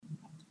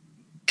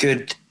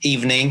Good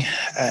evening.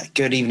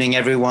 Good evening,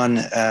 everyone,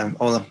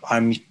 all of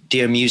our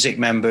dear music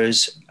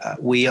members.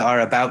 We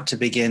are about to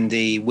begin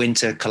the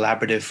Winter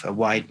Collaborative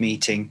wide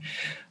meeting,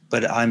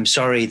 but I'm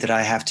sorry that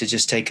I have to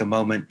just take a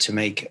moment to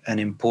make an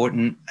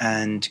important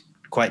and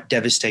quite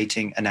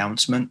devastating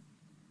announcement.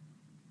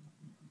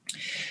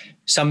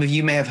 Some of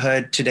you may have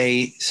heard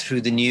today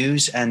through the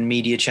news and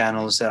media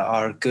channels that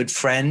our good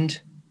friend,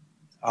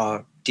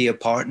 our dear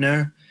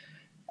partner,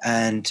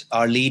 and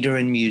our leader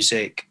in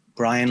music,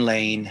 Brian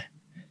Lane,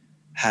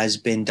 has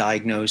been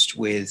diagnosed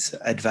with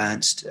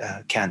advanced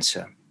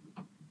cancer.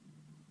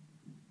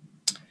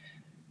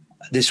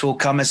 This will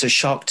come as a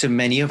shock to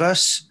many of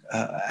us,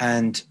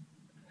 and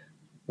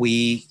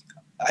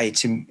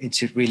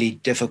it's really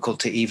difficult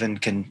to even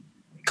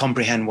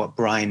comprehend what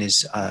Brian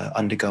is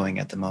undergoing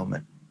at the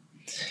moment.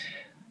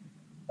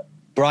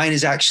 Brian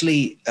is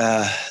actually,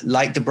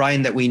 like the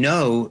Brian that we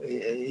know,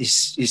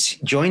 is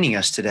joining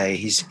us today.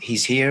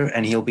 He's here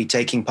and he'll be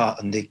taking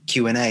part in the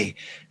Q&A.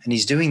 And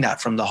he's doing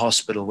that from the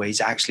hospital where he's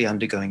actually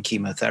undergoing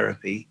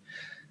chemotherapy.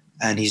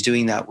 And he's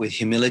doing that with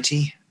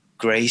humility,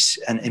 grace,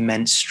 and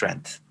immense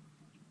strength.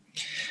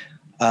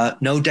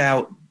 No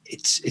doubt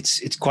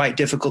it's quite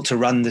difficult to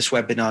run this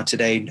webinar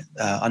today,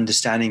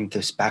 understanding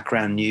this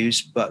background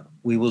news, but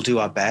we will do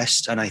our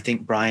best. And I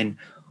think Brian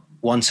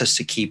wants us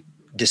to keep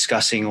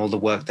discussing all the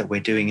work that we're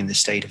doing in the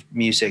state of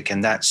music,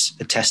 and that's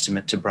a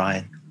testament to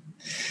Brian.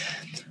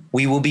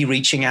 We will be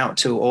reaching out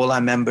to all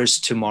our members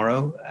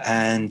tomorrow,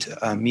 and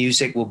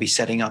Music will be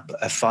setting up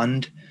a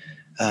fund,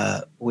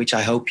 which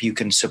I hope you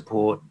can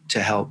support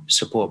to help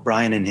support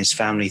Brian and his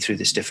family through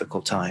this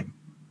difficult time.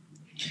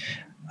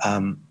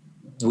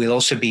 We'll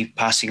also be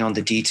passing on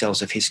the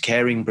details of his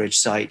CaringBridge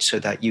site so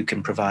that you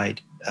can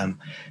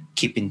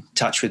keep in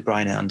touch with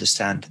Brian and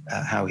understand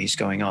how he's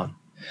going on.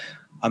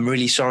 I'm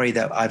really sorry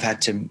that I've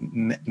had to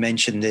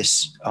mention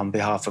this on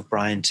behalf of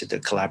Brian to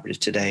the collaborative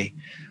today.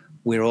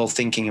 We're all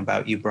thinking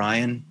about you,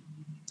 Brian.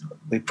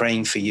 We're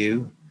praying for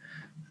you,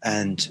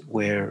 and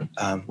we're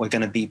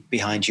going to be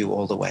behind you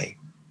all the way.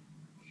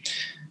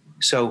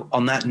 So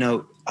on that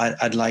note,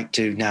 I'd like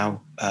to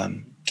now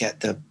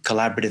get the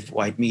collaborative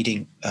wide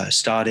meeting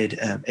started.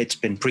 It's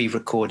been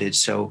pre-recorded,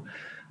 so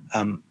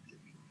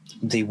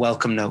the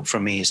welcome note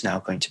from me is now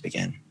going to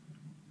begin.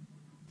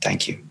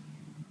 Thank you.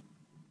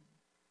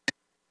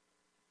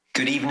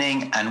 Good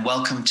evening and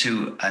welcome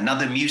to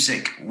another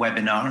music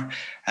webinar,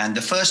 and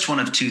the first one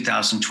of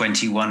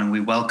 2021, and we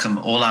welcome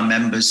all our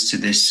members to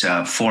this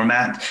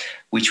format,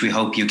 which we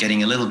hope you're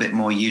getting a little bit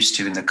more used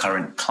to in the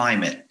current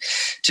climate.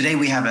 Today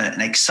we have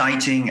an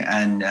exciting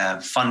and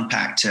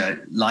fun-packed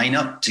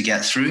lineup to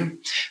get through.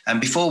 And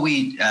before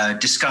we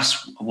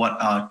discuss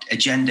what our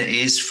agenda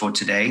is for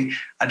today,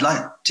 I'd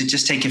like to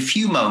just take a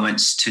few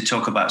moments to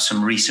talk about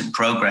some recent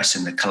progress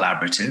in the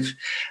collaborative.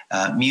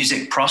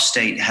 Music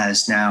Prostate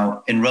has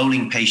now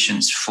enrolling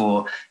patients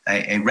for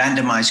a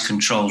randomized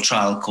controlled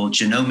trial called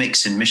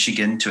Genomics in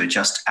Michigan to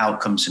adjust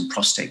outcomes in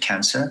prostate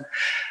cancer.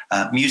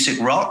 Music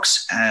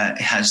Rocks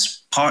has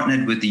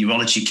partnered with the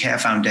Urology Care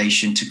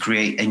Foundation to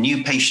create a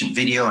new patient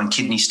video on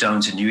kidney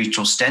stones and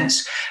urethral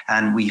stents,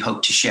 and we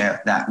hope to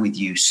share that with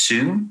you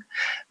soon.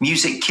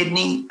 Music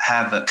Kidney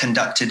have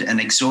conducted an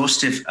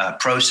exhaustive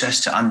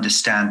process to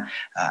understand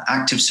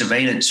active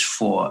surveillance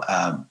for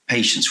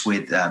patients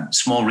with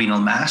small renal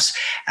mass,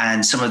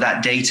 and some of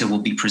that data will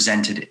be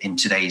presented in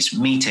today's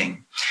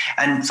meeting.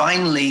 And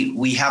finally,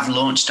 we have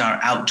launched our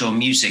outdoor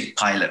music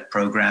pilot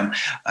program,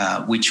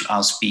 which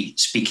I'll be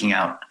speaking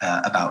out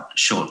about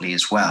shortly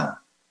as well.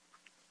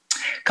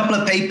 A couple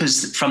of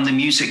papers from the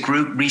music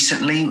group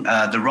recently.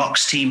 The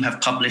ROCKS team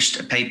have published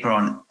a paper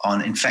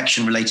on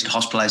infection-related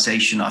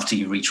hospitalization after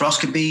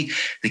ureteroscopy.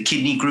 The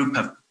kidney group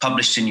have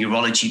published in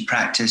Urology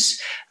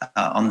Practice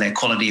on their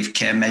quality of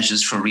care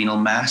measures for renal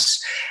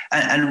mass.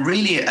 And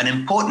really an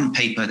important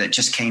paper that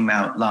just came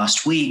out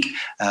last week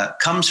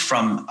comes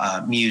from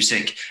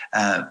Music,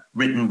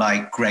 written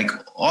by Greg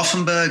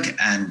Offenberg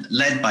and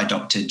led by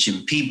Dr.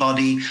 Jim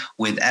Peabody,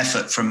 with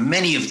effort from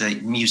many of the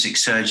music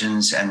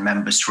surgeons and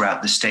members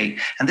throughout the state.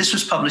 And this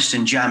was published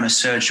in JAMA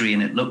Surgery,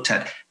 and it looked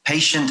at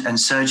patient and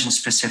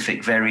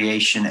surgeon-specific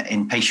variation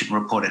in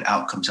patient-reported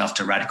outcomes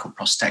after radical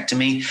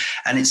prostatectomy.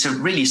 And it's a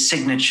really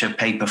signature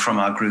paper from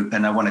our group,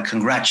 and I want to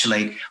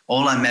congratulate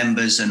all our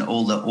members and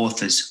all the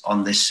authors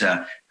on this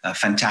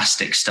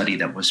fantastic study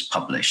that was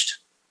published.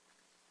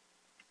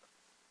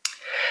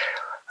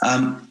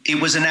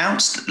 It was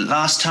announced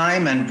last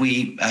time, and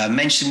we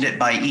mentioned it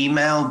by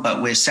email,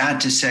 but we're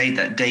sad to say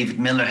that David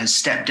Miller has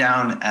stepped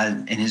down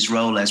in his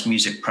role as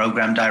music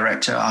program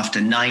director after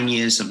 9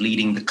 years of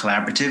leading the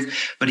collaborative,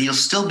 but he'll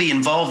still be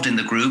involved in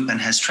the group and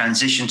has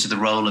transitioned to the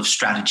role of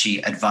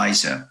strategy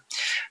advisor.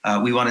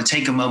 We want to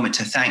take a moment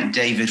to thank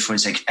David for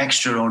his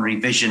extraordinary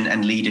vision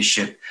and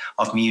leadership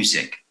of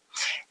music.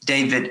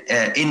 David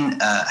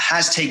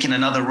has taken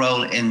another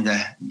role in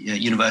the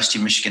University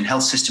of Michigan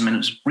Health System and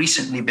has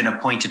recently been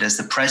appointed as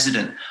the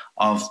president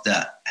of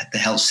the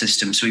health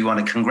system. So we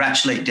want to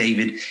congratulate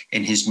David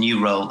in his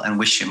new role and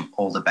wish him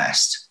all the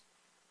best.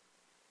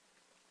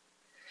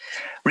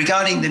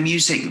 Regarding the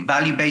music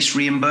value-based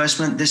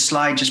reimbursement, this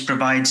slide just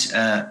provides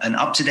an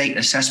up-to-date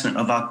assessment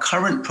of our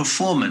current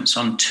performance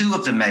on two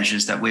of the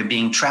measures that we're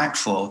being tracked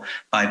for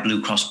by Blue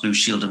Cross Blue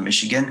Shield of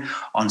Michigan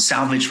on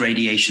salvage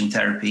radiation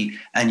therapy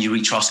and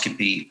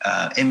ureteroscopy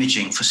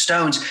imaging for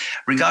stones.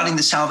 Regarding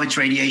the salvage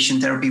radiation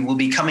therapy, we'll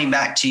be coming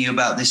back to you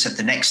about this at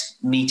the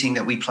next meeting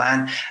that we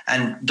plan.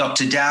 And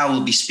Dr. Dow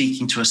will be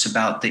speaking to us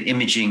about the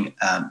imaging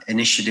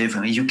initiative.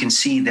 And you can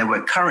see that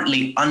we're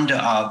currently under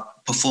our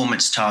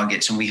performance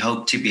targets, and we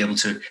hope to be able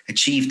to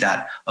achieve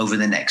that over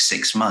the next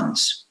 6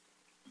 months.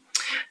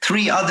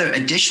 3 other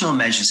additional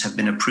measures have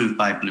been approved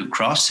by Blue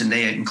Cross, and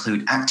they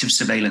include active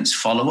surveillance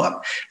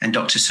follow-up, and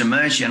Dr.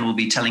 Semerjian will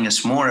be telling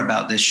us more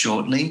about this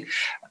shortly,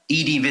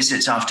 ED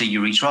visits after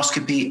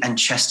ureteroscopy, and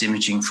chest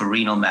imaging for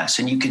renal mass.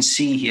 And you can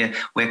see here,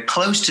 we're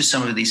close to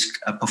some of these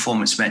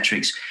performance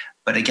metrics,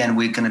 but again,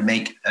 we're going to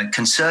make a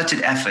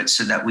concerted effort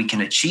so that we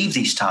can achieve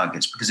these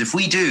targets, because if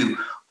we do,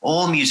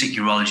 all music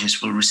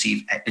urologists will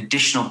receive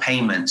additional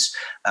payments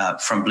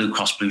from Blue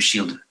Cross Blue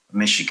Shield of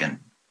Michigan.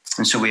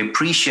 And so we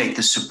appreciate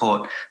the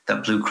support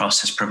that Blue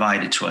Cross has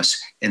provided to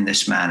us in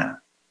this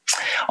manner.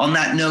 On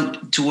that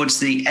note, towards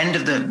the end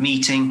of the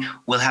meeting,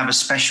 we'll have a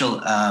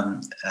special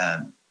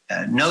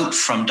note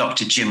from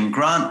Dr. Jim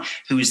Grant,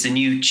 who is the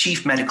new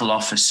Chief Medical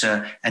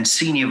Officer and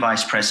Senior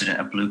Vice President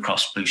of Blue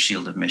Cross Blue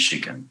Shield of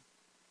Michigan.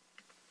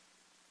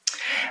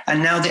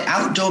 And now the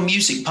outdoor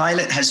music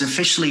pilot has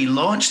officially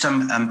launched.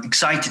 I'm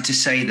excited to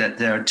say that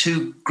there are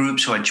 2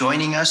 groups who are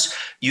joining us,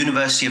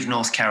 University of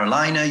North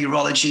Carolina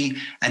Urology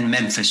and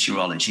Memphis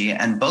Urology.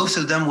 And both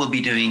of them will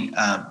be doing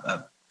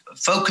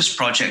focus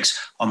projects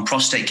on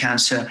prostate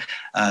cancer.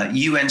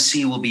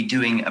 UNC will be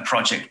doing a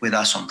project with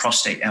us on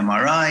prostate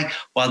MRI,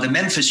 while the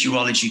Memphis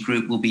Urology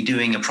group will be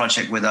doing a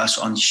project with us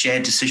on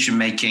shared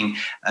decision-making,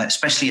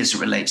 especially as it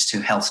relates to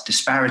health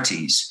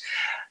disparities.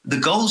 The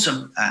goals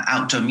of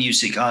outdoor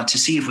music are to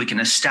see if we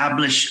can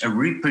establish a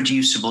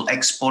reproducible,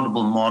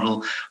 exportable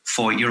model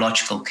for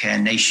urological care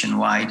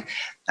nationwide,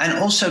 and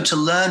also to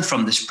learn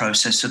from this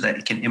process so that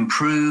it can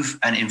improve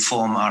and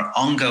inform our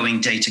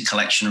ongoing data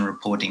collection and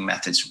reporting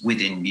methods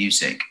within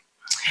music.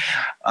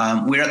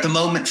 We're at the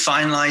moment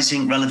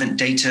finalizing relevant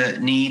data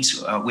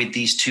needs with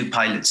these 2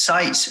 pilot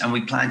sites, and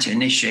we plan to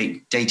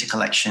initiate data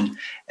collection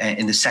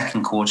in the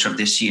second quarter of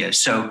this year.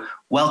 So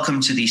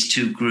welcome to these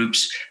 2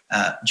 groups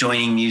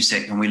joining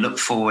music, and we look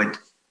forward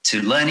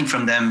to learning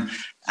from them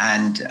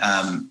and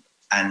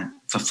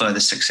for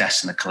further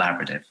success in the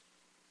collaborative.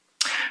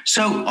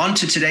 So on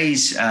to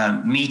today's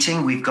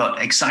meeting. We've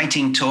got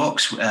exciting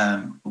talks.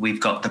 We've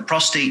got the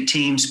prostate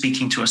team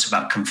speaking to us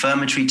about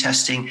confirmatory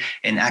testing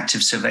in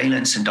active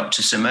surveillance, and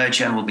Dr.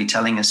 Semerjian will be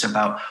telling us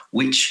about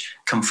which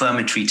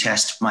confirmatory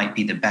test might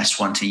be the best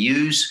one to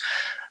use.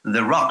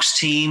 The ROCKS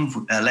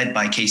team, led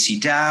by Casey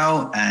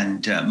Dow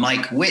and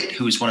Mike Witt,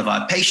 who is one of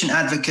our patient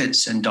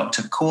advocates, and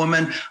Dr.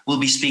 Corman, will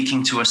be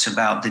speaking to us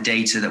about the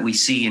data that we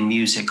see in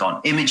music on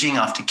imaging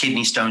after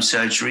kidney stone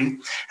surgery.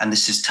 And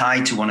this is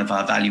tied to one of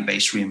our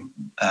value-based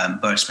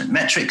reimbursement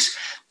metrics.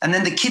 And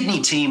then the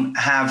kidney team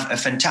have a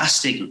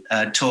fantastic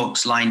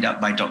talks lined up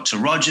by Dr.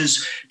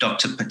 Rogers,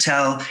 Dr.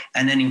 Patel,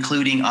 and then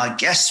including our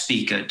guest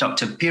speaker,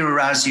 Dr.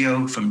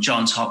 Pierorazio from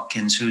Johns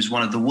Hopkins, who's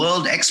one of the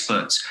world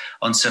experts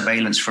on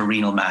surveillance for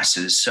renal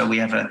masses. So we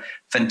have a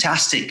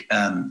fantastic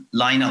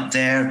lineup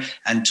there,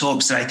 and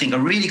talks that I think are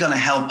really going to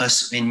help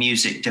us in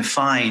music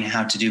define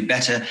how to do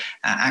better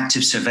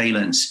active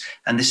surveillance.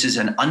 And this is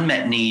an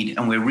unmet need,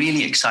 and we're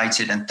really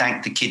excited and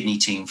thank the kidney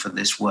team for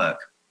this work.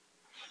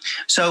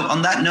 So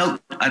on that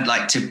note, I'd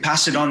like to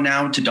pass it on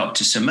now to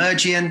Dr.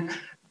 Semerjian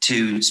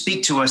to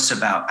speak to us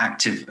about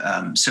active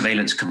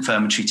surveillance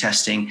confirmatory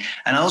testing.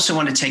 And I also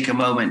want to take a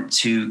moment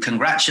to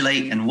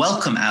congratulate and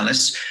welcome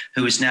Alice,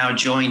 who has now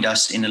joined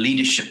us in a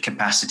leadership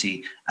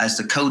capacity as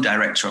the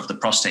co-director of the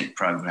prostate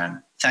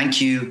program. Thank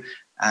you,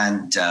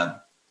 and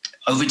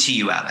over to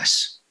you,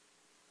 Alice.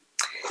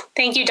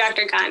 Thank you,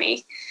 Dr.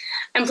 Ghani.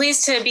 I'm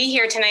pleased to be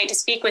here tonight to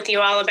speak with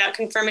you all about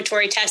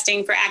confirmatory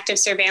testing for active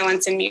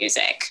surveillance in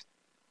music.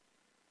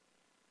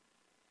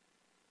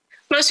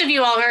 Most of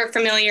you all are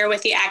familiar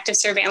with the active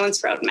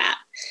surveillance roadmap.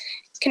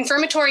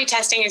 Confirmatory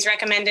testing is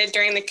recommended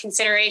during the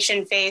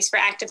consideration phase for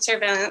active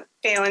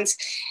surveillance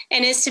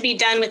and is to be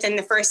done within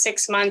the first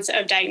 6 months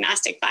of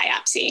diagnostic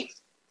biopsy.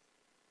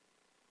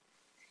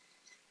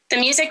 The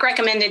music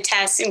recommended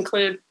tests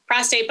include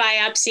prostate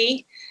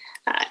biopsy,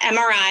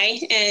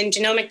 MRI, and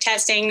genomic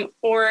testing,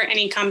 or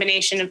any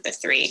combination of the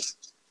 3.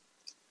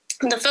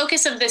 The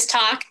focus of this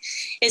talk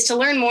is to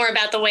learn more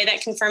about the way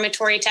that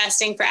confirmatory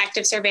testing for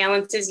active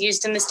surveillance is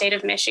used in the state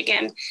of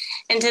Michigan,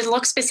 and to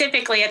look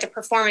specifically at the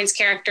performance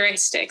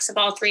characteristics of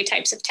all 3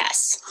 types of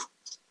tests.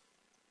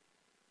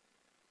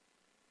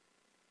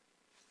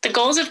 The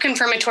goals of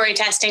confirmatory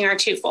testing are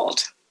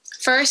twofold.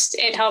 First,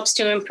 it helps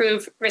to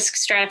improve risk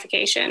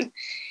stratification.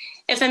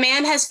 If a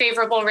man has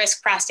favorable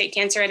risk prostate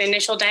cancer at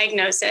initial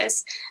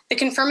diagnosis, the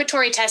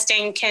confirmatory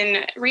testing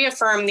can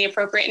reaffirm the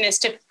appropriateness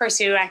to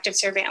pursue active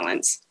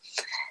surveillance.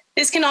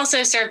 This can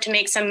also serve to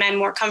make some men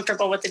more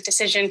comfortable with the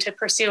decision to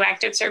pursue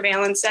active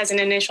surveillance as an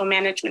initial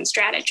management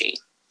strategy.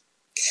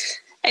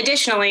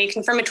 Additionally,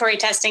 confirmatory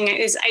testing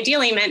is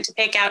ideally meant to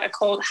pick out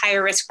occult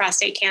higher risk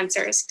prostate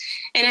cancers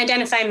and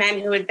identify men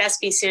who would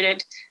best be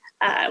suited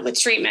with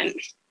treatment.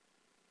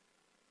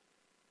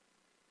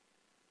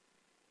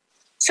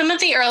 Some of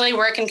the early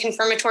work in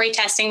confirmatory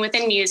testing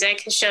within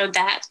music has showed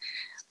that,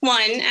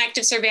 one,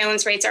 active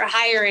surveillance rates are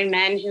higher in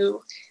men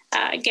who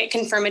get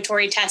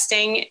confirmatory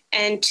testing,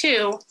 and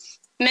two,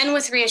 men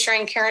with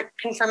reassuring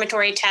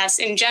confirmatory tests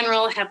in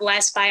general have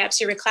less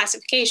biopsy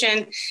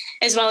reclassification,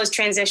 as well as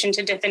transition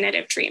to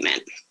definitive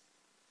treatment.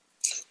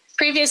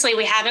 Previously,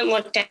 we haven't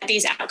looked at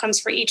these outcomes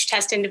for each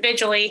test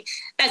individually.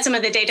 That's some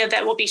of the data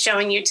that we'll be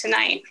showing you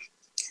tonight.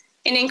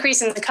 An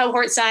increase in the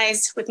cohort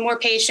size with more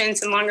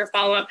patients and longer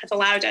follow-up have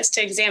allowed us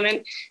to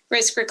examine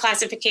risk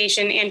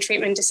reclassification and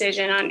treatment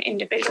decision on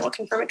individual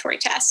confirmatory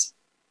tests.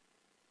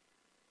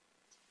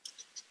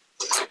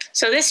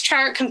 So this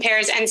chart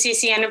compares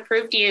NCCN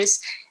approved use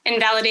and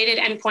validated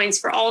endpoints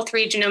for all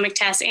three genomic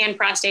tests and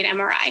prostate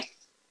MRI.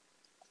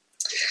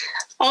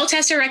 All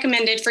tests are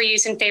recommended for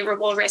use in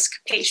favorable risk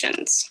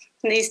patients.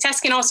 And these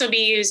tests can also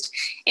be used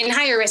in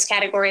higher risk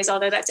categories,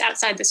 although that's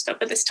outside the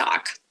scope of this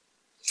talk.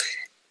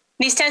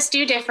 These tests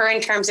do differ in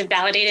terms of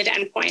validated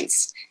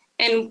endpoints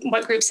and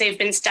what groups they've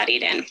been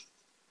studied in.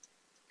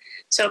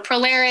 So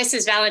Prolaris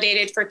is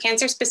validated for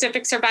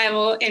cancer-specific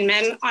survival in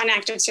men on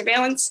active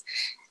surveillance,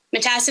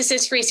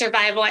 metastasis-free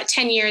survival at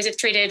 10 years if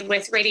treated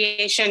with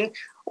radiation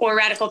or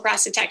radical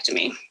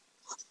prostatectomy.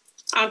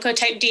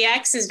 Oncotype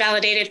DX is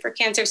validated for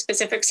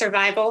cancer-specific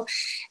survival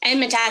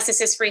and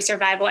metastasis-free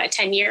survival at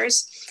 10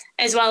 years,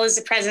 as well as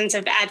the presence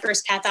of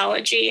adverse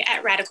pathology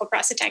at radical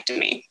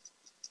prostatectomy.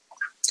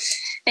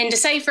 And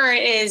Decipher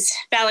is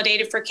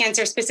validated for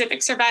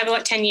cancer-specific survival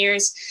at 10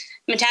 years,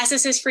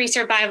 metastasis-free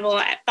survival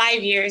at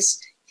 5 years,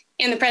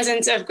 in the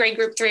presence of grade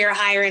group 3 or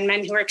higher in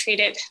men who are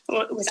treated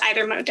with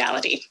either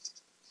modality.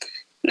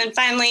 And then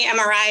finally,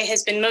 MRI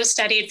has been most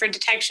studied for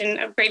detection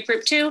of grade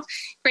group 2,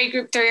 grade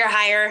group 3 or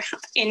higher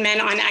in men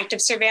on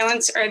active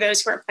surveillance or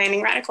those who are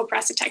planning radical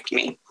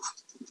prostatectomy.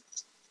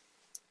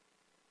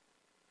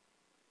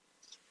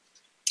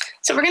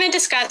 So we're going to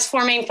discuss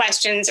 4 main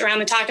questions around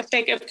the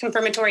topic of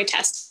confirmatory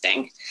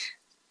testing.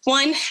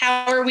 1,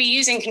 how are we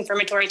using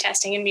confirmatory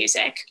testing in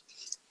music?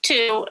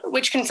 2,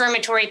 which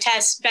confirmatory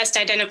test best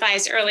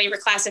identifies early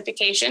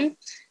reclassification?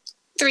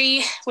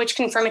 3, which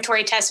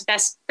confirmatory test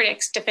best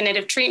predicts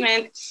definitive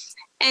treatment?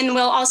 And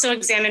we'll also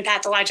examine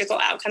pathological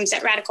outcomes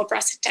at radical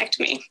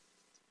prostatectomy.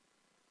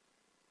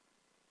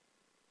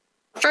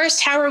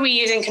 First, how are we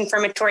using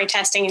confirmatory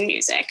testing in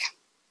music?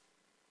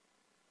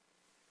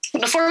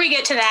 Before we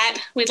get to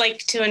that, we'd like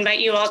to invite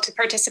you all to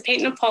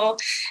participate in a poll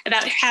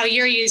about how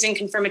you're using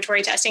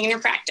confirmatory testing in your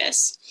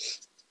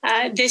practice.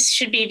 This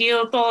should be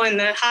viewable in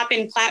the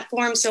Hopin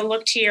platform, so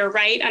look to your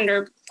right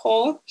under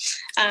poll.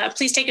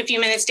 Please take a few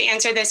minutes to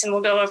answer this, and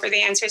we'll go over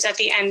the answers at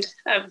the end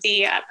of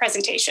the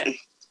presentation.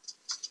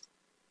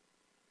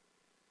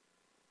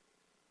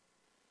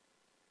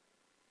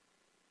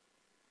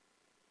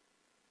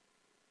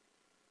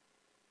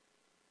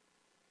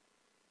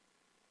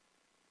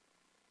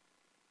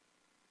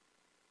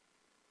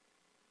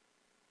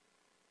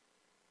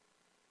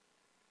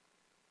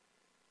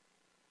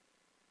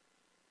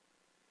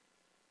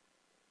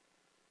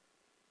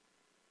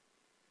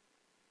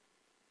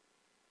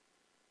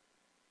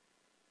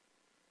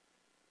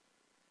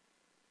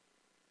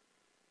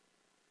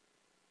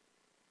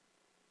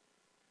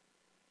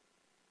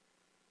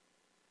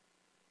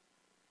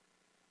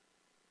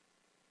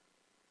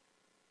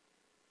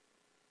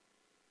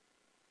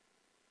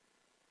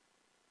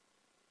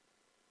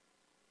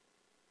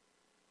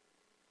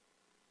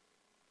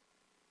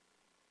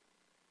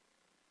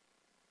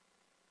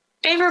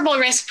 Favorable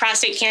risk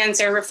prostate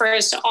cancer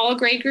refers to all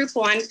grade group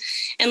 1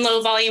 and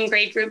low volume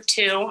grade group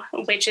 2,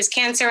 which is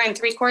cancer in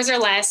 3 cores or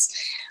less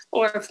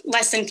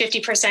than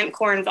 50%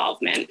 core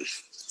involvement.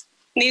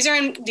 These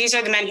are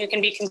the men who can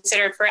be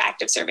considered for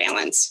active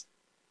surveillance.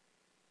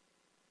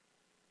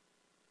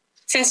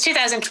 Since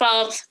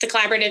 2012, the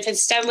collaborative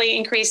has steadily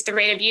increased the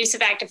rate of use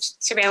of active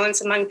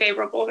surveillance among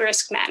favorable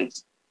risk men.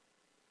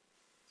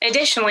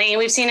 Additionally,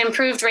 we've seen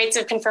improved rates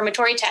of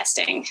confirmatory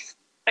testing.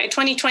 By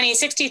 2020,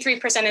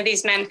 63% of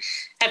these men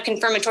have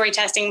confirmatory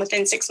testing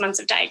within 6 months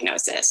of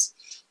diagnosis.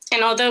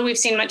 And although we've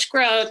seen much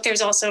growth,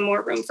 there's also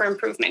more room for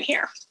improvement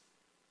here.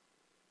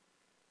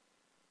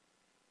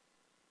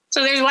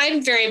 So there's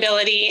wide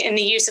variability in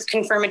the use of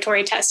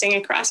confirmatory testing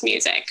across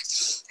music.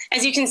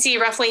 As you can see,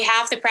 roughly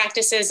half the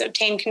practices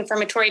obtain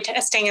confirmatory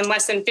testing in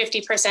less than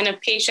 50% of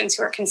patients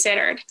who are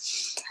considered.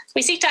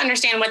 We seek to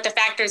understand what the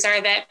factors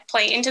are that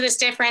play into this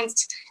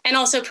difference and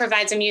also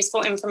provide some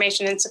useful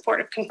information in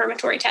support of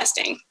confirmatory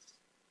testing.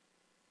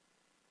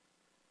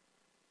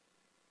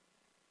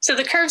 So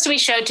the curves we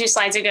showed 2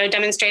 slides ago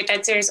demonstrate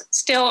that there's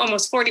still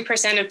almost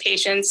 40% of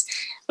patients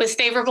with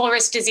favorable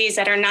risk disease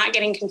that are not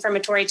getting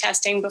confirmatory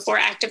testing before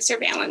active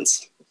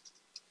surveillance.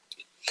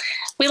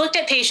 We looked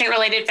at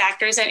patient-related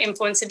factors that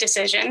influence the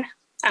decision.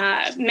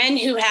 Men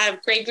who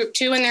have grade group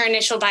 2 in their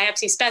initial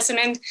biopsy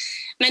specimen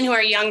men who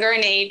are younger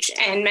in age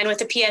and men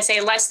with a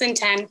PSA less than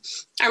 10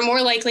 are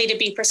more likely to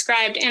be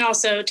prescribed and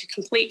also to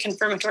complete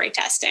confirmatory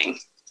testing.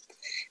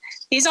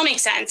 These all make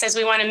sense as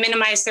we want to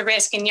minimize the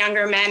risk in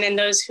younger men and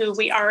those who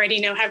we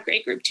already know have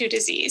grade group 2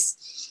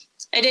 disease.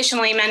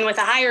 Additionally, men with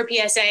a higher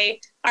PSA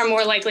are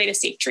more likely to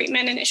seek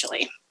treatment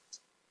initially.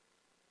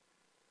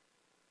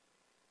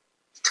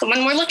 So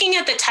when we're looking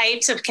at the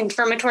types of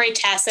confirmatory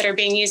tests that are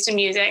being used in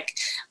music,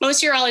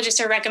 most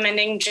urologists are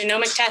recommending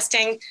genomic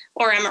testing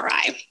or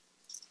MRI.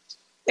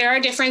 There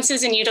are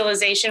differences in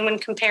utilization when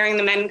comparing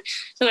the men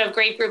who have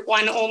grade group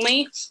 1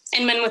 only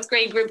and men with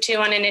grade group 2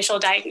 on initial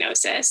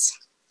diagnosis.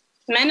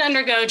 Men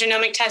undergo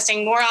genomic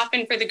testing more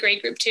often for the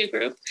grade group 2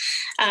 group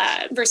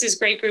versus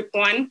grade group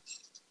 1,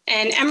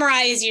 and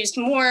MRI is used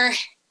more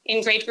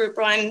in grade group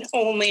 1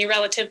 only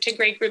relative to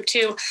grade group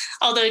 2,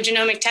 although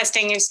genomic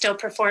testing is still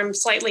performed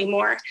slightly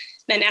more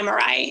than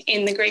MRI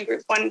in the grade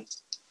group 1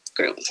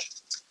 group.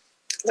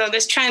 So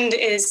this trend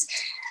is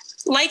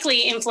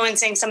likely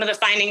influencing some of the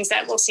findings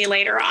that we'll see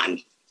later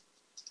on.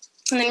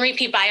 And then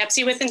repeat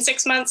biopsy within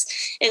 6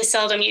 months is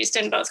seldom used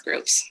in both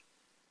groups.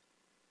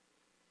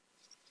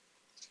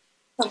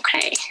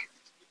 Okay,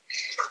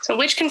 so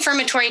which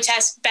confirmatory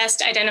test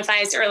best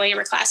identifies early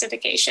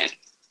reclassification?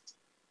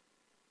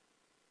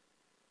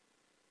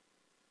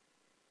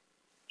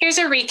 Here's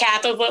a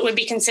recap of what would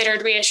be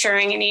considered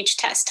reassuring in each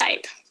test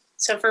type.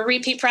 So for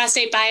repeat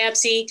prostate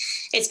biopsy,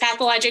 it's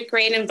pathologic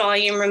grade and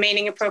volume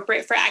remaining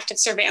appropriate for active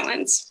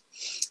surveillance.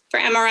 For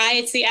MRI,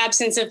 it's the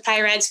absence of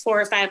PI-RADS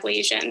 4 or 5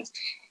 lesion.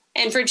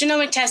 And for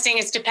genomic testing,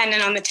 it's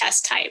dependent on the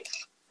test type.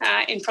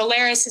 In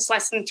Prolaris, it's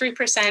less than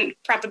 3%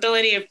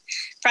 probability of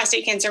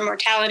prostate cancer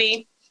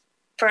mortality.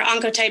 For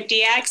Oncotype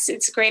DX,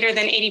 it's greater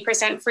than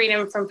 80%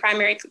 freedom from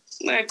primary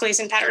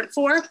Gleason pattern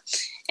 4.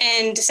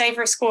 And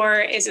Decipher score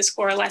is a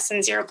score less than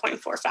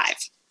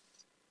 0.45.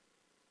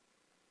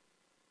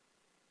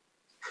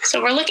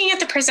 So we're looking at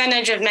the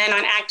percentage of men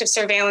on active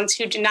surveillance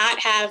who do not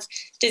have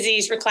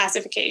disease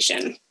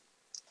reclassification.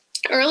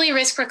 Early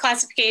risk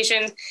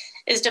reclassification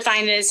is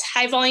defined as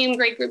high volume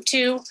grade group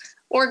 2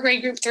 or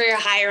grade group 3 or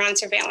higher on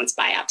surveillance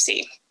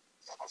biopsy.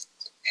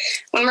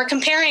 When we're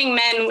comparing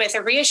men with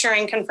a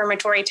reassuring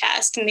confirmatory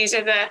test, and this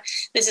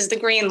is the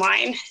green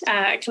line,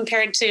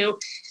 compared to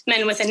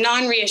men with a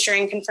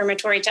non-reassuring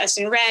confirmatory test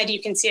in red, you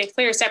can see a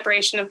clear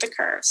separation of the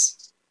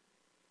curves.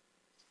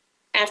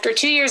 After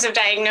 2 years of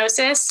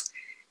diagnosis,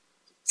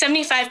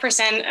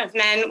 75% of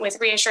men with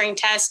reassuring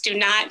tests do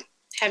not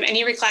have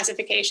any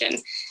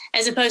reclassification,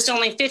 as opposed to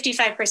only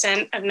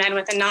 55% of men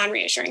with a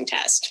non-reassuring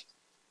test.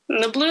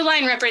 And the blue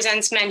line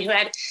represents men who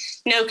had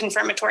no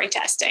confirmatory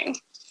testing.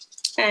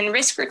 And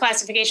risk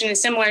reclassification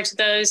is similar to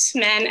those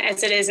men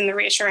as it is in the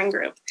reassuring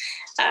group,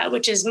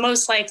 which is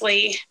most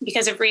likely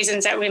because of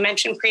reasons that we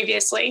mentioned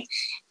previously,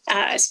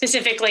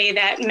 specifically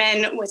that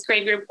men with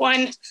grade group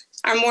 1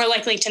 are more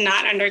likely to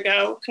not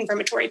undergo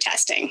confirmatory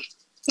testing.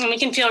 And we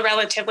can feel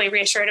relatively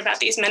reassured about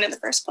these men in the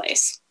first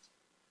place.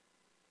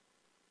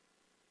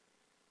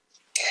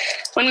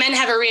 When men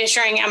have a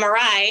reassuring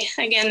MRI,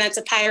 again, that's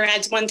a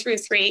PI-RADS 1 through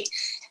 3,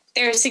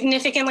 they're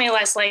significantly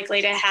less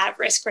likely to have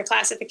risk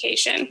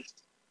reclassification.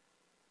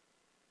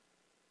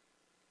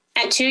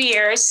 At 2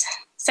 years,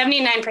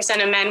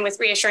 79% of men with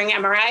reassuring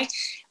MRI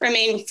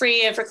remain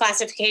free of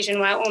reclassification,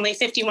 while only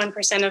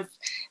 51% of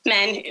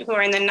men who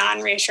are in the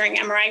non-reassuring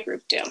MRI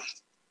group do.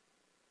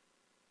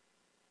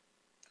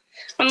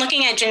 When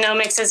looking at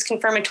genomics as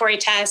confirmatory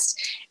tests,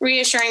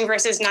 reassuring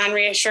versus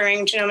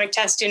non-reassuring genomic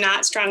tests do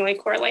not strongly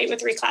correlate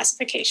with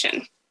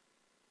reclassification.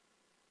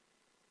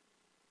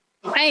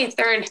 Okay,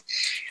 third,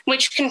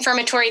 which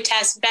confirmatory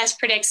test best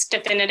predicts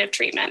definitive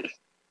treatment?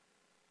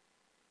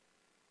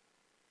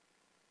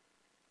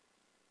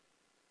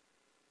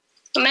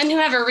 Men who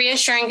have a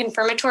reassuring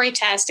confirmatory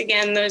test,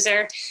 again,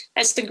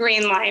 that's the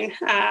green line,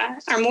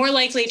 are more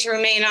likely to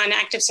remain on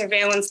active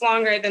surveillance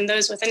longer than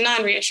those with a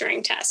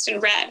non-reassuring test in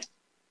red.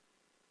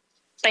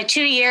 By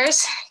 2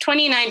 years,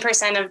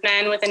 29% of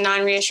men with a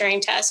non-reassuring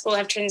test will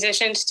have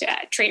transitioned to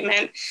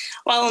treatment,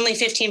 while only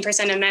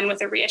 15% of men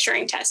with a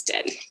reassuring test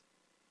did.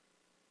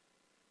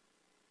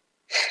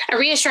 A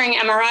reassuring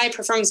MRI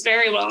performs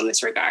very well in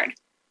this regard,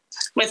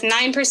 with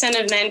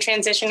 9% of men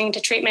transitioning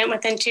to treatment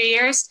within 2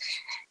 years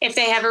if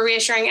they have a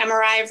reassuring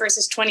MRI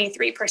versus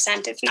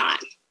 23% if not.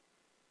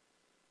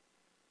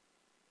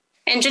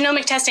 And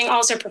genomic testing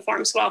also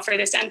performs well for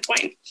this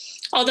endpoint,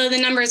 although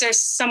the numbers are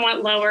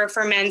somewhat lower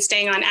for men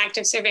staying on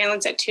active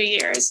surveillance at 2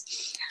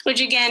 years,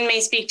 which again may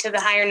speak to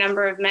the higher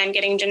number of men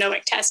getting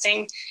genomic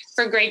testing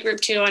for grade group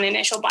 2 on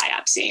initial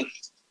biopsy.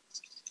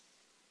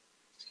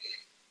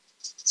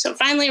 So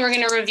finally, we're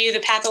going to review the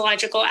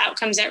pathological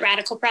outcomes at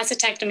radical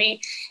prostatectomy,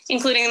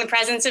 including the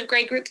presence of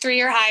grade group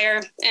 3 or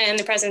higher and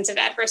the presence of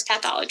adverse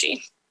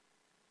pathology.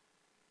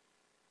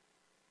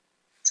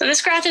 So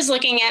this graph is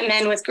looking at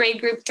men with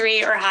grade group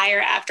 3 or higher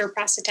after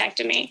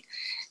prostatectomy.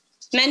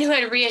 Men who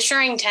had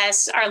reassuring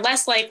tests are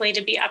less likely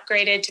to be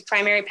upgraded to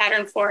primary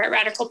pattern 4 at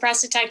radical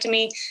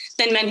prostatectomy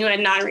than men who had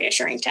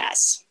non-reassuring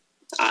tests.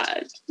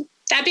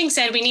 That being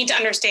said, we need to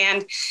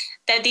understand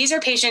that these are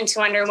patients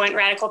who underwent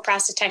radical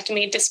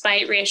prostatectomy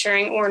despite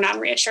reassuring or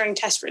non-reassuring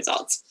test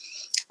results.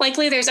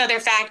 Likely there's other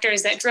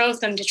factors that drove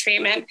them to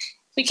treatment.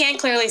 We can't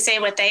clearly say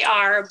what they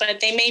are,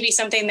 but they may be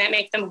something that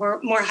make them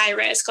more high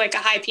risk, like a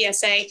high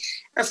PSA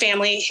or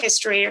family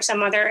history or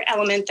some other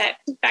element that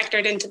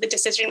factored into the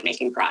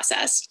decision-making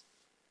process.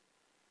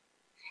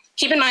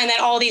 Keep in mind that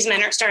all these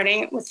men are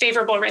starting with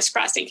favorable risk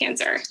prostate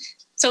cancer.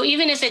 So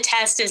even if a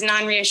test is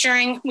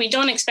non-reassuring, we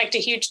don't expect a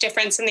huge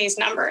difference in these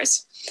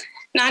numbers.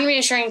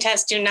 Non-reassuring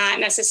tests do not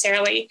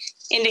necessarily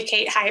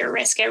indicate higher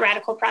risk at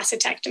radical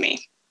prostatectomy.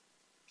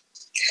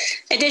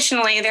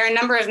 Additionally, there are a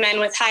number of men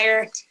with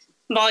higher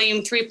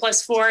volume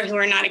 3+4 who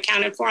are not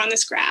accounted for on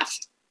this graph.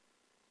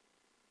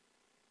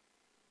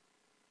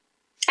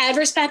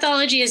 Adverse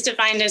pathology is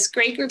defined as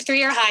grade group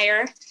 3 or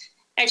higher,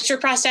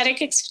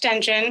 extraprostatic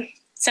extension,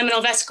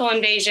 seminal vesicle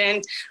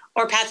invasion,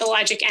 or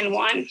pathologic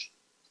N1.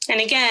 And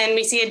again,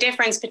 we see a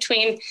difference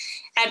between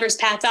adverse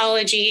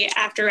pathology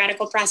after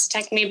radical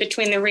prostatectomy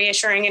between the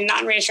reassuring and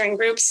non-reassuring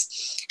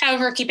groups.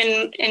 However, keep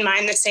in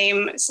mind the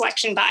same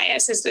selection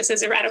bias, as this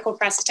is a radical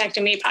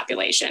prostatectomy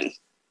population.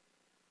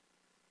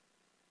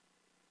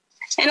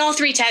 And all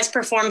three tests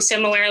perform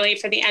similarly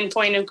for the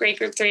endpoint of grade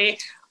group 3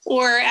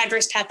 or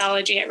adverse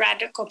pathology at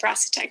radical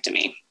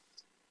prostatectomy.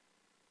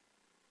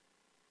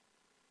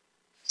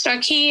 So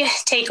our key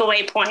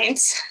takeaway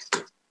points.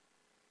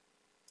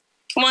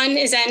 One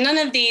is that none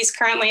of these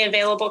currently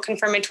available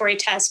confirmatory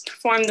tests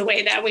perform the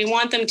way that we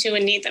want them to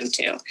and need them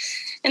to.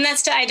 And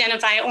that's to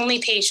identify only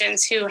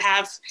patients who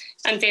have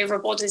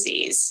unfavorable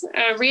disease.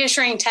 A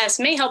reassuring test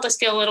may help us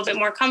feel a little bit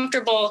more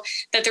comfortable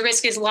that the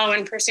risk is low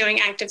in pursuing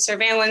active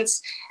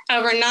surveillance.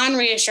 However,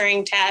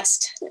 non-reassuring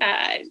test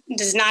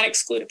does not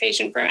exclude a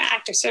patient from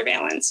active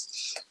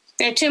surveillance.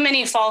 There are too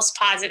many false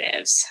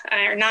positives.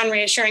 Our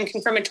non-reassuring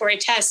confirmatory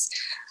tests,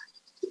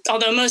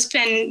 although most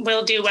men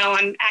will do well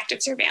on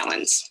active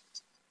surveillance.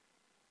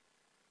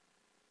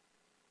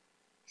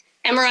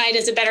 MRI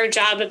does a better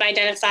job of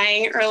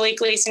identifying early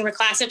Gleason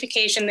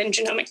reclassification than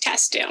genomic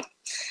tests do.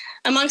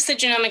 Amongst the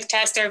genomic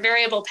tests, there are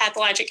variable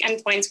pathologic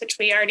endpoints, which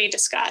we already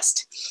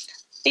discussed.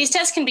 These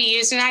tests can be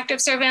used in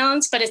active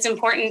surveillance, but it's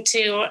important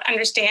to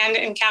understand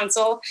and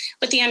counsel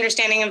with the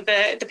understanding of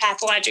the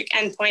pathologic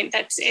endpoint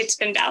that it's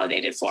been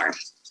validated for.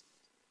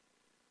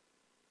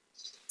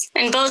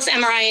 And both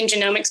MRI and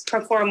genomics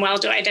perform well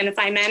to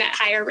identify men at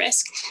higher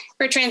risk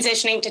for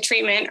transitioning to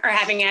treatment or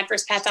having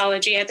adverse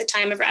pathology at the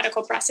time of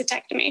radical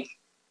prostatectomy.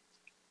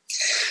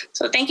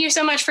 So thank you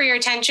so much for your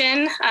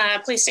attention.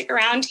 Please stick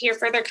around to hear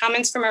further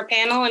comments from our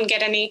panel and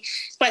get any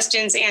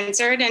questions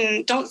answered.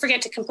 And don't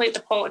forget to complete the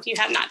poll if you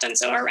have not done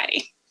so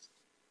already.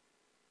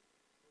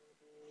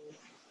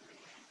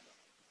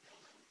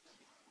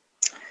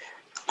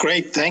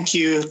 Great, thank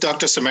you,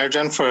 Dr.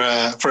 Samarjan,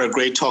 for a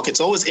great talk. It's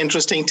always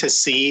interesting to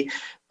see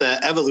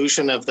the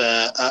evolution of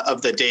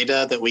the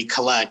data that we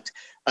collect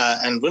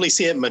and really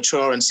see it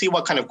mature and see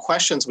what kind of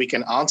questions we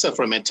can answer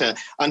from it to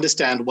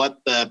understand what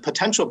the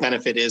potential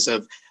benefit is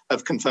of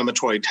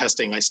confirmatory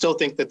testing. I still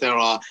think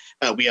that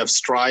we have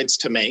strides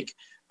to make.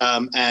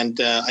 And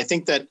I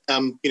think that,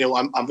 I'm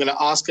going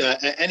to ask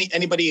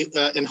anybody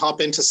in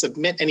Hopin to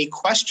submit any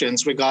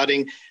questions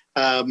regarding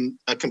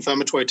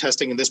confirmatory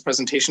testing in this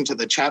presentation to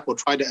the chat. We'll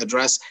try to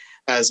address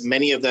as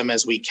many of them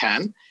as we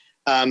can.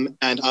 And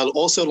I'll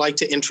also like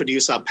to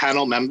introduce our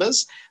panel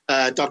members.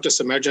 Dr.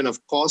 Samarjan,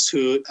 of course,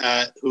 who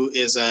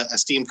is an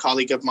esteemed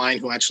colleague of mine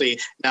who actually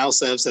now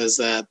serves as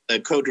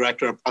the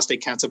co-director of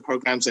prostate cancer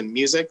programs in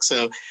Music.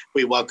 So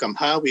we welcome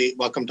her. We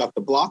welcome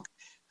Dr. Block,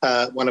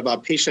 one of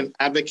our patient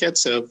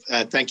advocates. So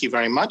thank you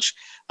very much.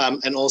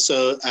 And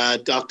also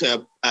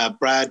Dr.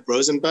 Brad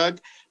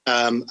Rosenberg,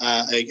 a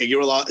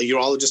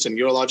urologist and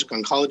urologic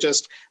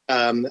oncologist,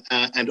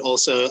 and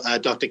also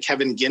Dr.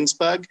 Kevin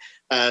Ginsberg,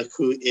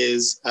 who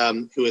is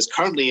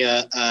currently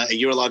a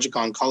urologic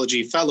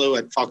oncology fellow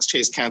at Fox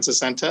Chase Cancer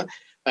Center,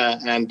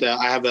 and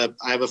I have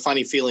a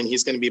funny feeling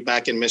he's going to be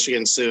back in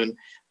Michigan soon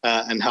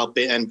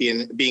and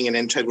being an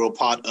integral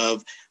part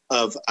of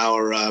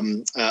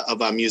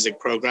our music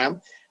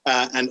program.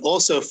 And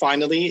also,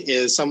 finally,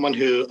 is someone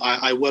who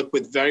I work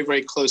with very,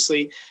 very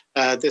closely.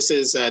 This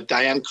is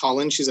Diane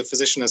Collins. She's a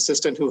physician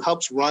assistant who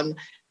helps run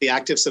the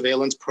active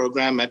surveillance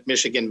program at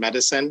Michigan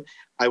Medicine.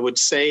 I would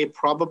say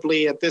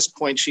probably at this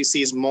point, she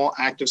sees more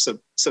active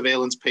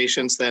surveillance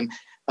patients than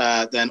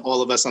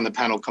all of us on the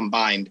panel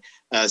combined.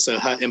 So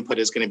her input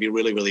is going to be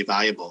really, really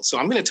valuable. So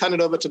I'm going to turn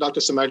it over to Dr.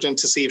 Samarjan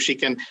to see if she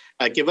can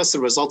give us the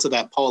results of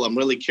that poll. I'm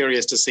really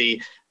curious to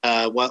see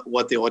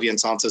what the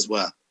audience answers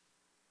were.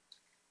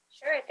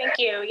 Sure, thank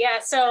you. Yeah,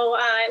 so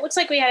it looks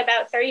like we had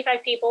about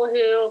 35 people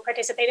who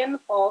participated in the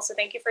poll, so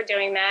thank you for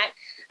doing that.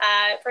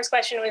 First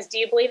question was, do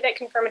you believe that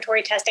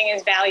confirmatory testing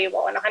is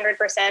valuable? And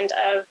 100%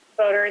 of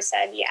voters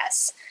said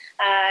yes.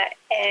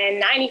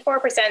 And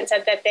 94%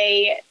 said that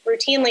they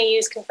routinely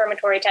use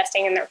confirmatory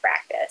testing in their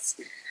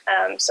practice.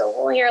 So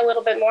we'll hear a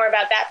little bit more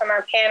about that from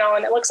our panel.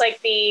 And it looks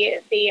like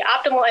the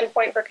optimal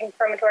endpoint for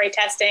confirmatory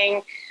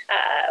testing,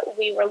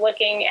 we were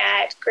looking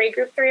at grade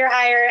group 3 or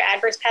higher,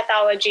 adverse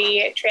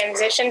pathology,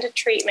 transition to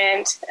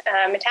treatment,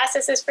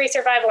 metastasis-free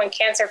survival, and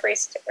cancer-free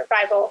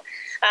survival.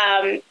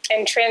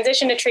 And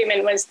transition to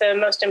treatment was the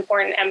most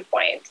important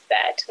endpoint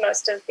that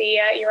most of the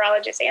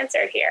urologists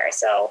answered here.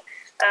 So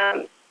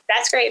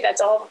that's great.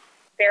 That's all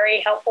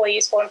very helpful,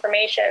 useful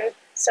information.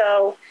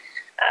 So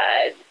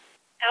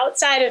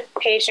outside of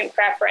patient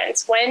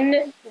preference,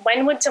 when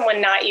would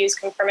someone not use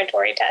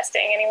confirmatory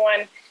testing?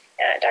 Anyone?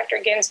 Dr.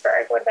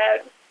 Ginsberg, what about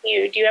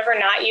you? Do you ever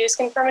not use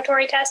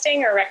confirmatory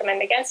testing or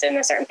recommend against it in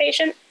a certain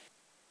patient?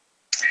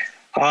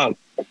 I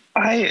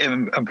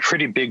am a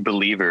pretty big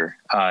believer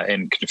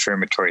in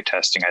confirmatory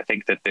testing. I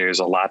think that there's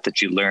a lot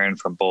that you learn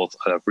from both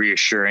a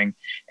reassuring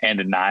and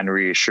a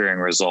non-reassuring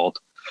result.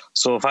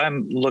 So if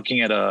I'm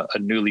looking at a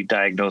newly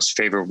diagnosed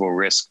favorable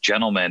risk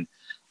gentleman,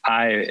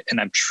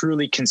 I'm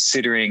truly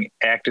considering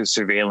active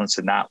surveillance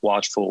and not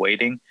watchful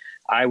waiting,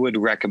 I would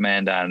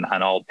recommend on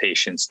all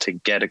patients to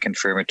get a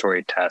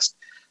confirmatory test.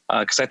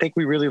 Because I think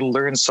we really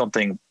learn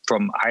something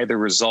from either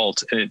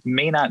result. And it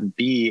may not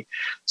be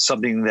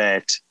something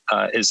that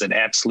is an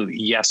absolute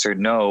yes or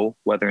no,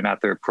 whether or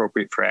not they're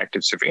appropriate for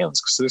active surveillance,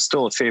 because there's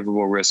still a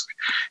favorable risk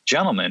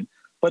gentleman,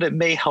 but it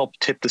may help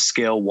tip the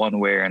scale one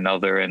way or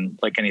another. And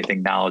like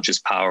anything, knowledge is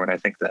power. And I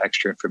think the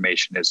extra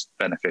information is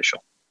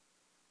beneficial.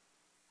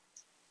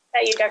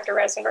 Thank you, Dr.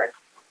 Rosenberg.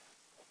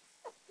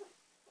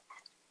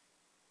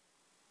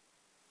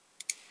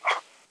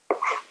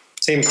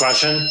 Same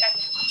question.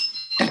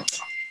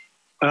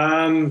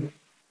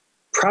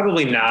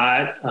 Probably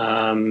not.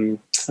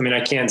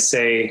 I can't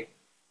say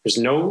there's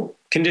no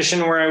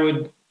condition where I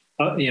would,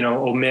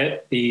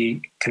 omit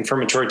the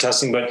confirmatory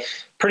testing, but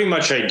pretty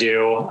much I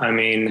do.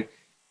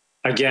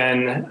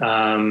 Again,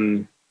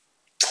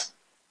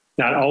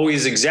 not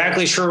always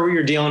exactly sure what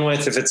you're dealing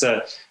with. If it's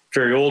a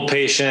very old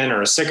patient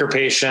or a sicker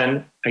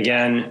patient,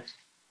 again,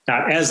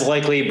 not as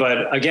likely,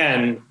 but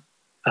again,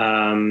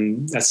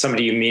 that's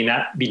somebody you may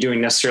not be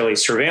doing necessarily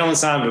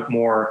surveillance on, but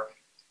more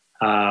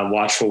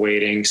watchful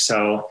waiting.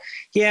 So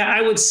yeah,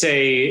 I would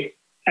say,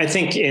 I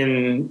think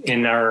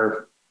in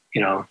our,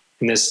 in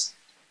this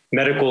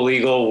medical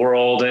legal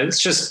world, it's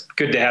just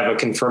good to have a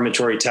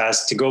confirmatory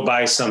test to go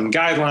by some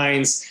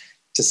guidelines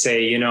to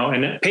say,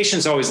 and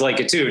patients always like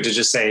it too, to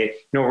just say,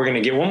 we're going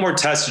to get one more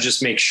test to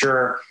just make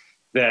sure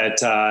that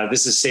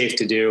this is safe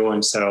to do.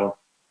 And so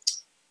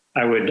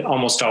I would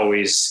almost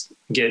always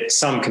get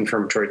some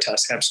confirmatory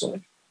tests.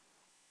 Absolutely.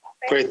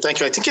 Great, thank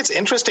you. I think it's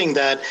interesting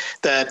that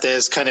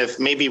there's kind of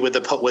maybe with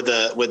the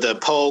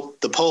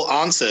poll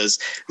answers,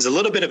 there's a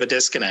little bit of a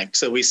disconnect.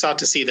 So we start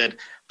to see that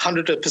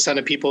 100%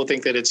 of people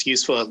think that it's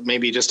useful,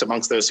 maybe just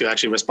amongst those who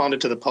actually responded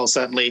to the poll,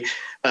 certainly,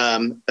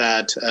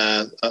 that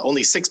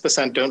only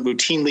 6% don't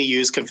routinely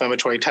use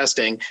confirmatory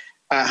testing.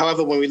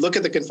 However, when we look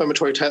at the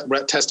confirmatory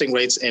testing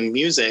rates in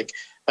music,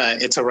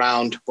 it's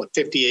around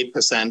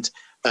 58%.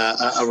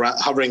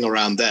 Hovering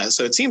around there.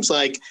 So it seems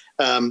like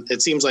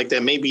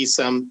there may be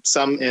some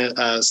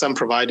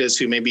providers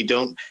who maybe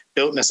don't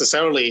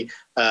necessarily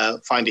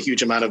find a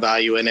huge amount of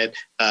value in it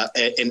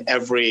in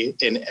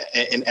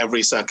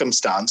every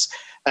circumstance.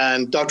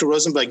 And Dr.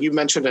 Rosenberg, you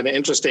mentioned an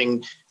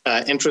interesting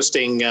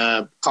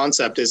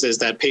concept is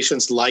that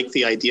patients like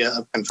the idea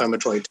of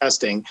confirmatory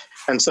testing.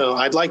 And so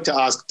I'd like to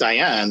ask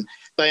Diane,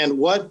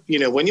 what,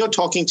 when you're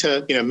talking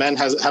to, men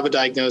have a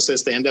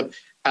diagnosis, they end up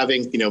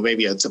having,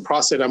 maybe it's a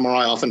prostate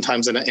MRI,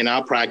 oftentimes in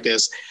our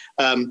practice.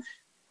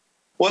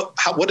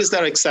 What is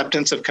their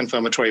acceptance of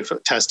confirmatory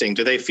testing?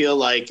 Do they feel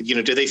like,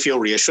 do they feel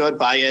reassured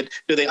by it?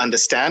 Do they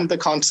understand the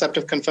concept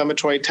of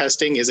confirmatory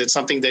testing? Is it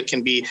something that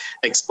can be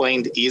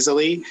explained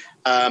easily?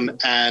 And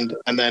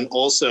then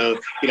also,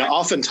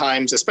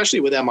 oftentimes, especially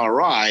with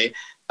MRI,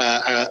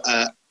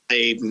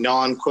 a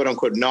quote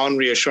unquote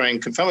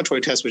non-reassuring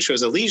confirmatory test which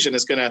shows a lesion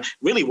is going to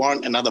really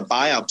warrant another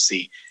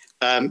biopsy.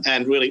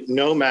 And really,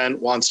 no man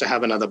wants to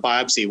have another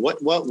biopsy. What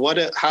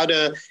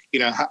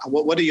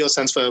are your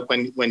sense for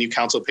when you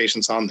counsel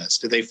patients on this?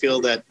 Do they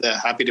feel that they're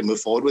happy to move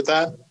forward with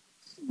that?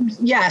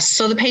 Yes.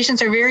 So the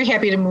patients are very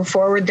happy to move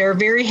forward. They're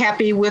very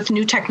happy with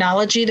new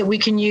technology that we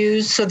can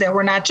use so that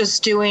we're not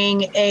just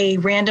doing a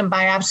random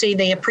biopsy.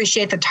 They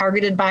appreciate the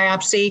targeted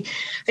biopsy.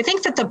 I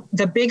think that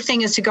the big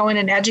thing is to go in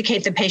and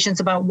educate the patients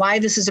about why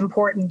this is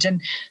important.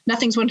 And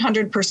nothing's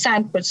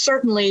 100%, but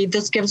certainly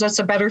this gives us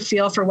a better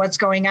feel for what's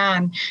going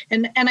on.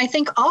 And I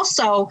think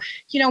also,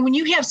 when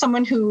you have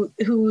someone who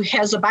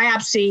has a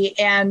biopsy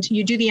and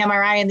you do the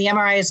MRI and the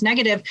MRI is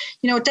negative,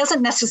 it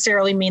doesn't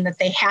necessarily mean that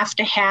they have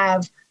to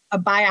have a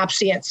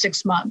biopsy at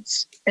 6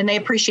 months, and they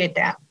appreciate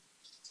that.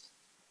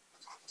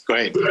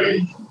 Great.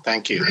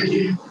 Thank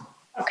you.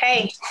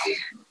 Okay.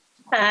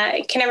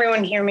 Can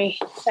everyone hear me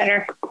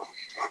better?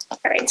 All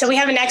right. So we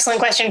have an excellent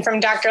question from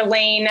Dr.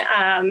 Lane,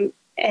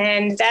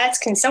 and that's,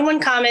 can someone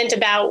comment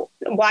about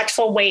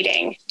watchful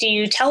waiting? Do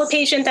you tell a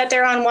patient that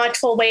they're on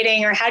watchful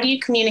waiting, or how do you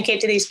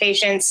communicate to these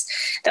patients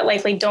that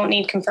likely don't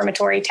need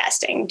confirmatory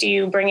testing? Do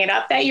you bring it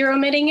up that you're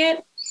omitting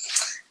it?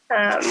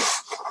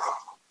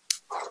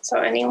 So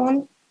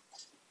anyone?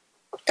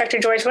 Dr.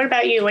 George, what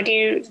about you?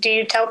 Do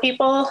you tell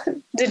people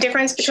the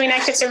difference between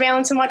active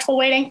surveillance and watchful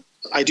waiting?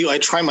 I do. I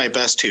try my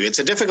best to. It's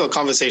a difficult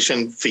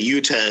conversation for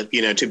you to,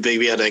 to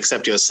be able to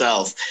accept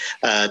yourself,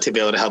 to be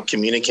able to help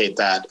communicate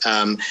that.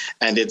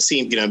 And it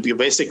seemed, you're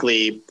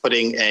basically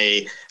putting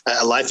a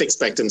life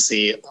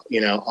expectancy,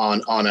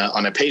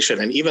 on a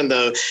patient. And even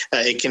though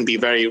it can be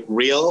very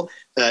real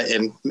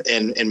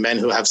in men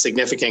who have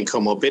significant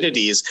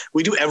comorbidities,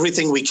 we do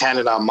everything we can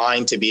in our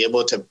mind to be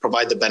able to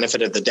provide the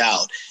benefit of the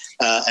doubt.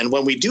 And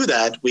when we do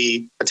that,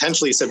 we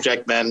potentially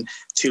subject men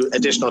to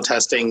additional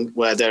testing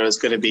where there is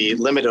going to be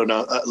limited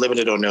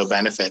or no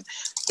benefit.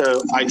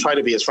 So I try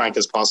to be as frank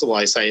as possible.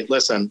 I say,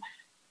 listen,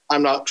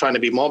 I'm not trying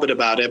to be morbid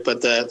about it,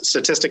 but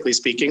statistically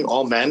speaking,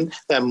 all men,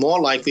 they're more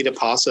likely to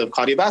pass of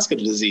cardiovascular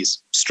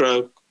disease,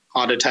 stroke,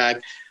 heart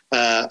attack,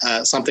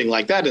 something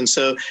like that. And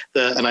so,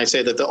 and I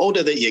say that the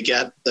older that you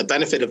get, the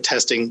benefit of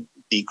testing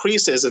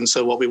decreases. And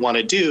so what we want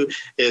to do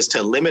is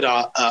to limit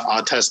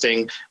our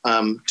testing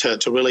to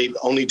really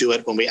only do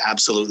it when we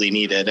absolutely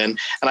need it. And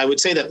I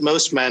would say that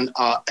most men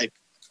are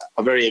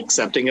very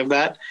accepting of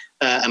that.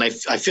 And I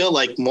feel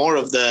like more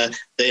of the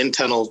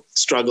internal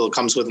struggle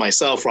comes with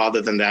myself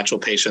rather than the actual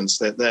patients.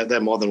 They're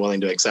more than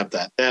willing to accept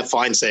that. They're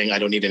fine saying, I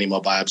don't need any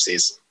more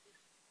biopsies.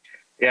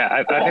 Yeah,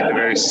 I've had a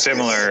very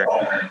similar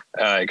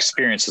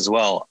experience as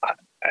well.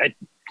 I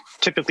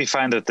typically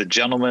find that the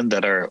gentlemen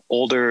that are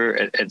older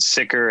and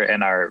sicker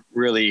and are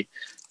really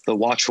the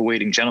watchful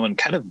waiting gentlemen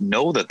kind of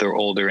know that they're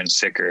older and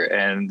sicker,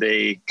 and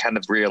they kind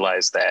of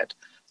realize that.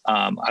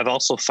 I've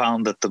also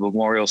found that the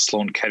Memorial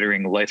Sloan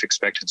Kettering life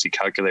expectancy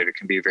calculator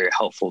can be a very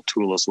helpful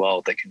tool as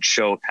well. That can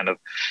show kind of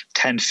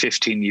 10,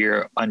 15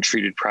 year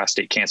untreated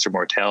prostate cancer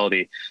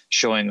mortality,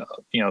 showing,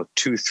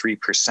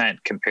 2-3%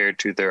 compared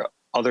to their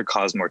other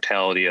cause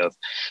mortality of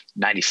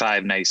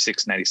 95,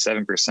 96,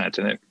 97%.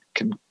 And it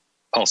can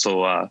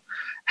also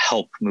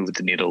help move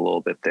the needle a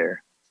little bit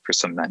there for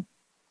some men.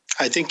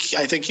 I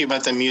think you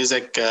meant the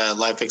music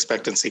life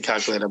expectancy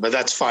calculator, but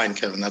that's fine,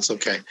 Kevin. That's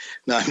okay.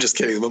 No, I'm just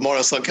kidding. The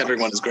Memorial Sloan Kettering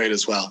one is great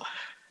as well.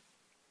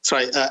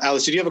 Sorry,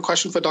 Alice, did you have a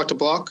question for Dr.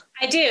 Block?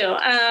 I do.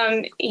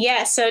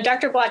 Yes. So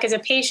Dr. Block, as a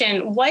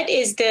patient, what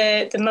is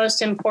the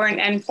most important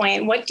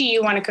endpoint? What do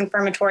you want a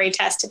confirmatory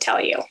test to tell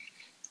you?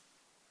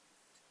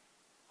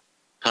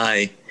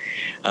 Hi.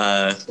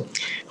 Well,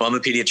 I'm a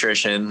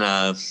pediatrician,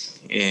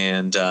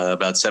 and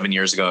about 7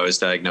 years ago, I was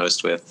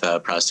diagnosed with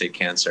prostate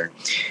cancer.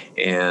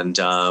 And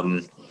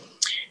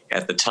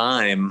at the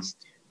time,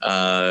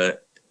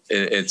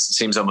 it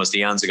seems almost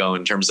eons ago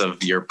in terms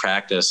of your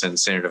practice and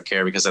standard of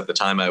care, because at the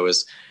time I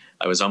was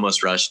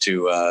almost rushed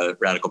to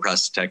radical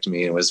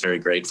prostatectomy and was very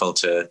grateful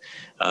to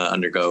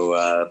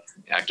undergo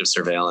active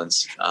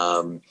surveillance.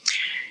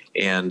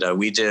 And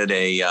we did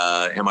a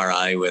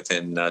MRI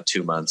within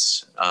 2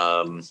 months,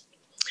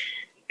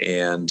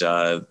 and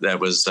that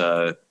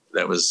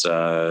was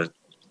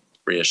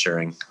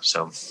reassuring.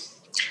 So,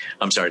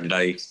 I'm sorry. Did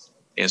I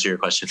answer your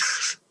question?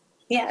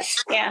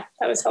 Yes. Yeah,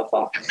 that was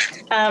helpful.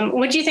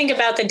 What do you think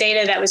about the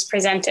data that was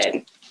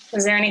presented?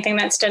 Was there anything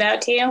that stood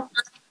out to you?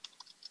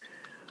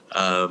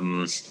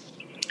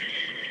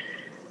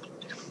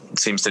 It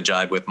seems to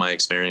jibe with my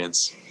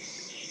experience.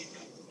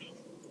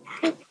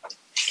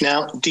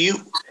 Now, the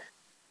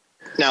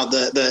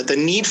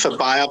need for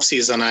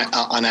biopsies on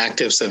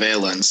active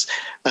surveillance,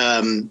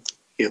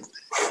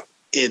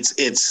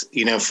 it's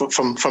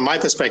from my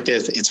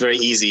perspective, it's very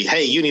easy.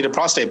 Hey, you need a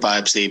prostate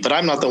biopsy, but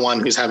I'm not the one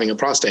who's having a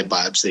prostate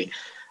biopsy.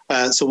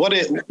 So what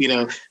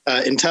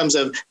in terms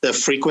of the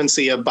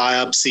frequency of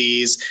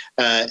biopsies,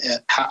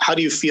 how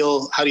do you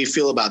feel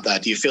about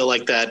that? Do you feel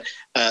like that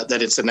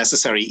it's a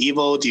necessary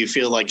evil? Do you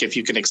feel like if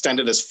you can extend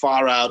it as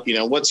far out,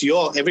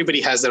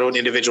 everybody has their own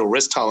individual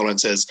risk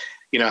tolerances.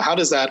 How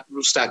does that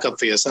stack up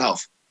for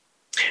yourself?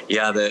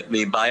 Yeah,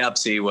 the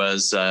biopsy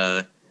was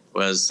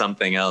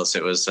something else.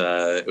 It was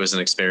an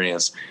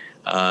experience.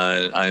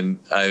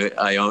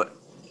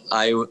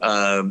 I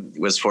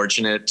was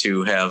fortunate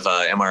to have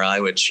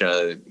MRI, which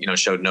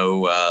showed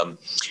no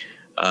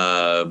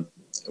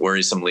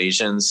worrisome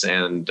lesions,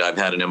 and I've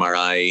had an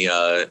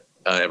MRI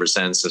ever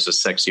since. This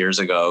was 6 years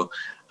ago,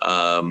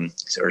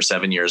 or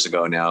 7 years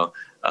ago now.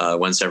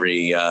 Once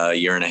every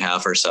year and a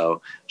half or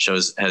so,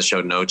 has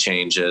showed no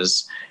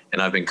changes,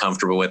 and I've been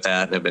comfortable with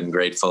that, and I've been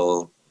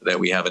grateful that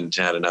we haven't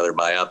had another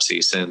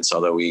biopsy since.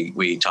 Although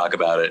we talk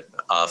about it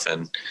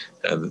often,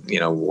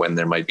 when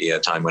there might be a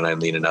time when I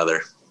need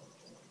another.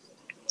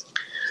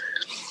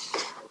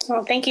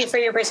 Well, thank you for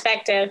your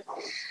perspective.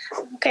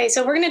 Okay,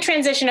 so we're going to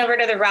transition over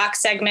to the rock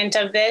segment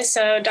of this.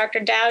 So, Dr.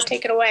 Dow,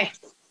 take it away.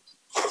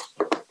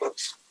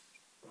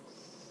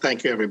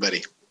 Thank you,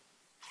 everybody.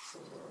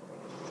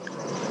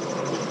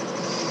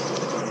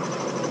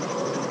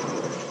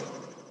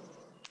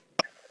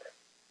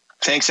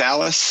 Thanks,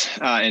 Alice,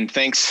 and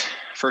thanks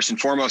first and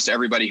foremost to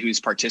everybody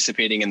who's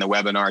participating in the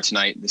webinar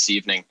tonight, this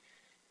evening.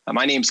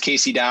 My name's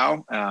Casey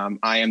Dow.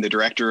 I am the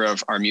director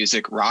of our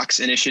Music Rocks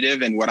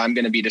initiative, and what I'm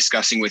going to be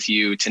discussing with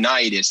you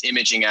tonight is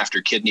imaging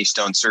after kidney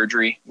stone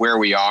surgery, where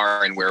we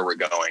are and where we're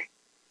going.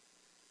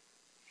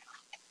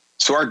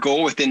 So our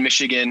goal within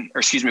Music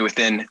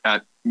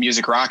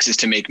Rocks is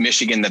to make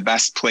Michigan the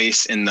best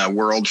place in the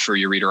world for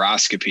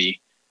ureteroscopy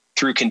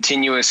through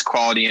continuous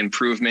quality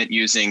improvement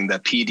using the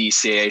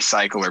PDCA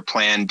cycle, or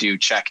Plan, Do,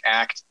 Check,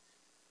 Act.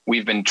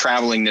 We've been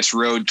traveling this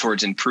road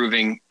towards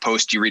improving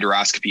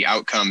post-ureteroscopy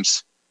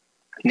outcomes,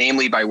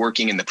 namely by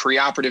working in the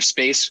preoperative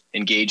space,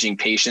 engaging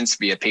patients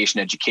via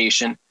patient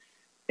education,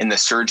 in the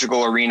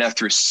surgical arena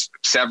through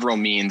several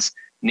means,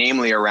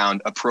 namely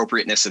around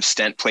appropriateness of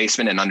stent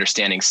placement and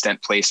understanding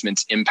stent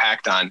placement's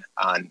impact on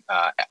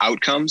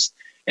outcomes.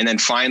 And then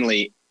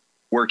finally,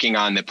 working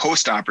on the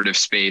postoperative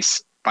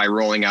space by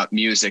rolling out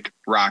Music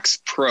Rocks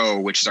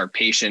Pro, which is our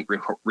patient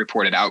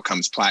reported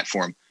outcomes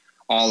platform,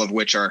 all of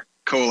which are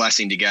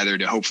coalescing together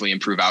to hopefully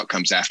improve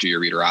outcomes after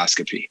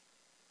ureteroscopy.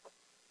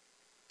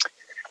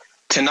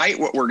 Tonight,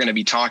 what we're going to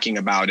be talking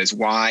about is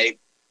why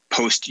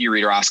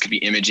post-ureteroscopy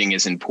imaging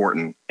is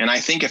important. And I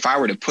think if I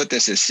were to put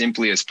this as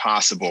simply as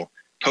possible,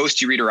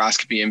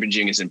 post-ureteroscopy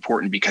imaging is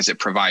important because it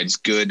provides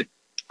good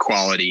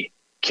quality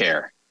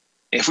care.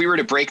 If we were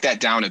to break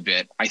that down a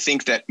bit, I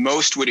think that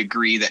most would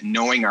agree that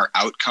knowing our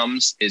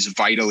outcomes is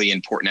vitally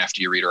important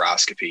after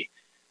ureteroscopy,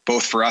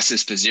 both for us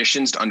as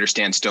physicians to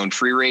understand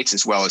stone-free rates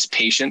as well as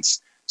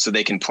patients so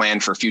they can plan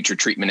for future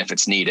treatment if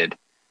it's needed.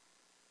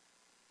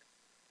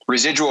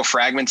 Residual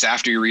fragments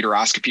after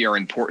ureteroscopy are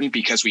important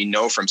because we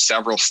know from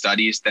several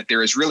studies that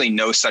there is really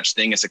no such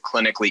thing as a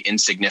clinically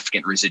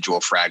insignificant residual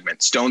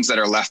fragment. Stones that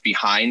are left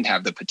behind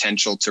have the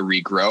potential to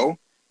regrow,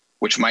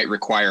 which might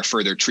require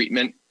further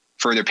treatment,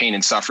 further pain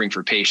and suffering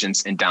for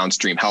patients, and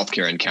downstream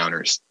healthcare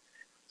encounters.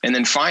 And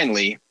then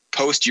finally,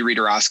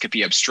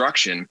 post-ureteroscopy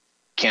obstruction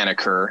can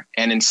occur,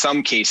 and in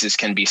some cases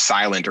can be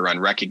silent or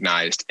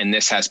unrecognized, and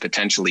this has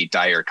potentially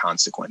dire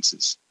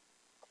consequences.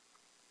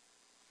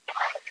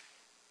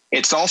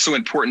 It's also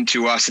important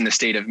to us in the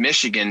state of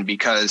Michigan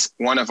because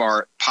one of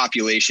our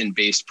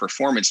population-based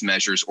performance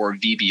measures, or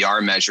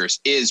VBR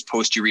measures, is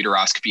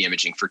post-ureteroscopy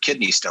imaging for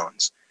kidney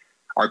stones.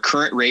 Our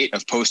current rate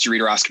of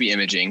post-ureteroscopy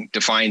imaging,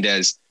 defined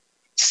as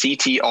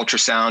CT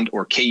ultrasound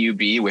or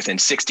KUB within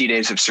 60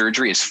 days of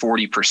surgery, is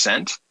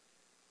 40%.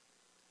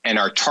 And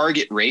our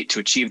target rate to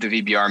achieve the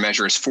VBR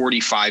measure is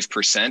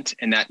 45%.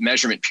 And that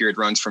measurement period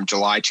runs from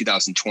July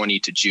 2020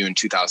 to June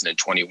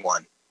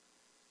 2021.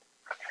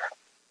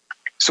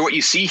 So what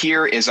you see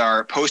here is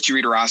our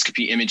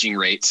post-ureteroscopy imaging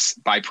rates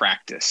by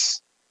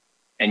practice.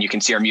 And you can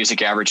see our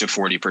music average of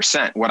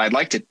 40%. What I'd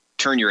like to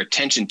turn your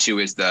attention to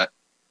is the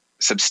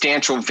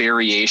substantial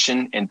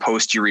variation in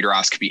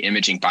post-ureteroscopy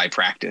imaging by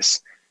practice.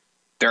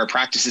 There are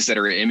practices that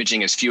are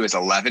imaging as few as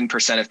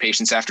 11% of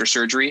patients after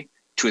surgery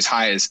to as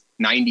high as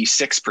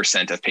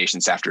 96% of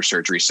patients after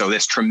surgery. So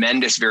this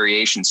tremendous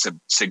variation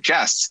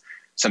suggests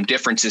some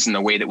differences in the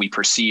way that we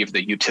perceive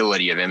the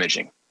utility of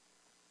imaging.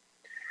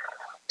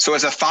 So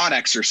as a thought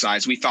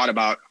exercise, we thought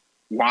about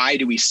why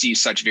do we see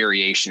such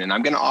variation? And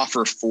I'm going to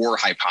offer 4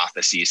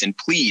 hypotheses. And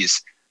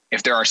please,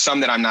 if there are some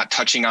that I'm not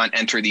touching on,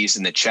 enter these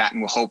in the chat and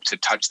we'll hope to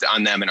touch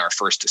on them in our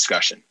first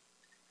discussion.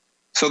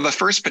 So the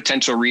first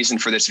potential reason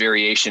for this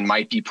variation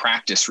might be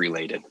practice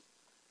related.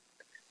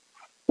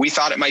 We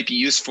thought it might be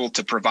useful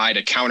to provide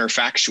a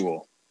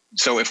counterfactual.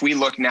 So if we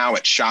look now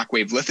at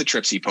shockwave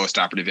lithotripsy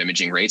postoperative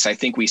imaging rates, I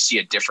think we see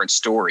a different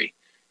story.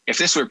 If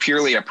this were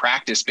purely a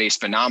practice-based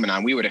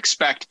phenomenon, we would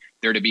expect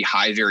there to be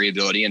high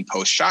variability in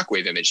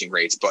post-shockwave imaging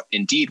rates. But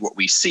indeed, what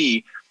we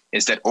see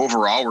is that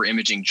overall, we're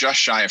imaging just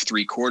shy of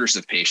 3/4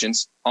 of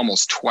patients,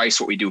 almost twice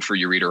what we do for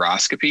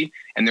ureteroscopy,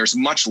 and there's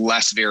much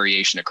less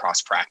variation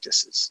across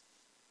practices.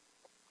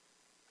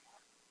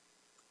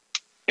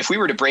 If we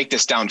were to break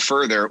this down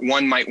further,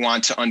 one might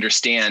want to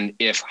understand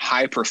if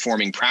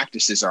high-performing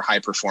practices are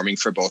high-performing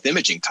for both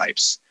imaging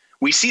types.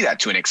 We see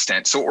that to an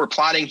extent. So what we're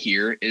plotting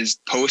here is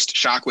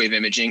post-shockwave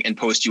imaging and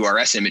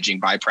post-URS imaging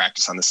by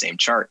practice on the same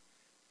chart.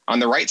 On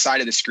the right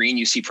side of the screen,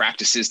 you see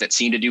practices that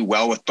seem to do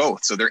well with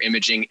both. So they're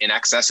imaging in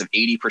excess of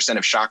 80%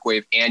 of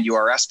shockwave and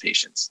URS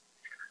patients.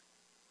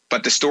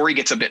 But the story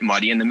gets a bit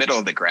muddy in the middle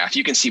of the graph.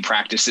 You can see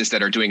practices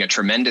that are doing a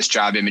tremendous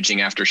job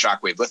imaging after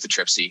shockwave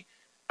lithotripsy,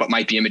 but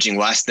might be imaging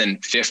less than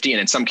 50 and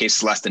in some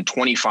cases less than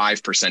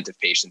 25% of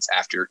patients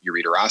after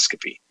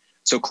ureteroscopy.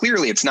 So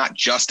clearly it's not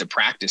just a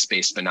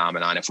practice-based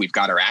phenomenon if we've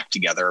got our act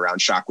together around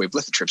shockwave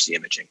lithotripsy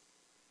imaging.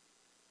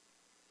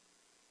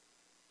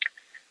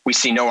 We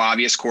see no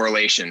obvious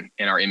correlation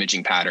in our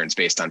imaging patterns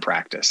based on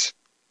practice.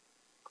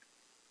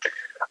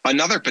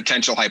 Another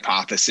potential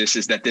hypothesis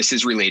is that this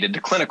is related to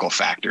clinical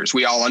factors.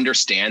 We all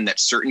understand that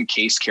certain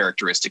case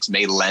characteristics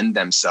may lend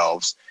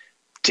themselves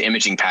to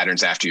imaging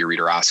patterns after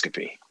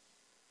ureteroscopy.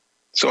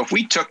 So if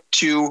we took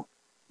 2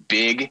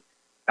 big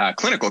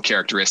clinical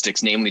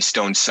characteristics, namely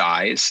stone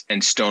size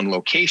and stone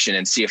location,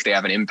 and see if they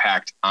have an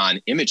impact on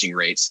imaging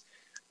rates,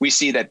 we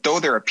see that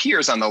though there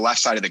appears on the left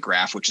side of the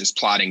graph, which is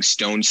plotting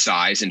stone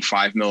size in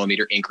 5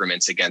 millimeter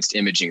increments against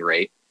imaging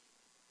rate,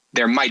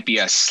 there might be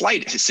a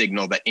slight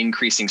signal that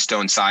increasing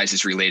stone size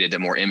is related to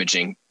more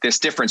imaging. This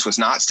difference was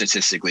not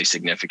statistically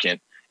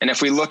significant. And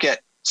if we look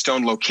at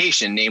stone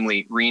location,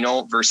 namely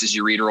renal versus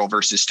ureteral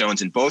versus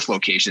stones in both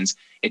locations,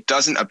 it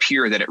doesn't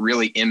appear that it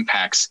really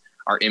impacts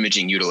our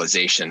imaging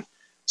utilization.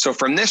 So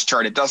from this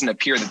chart, it doesn't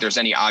appear that there's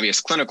any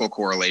obvious clinical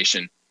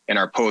correlation in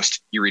our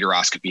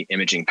post-ureteroscopy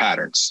imaging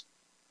patterns.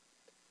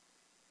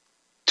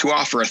 To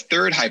offer a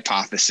third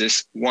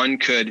hypothesis, one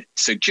could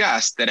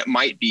suggest that it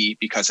might be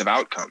because of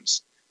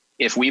outcomes.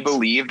 If we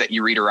believe that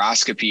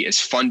ureteroscopy is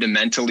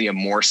fundamentally a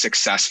more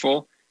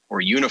successful or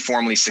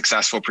uniformly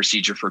successful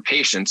procedure for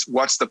patients,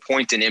 what's the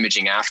point in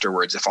imaging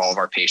afterwards if all of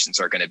our patients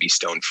are going to be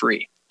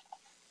stone-free?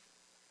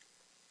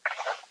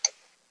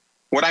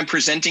 What I'm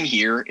presenting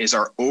here is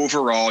our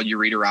overall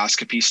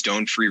ureteroscopy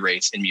stone-free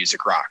rates in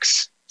Music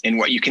Rocks. And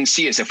what you can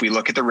see is if we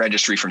look at the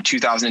registry from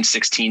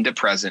 2016 to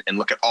present and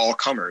look at all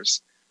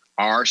comers,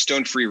 our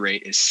stone-free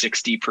rate is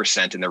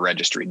 60% in the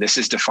registry. This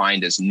is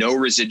defined as no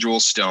residual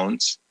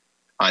stones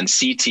on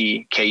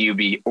CT,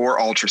 KUB, or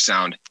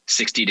ultrasound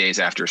 60 days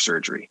after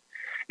surgery.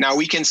 Now,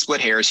 we can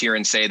split hairs here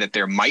and say that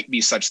there might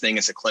be such thing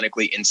as a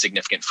clinically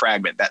insignificant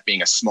fragment, that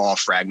being a small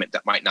fragment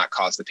that might not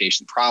cause the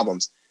patient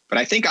problems. But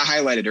I think I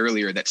highlighted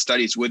earlier that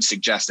studies would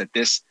suggest that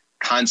this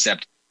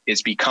concept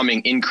is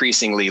becoming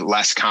increasingly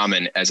less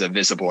common as a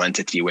visible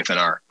entity within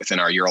our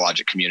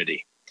urologic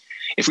community.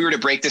 If we were to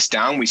break this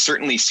down, we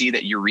certainly see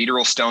that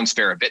ureteral stones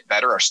fare a bit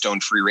better. Our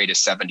stone-free rate is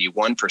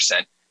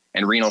 71%,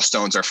 and renal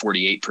stones are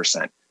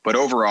 48%. But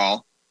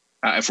overall,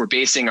 if we're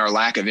basing our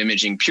lack of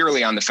imaging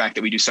purely on the fact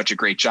that we do such a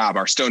great job,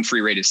 our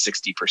stone-free rate is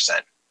 60%.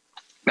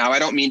 Now, I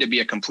don't mean to be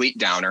a complete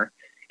downer.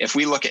 If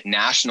we look at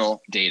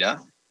national data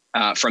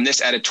from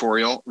this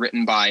editorial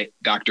written by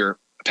Dr.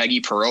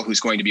 Peggy Pearl, who's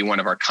going to be one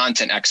of our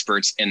content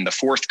experts in the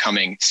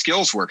forthcoming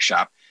skills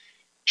workshop,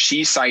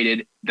 she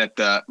cited that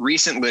the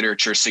recent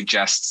literature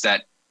suggests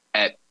that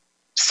at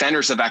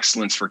centers of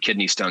excellence for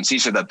kidney stones,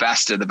 these are the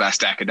best of the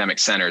best academic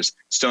centers,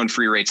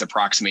 stone-free rates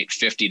approximate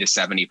 50 to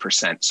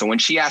 70%. So when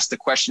she asked the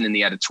question in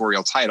the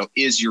editorial title,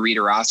 is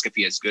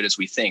ureteroscopy as good as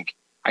we think?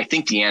 I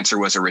think the answer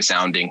was a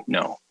resounding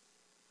no.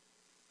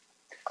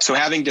 So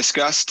having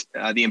discussed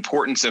the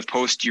importance of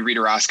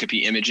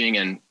post-ureteroscopy imaging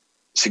and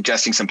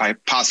suggesting some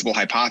possible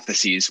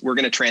hypotheses, we're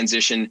going to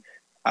transition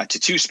to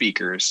two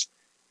speakers.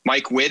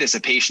 Mike Witt is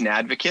a patient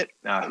advocate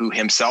who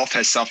himself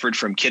has suffered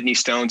from kidney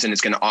stones and is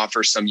going to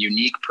offer some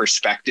unique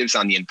perspectives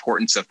on the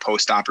importance of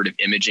postoperative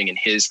imaging in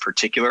his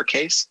particular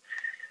case.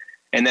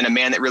 And then a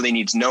man that really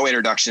needs no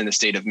introduction in the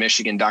state of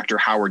Michigan, Dr.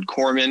 Howard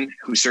Corman,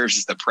 who serves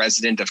as the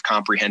president of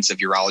Comprehensive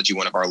Urology,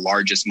 one of our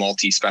largest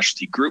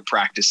multi-specialty group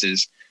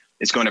practices,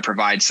 is going to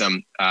provide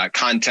some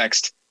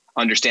context,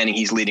 understanding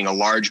he's leading a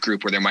large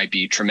group where there might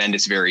be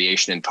tremendous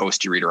variation in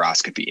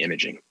post-ureteroscopy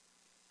imaging.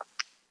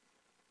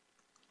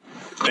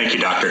 Thank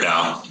you, Dr.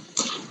 Dow.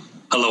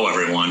 Hello,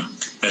 everyone.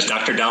 As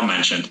Dr. Dow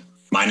mentioned,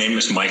 my name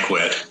is Mike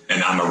Witt,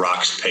 and I'm a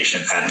ROCKS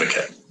patient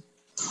advocate.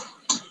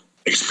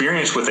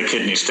 Experience with a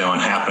kidney stone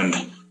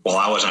happened while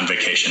I was on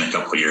vacation a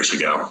couple of years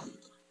ago.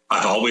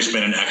 I've always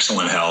been in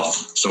excellent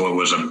health, so it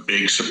was a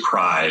big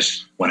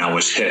surprise when I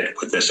was hit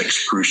with this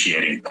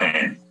excruciating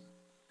pain.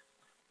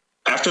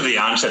 After the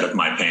onset of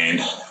my pain,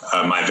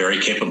 my very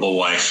capable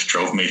wife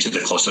drove me to the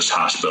closest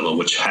hospital,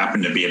 which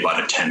happened to be about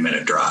a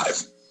 10-minute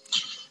drive.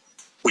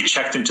 We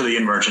checked into the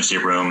emergency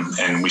room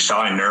and we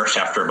saw a nurse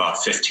after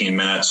about 15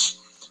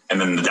 minutes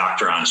and then the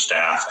doctor on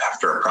staff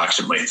after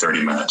approximately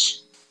 30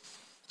 minutes.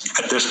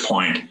 At this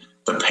point,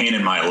 the pain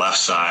in my left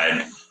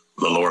side,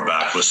 the lower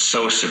back, was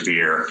so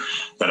severe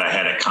that I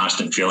had a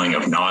constant feeling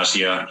of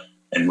nausea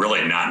and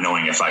really not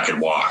knowing if I could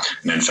walk.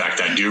 And in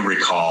fact, I do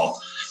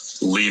recall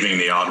leaving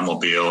the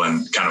automobile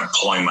and kind of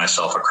pulling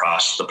myself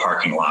across the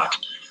parking lot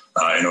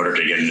in order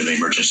to get into the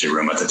emergency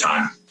room at the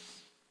time.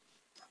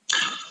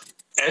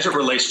 As it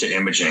relates to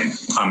imaging,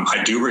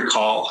 I do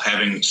recall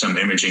having some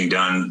imaging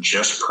done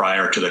just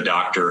prior to the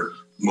doctor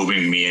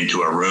moving me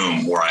into a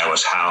room where I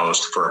was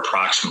housed for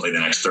approximately the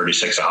next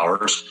 36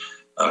 hours.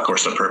 Of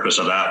course, the purpose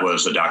of that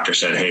was the doctor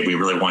said, hey, we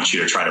really want you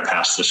to try to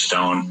pass this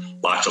stone,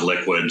 lots of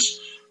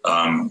liquids.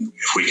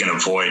 If we can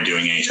avoid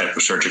doing any type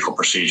of surgical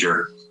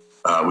procedure,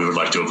 we would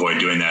like to avoid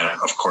doing that.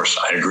 Of course,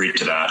 I agreed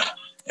to that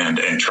and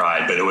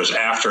tried, but it was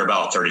after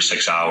about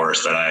 36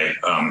 hours that I,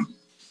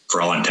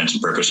 for all intents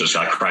and purposes,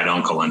 I cried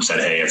uncle and said,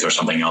 hey, if there's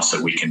something else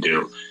that we can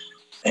do.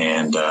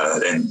 And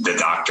the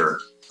doctor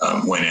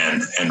went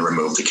in and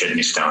removed the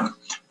kidney stone.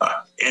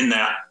 In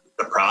that,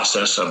 the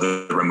process of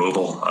the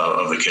removal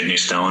of the kidney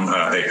stone,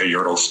 a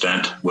ureteral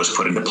stent was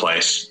put into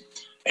place.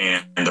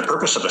 And the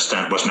purpose of the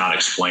stent was not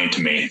explained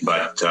to me,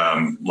 but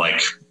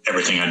like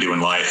everything I do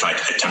in life, I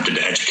attempted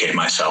to educate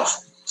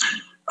myself.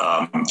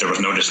 There was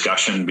no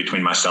discussion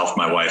between myself,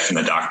 my wife, and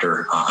the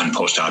doctor on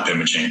post-op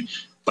imaging,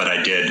 but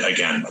I did,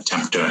 again,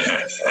 attempt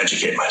to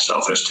educate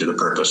myself as to the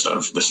purpose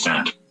of the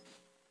stent.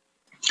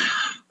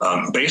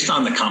 Based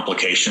on the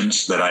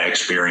complications that I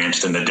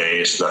experienced in the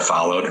days that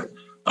followed,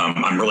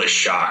 I'm really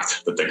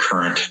shocked that the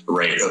current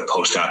rate of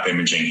post-op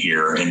imaging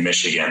here in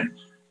Michigan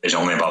is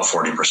only about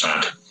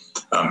 40%.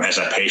 As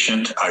a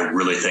patient, I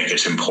really think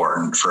it's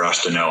important for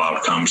us to know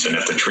outcomes and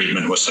if the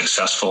treatment was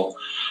successful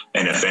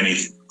and if any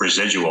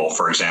residual,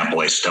 for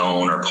example, a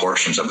stone or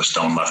portions of a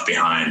stone left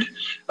behind,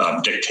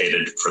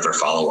 dictated further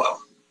follow-up.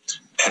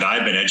 had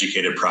I been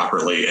educated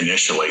properly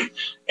initially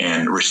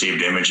and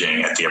received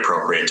imaging at the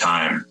appropriate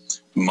time,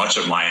 much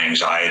of my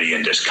anxiety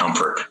and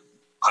discomfort,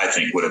 I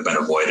think, would have been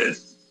avoided.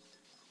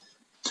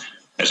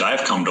 As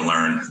I've come to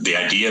learn, the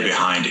idea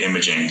behind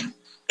imaging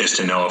is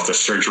to know if the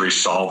surgery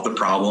solved the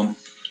problem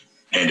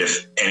and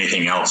if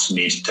anything else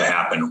needs to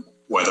happen,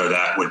 whether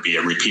that would be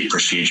a repeat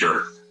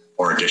procedure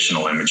or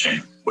additional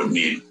imaging would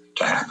need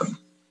to happen.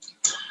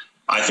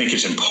 I think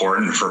it's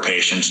important for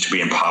patients to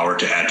be empowered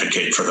to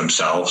advocate for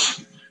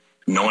themselves.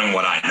 Knowing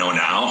what I know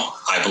now,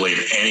 I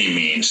believe any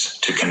means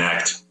to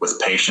connect with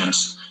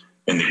patients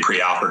in the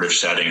preoperative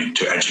setting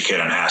to educate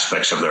on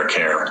aspects of their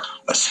care,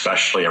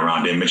 especially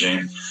around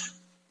imaging,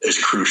 is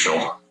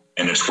crucial,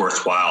 and it's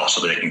worthwhile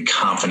so that they can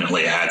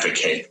confidently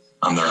advocate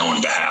on their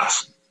own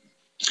behalf.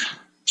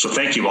 So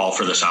thank you all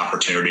for this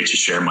opportunity to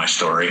share my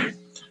story.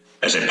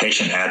 As a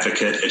patient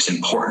advocate, it's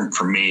important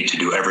for me to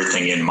do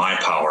everything in my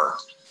power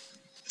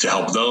to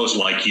help those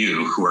like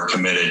you who are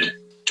committed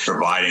to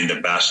providing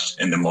the best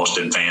and the most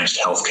advanced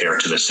healthcare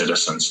to the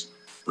citizens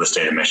of the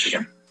state of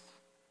Michigan.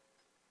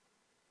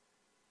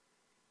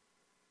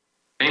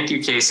 Thank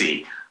you,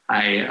 Casey.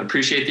 I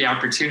appreciate the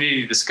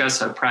opportunity to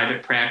discuss a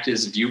private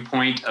practice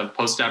viewpoint of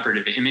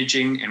postoperative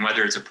imaging and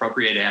whether it's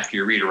appropriate after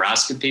your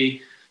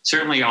uteroscopy.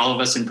 Certainly all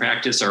of us in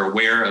practice are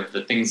aware of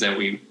the things that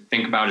we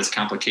think about as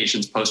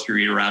complications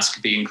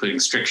post-uteroscopy, including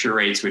stricture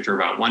rates, which are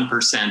about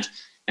 1%,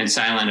 and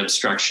silent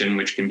obstruction,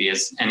 which can be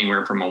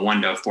anywhere from a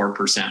 1 to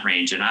 4%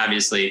 range, and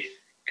obviously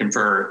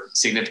confer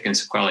significant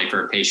sequelae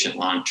for a patient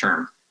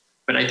long-term.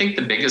 But I think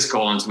the biggest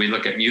goal as we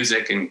look at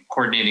music and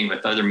coordinating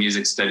with other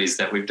music studies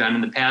that we've done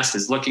in the past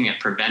is looking at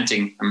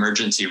preventing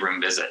emergency room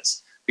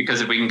visits.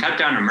 Because if we can cut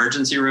down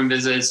emergency room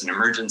visits and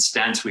emergent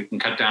stents, we can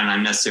cut down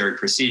unnecessary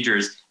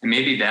procedures, and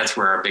maybe that's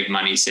where our big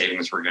money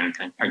savings are going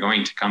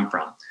to come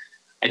from.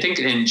 I think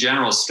in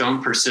general,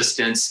 stone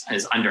persistence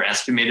is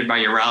underestimated by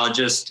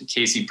urologists.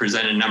 Casey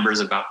presented numbers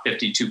about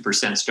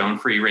 52%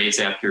 stone-free rates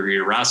after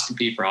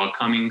uroscopy for all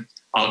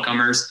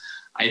comers.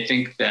 I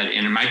think that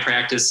in my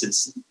practice,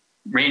 it's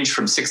ranged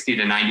from 60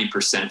 to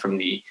 90% from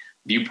the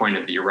viewpoint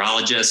of the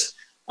urologist.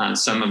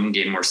 Some of them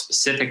gave more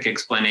specific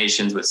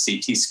explanations with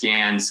CT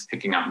scans,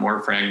 picking up more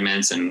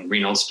fragments, and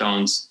renal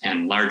stones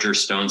and larger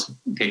stones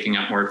picking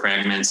up more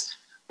fragments.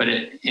 But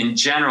in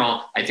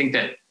general, I think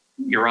that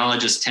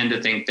urologists tend to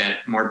think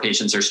that more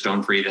patients are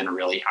stone-free than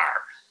really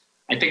are.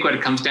 I think what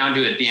it comes down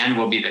to at the end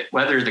will be that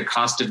whether the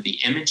cost of the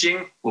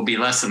imaging will be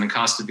less than the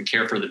cost of the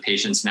care for the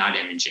patients not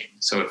imaging.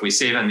 So if we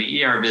save on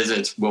the ER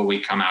visits, will we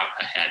come out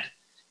ahead?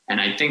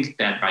 And I think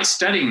that by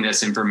studying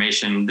this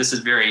information, this is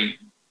very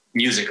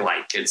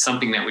music-like. It's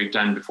something that we've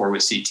done before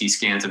with CT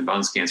scans and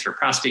bone scans for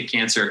prostate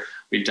cancer.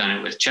 We've done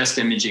it with chest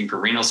imaging for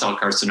renal cell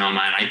carcinoma.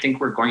 And I think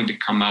we're going to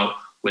come out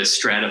with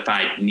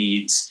stratified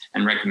needs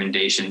and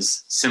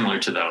recommendations similar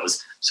to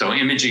those. So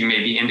imaging may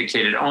be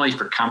indicated only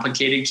for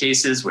complicated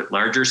cases with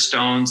larger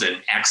stones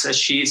and access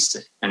sheaths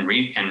and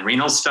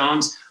renal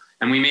stones.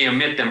 And we may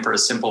omit them for a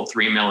simple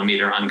 3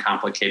 millimeter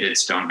uncomplicated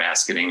stone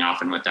basketing,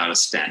 often without a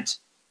stent.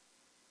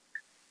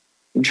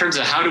 In terms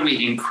of how do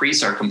we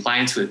increase our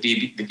compliance with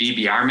the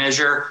VBR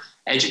measure,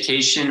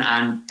 education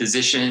on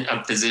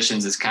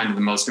physicians is kind of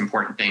the most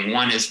important thing.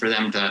 One is for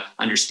them to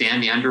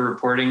understand the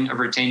underreporting of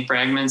retained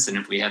fragments. And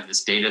if we have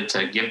this data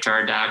to give to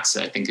our docs,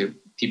 I think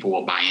people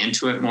will buy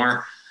into it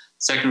more.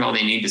 Second of all,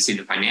 they need to see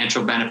the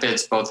financial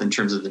benefits, both in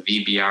terms of the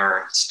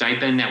VBR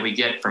stipend that we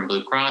get from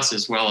Blue Cross,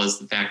 as well as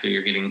the fact that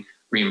you're getting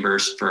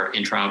reimbursed for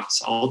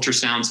intraoffice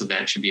ultrasound. So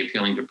that should be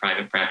appealing to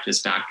private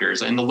practice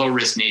doctors. And the low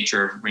risk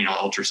nature of renal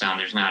ultrasound,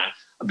 there's not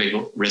a big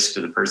risk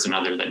to the person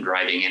other than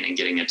driving in and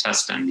getting a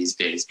test done these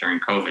days during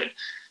COVID.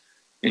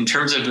 In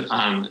terms of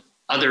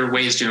other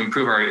ways to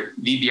improve our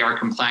VBR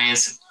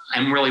compliance,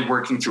 I'm really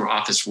working through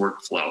office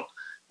workflow.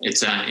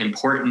 It's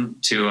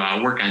important to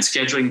work on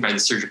scheduling by the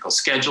surgical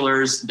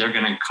schedulers. They're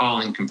going to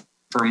call and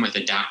confirm with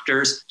the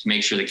doctors to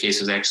make sure the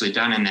case was actually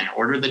done and then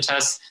order the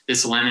test.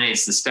 This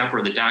eliminates the step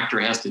where the doctor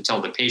has to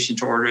tell the patient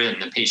to order it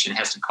and the patient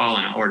has to call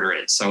and order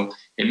it. So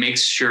it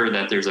makes sure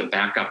that there's a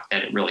backup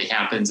that it really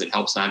happens. It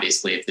helps,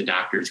 obviously, if the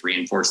doctors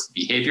reinforce the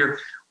behavior.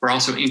 We're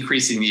also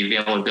increasing the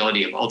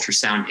availability of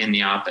ultrasound in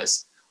the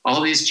office.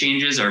 All these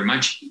changes are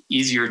much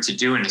easier to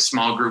do in a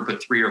small group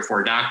with 3 or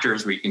 4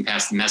 doctors where you can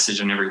pass the message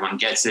and everyone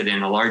gets it.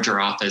 In a larger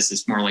office,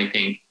 it's more like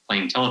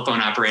playing telephone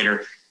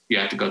operator. You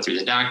have to go through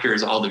the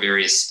doctors, all the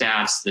various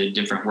staffs, the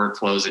different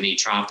workflows in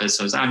each office.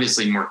 So it's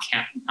obviously more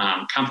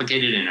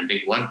complicated in a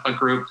big blood plug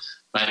group,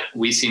 but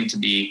we seem to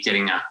be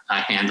getting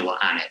a handle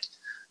on it.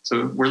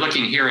 So we're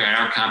looking here at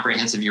our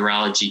comprehensive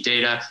urology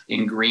data.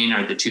 In green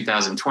are the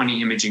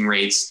 2020 imaging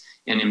rates,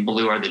 and in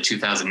blue are the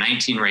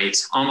 2019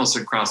 rates. Almost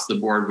across the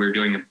board, we're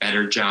doing a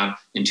better job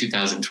in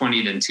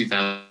 2020 than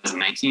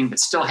 2019, but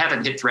still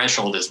haven't hit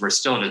threshold as we're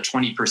still at a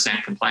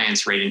 20%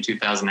 compliance rate in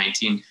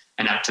 2019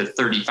 and up to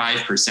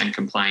 35%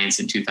 compliance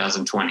in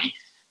 2020.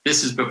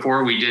 This is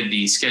before we did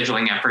the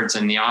scheduling efforts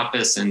in the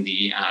office and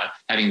the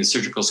having the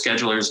surgical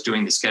schedulers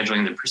doing the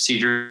scheduling of the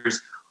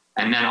procedures.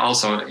 And then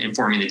also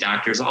informing the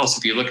doctors. Also,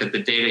 if you look at the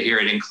data here,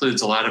 it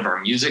includes a lot of our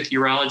music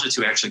urologists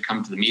who actually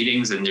come to the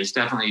meetings, and there's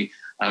definitely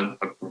a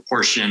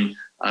proportion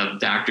of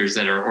doctors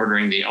that are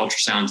ordering the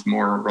ultrasounds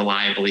more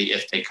reliably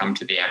if they come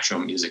to the actual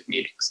music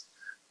meetings.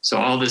 So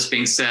all this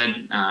being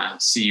said,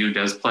 CU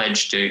does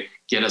pledge to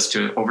get us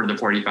to over the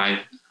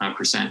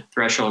 45%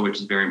 threshold, which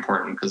is very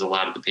important because a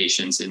lot of the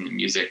patients in the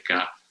music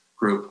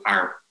group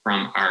are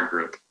from our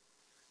group.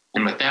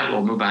 And with that,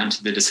 we'll move on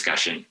to the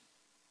discussion.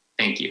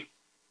 Thank you.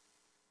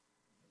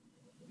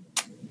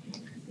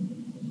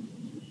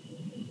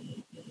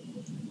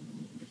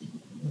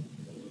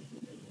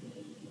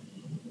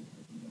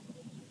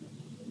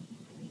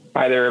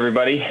 Hi there,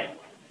 everybody.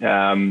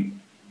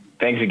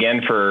 Thanks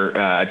again for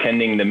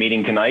attending the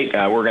meeting tonight.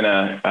 We're going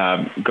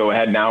to go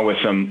ahead now with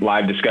some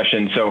live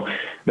discussion. So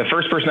the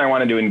first person I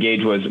wanted to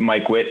engage was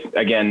Mike Witt.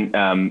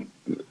 Again,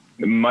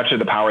 much of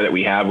the power that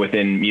we have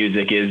within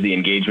music is the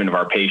engagement of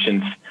our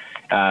patients.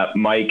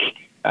 Mike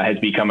has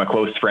become a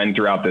close friend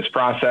throughout this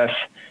process.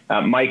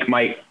 Mike,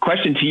 my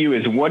question to you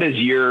is, what is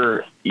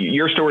your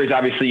story is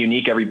obviously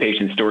unique. Every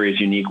patient's story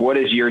is unique. What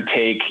is your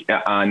take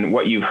on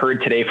what you've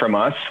heard today from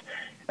us,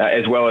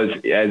 as well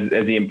as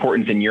the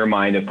importance in your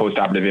mind of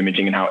postoperative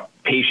imaging and how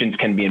patients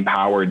can be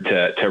empowered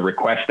to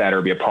request that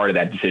or be a part of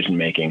that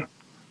decision-making?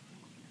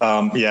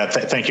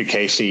 Thank you,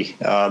 Casey.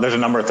 There's a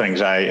number of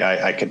things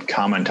I could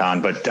comment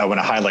on, but I want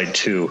to highlight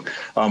two.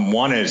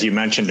 One is, you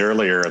mentioned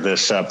earlier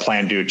this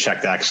plan, do,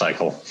 check, act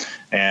cycle.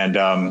 And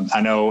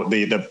I know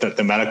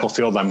the medical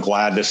field, I'm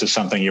glad this is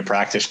something you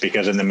practice,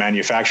 because in the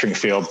manufacturing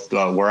field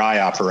where I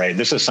operate,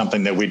 this is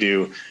something that we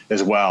do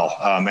as well.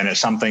 And it's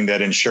something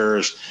that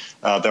ensures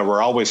that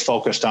we're always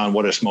focused on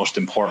what is most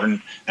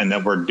important, and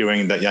that we're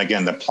doing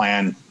the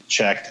plan,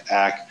 check,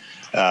 act,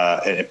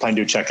 plan,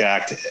 do, check,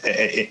 act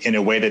in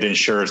a way that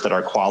ensures that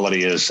our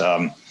quality is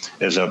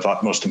of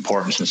utmost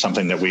importance and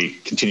something that we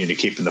continue to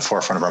keep in the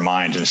forefront of our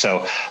minds. And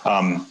so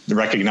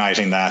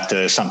recognizing that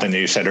is something that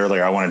you said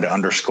earlier, I wanted to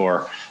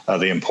underscore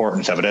the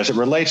importance of it as it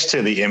relates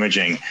to the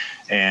imaging.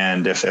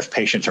 And if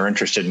patients are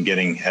interested in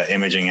getting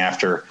imaging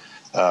after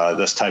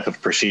this type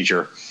of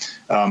procedure,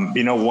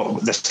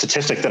 the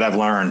statistic that I've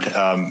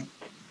learned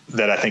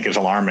that I think is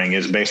alarming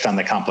is based on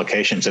the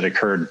complications that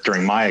occurred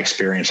during my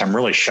experience. I'm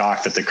really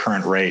shocked that the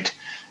current rate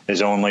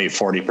is only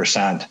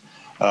 40%,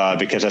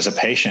 because as a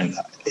patient,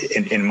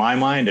 in my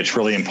mind, it's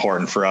really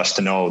important for us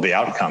to know the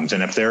outcomes.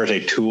 And if there's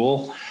a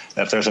tool,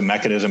 if there's a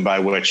mechanism by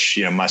which,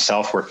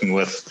 myself working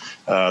with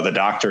the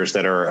doctors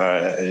that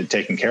are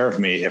taking care of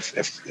me,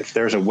 if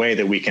there's a way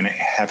that we can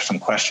have some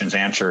questions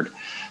answered,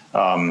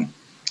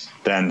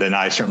 then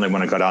I certainly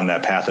want to go down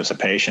that path as a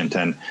patient.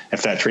 And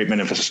if that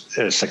treatment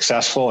is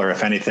successful, or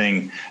if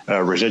anything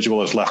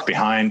residual is left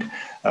behind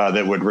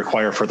that would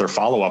require further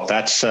follow-up,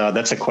 that's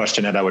a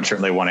question that I would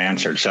certainly want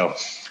answered. So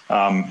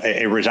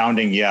a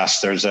resounding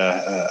yes.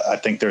 I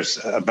think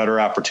there's a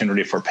better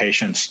opportunity for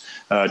patients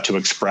to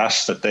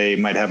express that they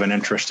might have an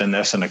interest in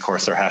this. And of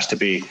course, there has to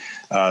be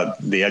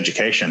the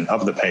education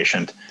of the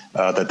patient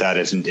that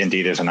is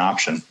indeed is an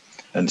option.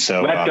 And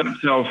so that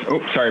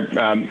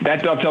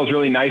dovetails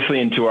really nicely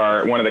into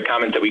one of the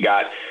comments that we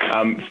got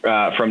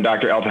from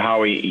Dr.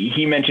 El-Tahawy.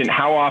 He mentioned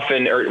how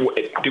often, or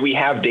do we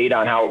have data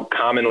on how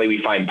commonly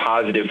we find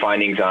positive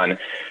findings on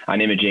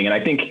imaging? And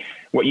I think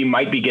what you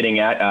might be getting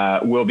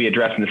at will be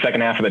addressed in the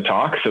second half of the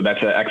talk. So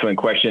that's an excellent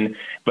question.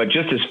 But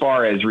just as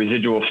far as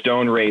residual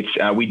stone rates,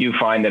 we do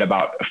find that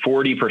about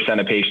 40%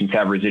 of patients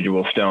have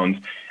residual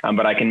stones.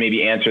 But I can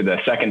maybe answer the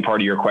second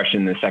part of your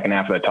question in the second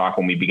half of the talk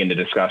when we begin to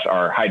discuss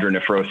our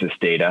hydronephrosis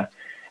data.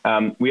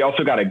 We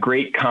also got a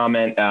great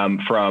comment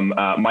from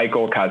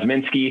Michael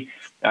Kosminski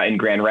in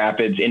Grand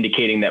Rapids,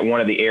 indicating that one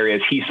of the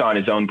areas he saw in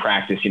his own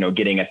practice,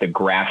 getting at the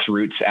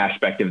grassroots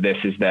aspect of this,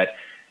 is that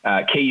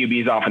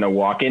KUB is often a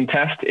walk-in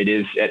test. It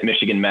is at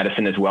Michigan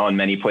Medicine as well in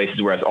many places,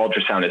 whereas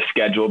ultrasound is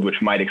scheduled,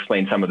 which might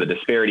explain some of the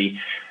disparity.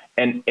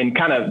 And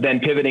kind of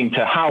then pivoting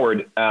to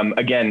Howard,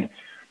 again,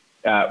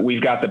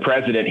 we've got the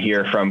president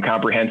here from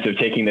Comprehensive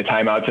taking the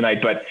time out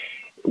tonight. But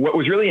what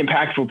was really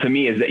impactful to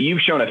me is that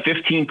you've shown a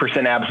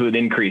 15% absolute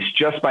increase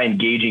just by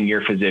engaging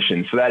your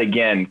physicians. So that,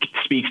 again,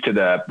 speaks to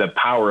the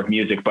power of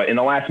music. But in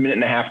the last minute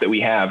and a half that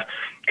we have,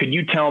 could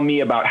you tell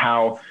me about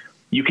how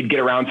you could get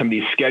around some of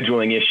these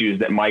scheduling issues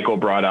that Michael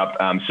brought up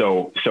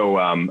so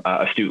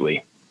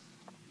astutely?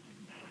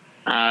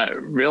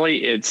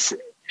 Really, it's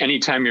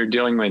anytime you're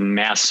dealing with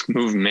mass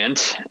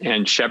movement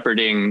and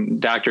shepherding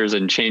doctors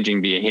and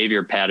changing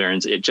behavior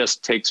patterns, it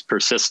just takes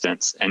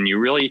persistence. And you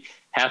really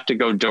have to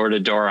go door to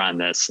door on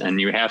this.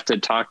 And you have to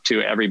talk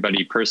to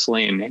everybody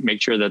personally and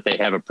make sure that they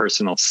have a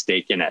personal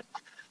stake in it.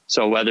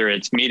 So whether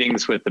it's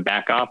meetings with the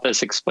back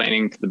office,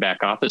 explaining to the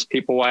back office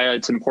people why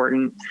it's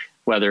important,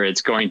 whether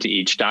it's going to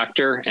each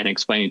doctor and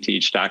explaining to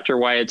each doctor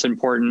why it's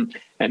important.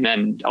 And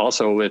then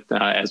also with,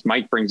 as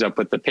Mike brings up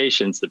with the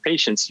patients,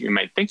 you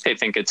might think they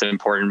think it's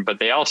important, but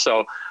they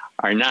also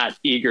are not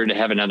eager to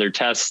have another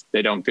test.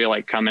 They don't feel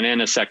like coming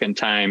in a second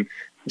time.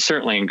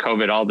 Certainly in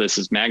COVID, all this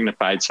is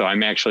magnified. So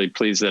I'm actually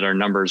pleased that our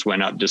numbers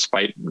went up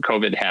despite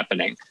COVID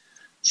happening.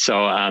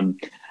 So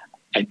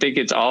I think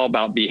it's all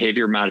about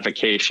behavior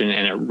modification,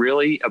 and it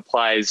really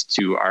applies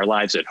to our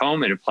lives at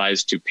home. It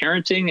applies to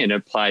parenting, it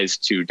applies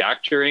to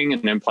doctoring,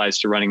 and it applies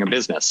to running a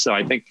business. So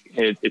I think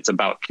it's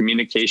about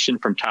communication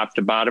from top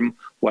to bottom.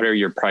 What are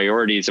your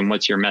priorities and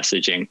what's your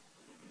messaging?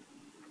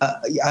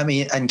 I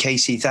mean, and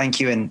Casey, thank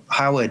you. And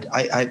Howard,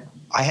 I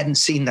hadn't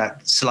seen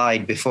that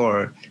slide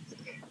before.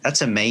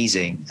 That's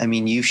amazing. I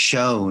mean, you've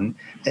shown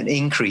an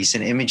increase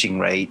in imaging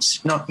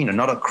rates, not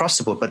across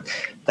the board, but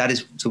that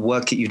is the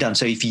work that you've done.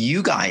 So if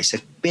you guys, a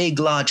big,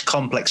 large,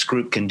 complex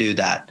group can do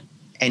that,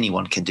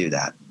 anyone can do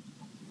that.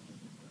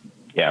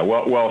 Yeah,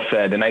 well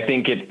said. And I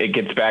think it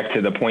gets back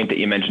to the point that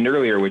you mentioned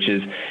earlier, which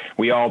is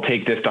we all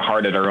take this to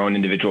heart at our own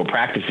individual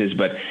practices.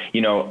 But,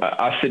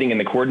 us sitting in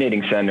the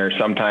coordinating center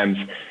sometimes,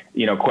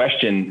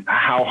 question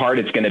how hard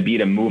it's going to be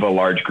to move a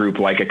large group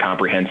like a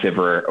comprehensive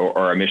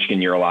or a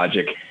Michigan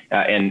Urologic or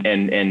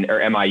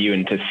MIU,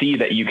 and to see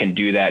that you can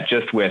do that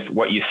just with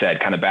what you said,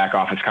 kind of back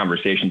office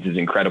conversations, is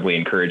incredibly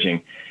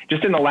encouraging.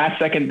 Just in the last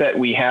second that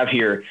we have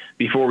here,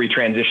 before we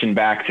transition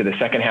back to the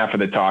second half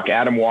of the talk,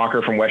 Adam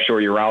Walker from West Shore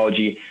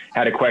Urology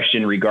had a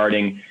question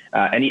regarding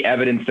any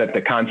evidence that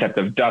the concept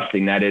of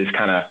dusting, that is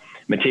kind of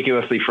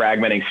meticulously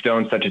fragmenting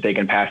stones such that they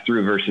can pass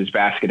through, versus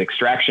basket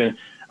extraction,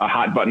 a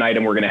hot button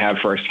item we're going to have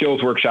for our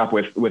skills workshop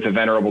with the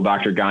venerable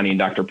Dr. Ghani and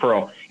Dr.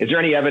 Pearl. Is there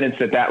any evidence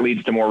that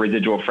leads to more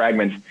residual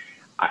fragments?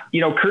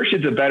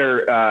 Khurshid's a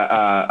better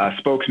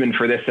spokesman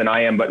for this than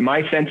I am, but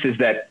my sense is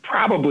that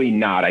probably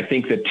not. I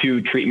think the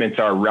two treatments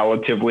are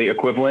relatively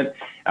equivalent.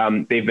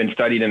 They've been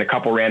studied in a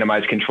couple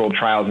randomized controlled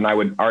trials, and I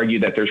would argue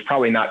that there's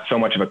probably not so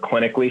much of a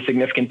clinically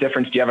significant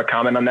difference. Do you have a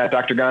comment on that,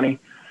 Dr. Ghani?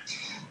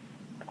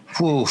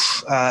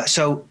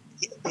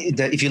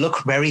 If you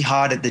look very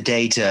hard at the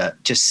data,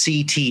 just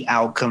CT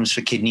outcomes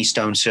for kidney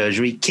stone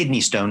surgery,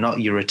 kidney stone, not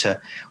ureter,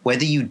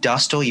 whether you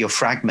dust or you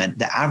fragment,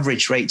 the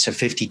average rates are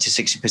 50 to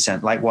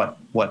 60%, like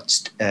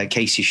what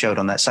Casey showed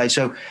on that slide.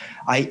 So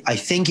I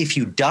think if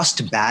you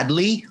dust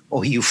badly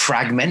or you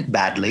fragment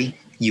badly,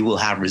 you will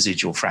have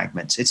residual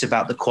fragments. It's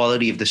about the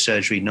quality of the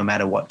surgery, no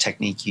matter what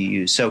technique you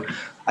use. So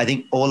I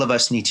think all of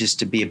us need just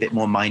to be a bit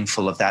more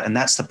mindful of that. And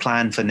that's the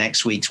plan for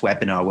next week's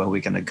webinar, where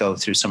we're going to go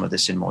through some of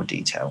this in more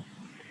detail.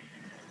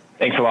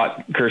 Thanks a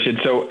lot,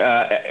 Khurshid. So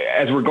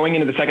as we're going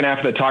into the second half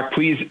of the talk,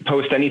 please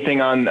post anything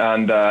on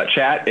the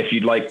chat if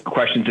you'd like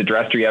questions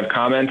addressed or you have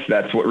comments.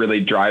 That's what really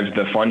drives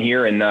the fun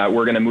here. And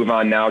we're going to move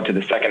on now to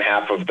the second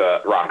half of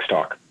the Rocks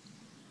talk.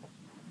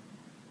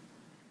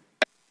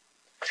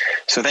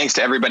 So thanks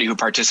to everybody who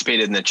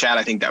participated in the chat.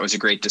 I think that was a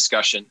great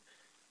discussion.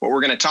 What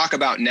we're going to talk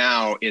about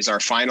now is our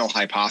final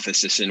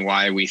hypothesis and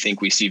why we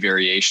think we see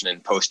variation in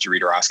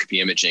post-ureteroscopy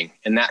imaging,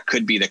 and that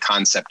could be the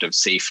concept of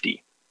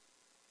safety.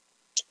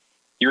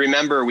 You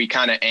remember we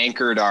kind of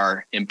anchored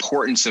our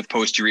importance of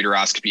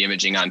post-ureteroscopy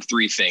imaging on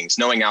three things: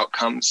 knowing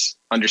outcomes,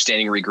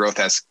 understanding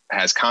regrowth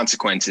has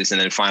consequences,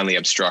 and then finally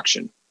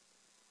obstruction.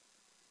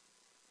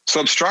 So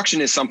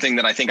obstruction is something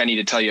that I think I need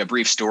to tell you a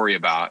brief story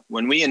about.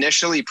 When we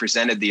initially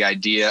presented the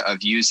idea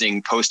of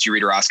using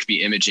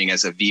post-ureteroscopy imaging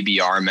as a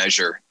VBR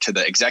measure to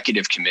the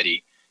executive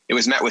committee, it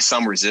was met with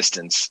some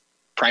resistance,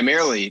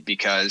 primarily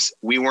because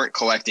we weren't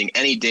collecting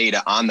any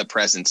data on the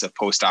presence of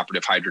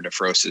postoperative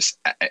hydronephrosis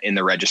in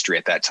the registry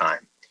at that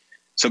time.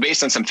 So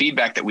based on some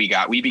feedback that we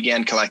got, we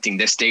began collecting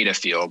this data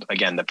field,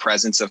 again, the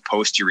presence of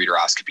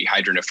post-ureteroscopy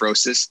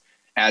hydronephrosis,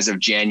 as of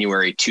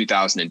January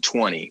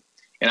 2020.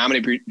 And I'm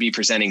going to be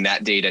presenting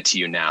that data to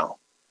you now.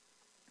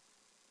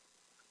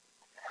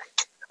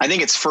 I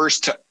think it's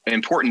first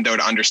important, though,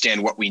 to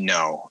understand what we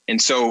know.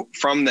 And so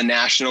from the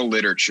national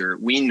literature,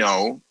 we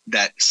know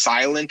that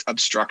silent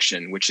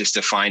obstruction, which is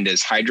defined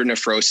as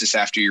hydronephrosis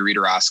after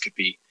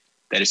ureteroscopy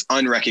that is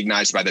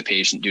unrecognized by the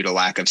patient due to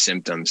lack of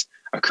symptoms,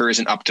 occurs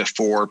in up to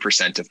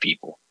 4% of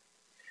people.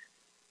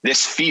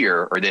 This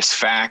fear, or this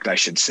fact, I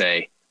should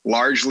say,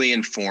 largely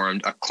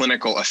informed a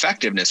clinical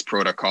effectiveness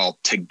protocol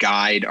to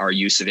guide our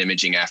use of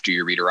imaging after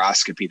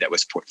ureteroscopy that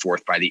was put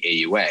forth by the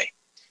AUA.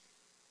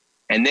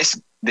 And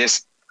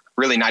this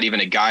really not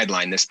even a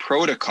guideline, this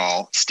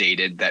protocol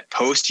stated that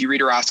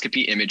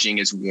post-ureteroscopy imaging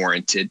is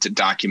warranted to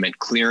document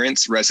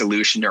clearance,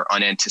 resolution, or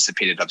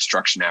unanticipated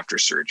obstruction after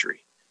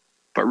surgery.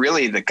 But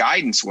really the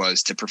guidance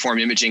was to perform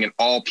imaging in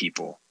all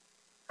people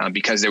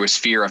because there was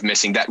fear of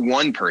missing that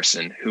one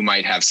person who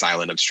might have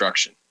silent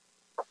obstruction.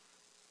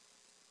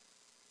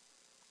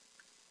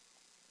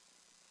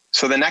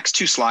 So the next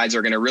two slides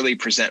are going to really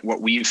present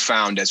what we've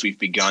found as we've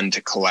begun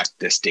to collect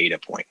this data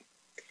point.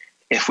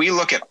 If we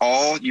look at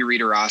all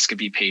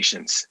ureteroscopy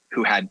patients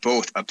who had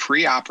both a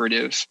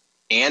preoperative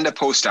and a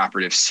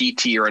postoperative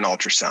CT or an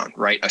ultrasound,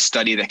 right, a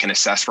study that can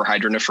assess for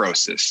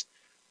hydronephrosis,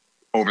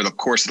 over the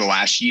course of the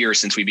last year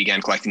since we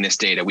began collecting this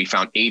data, we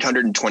found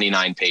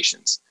 829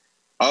 patients.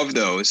 Of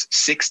those,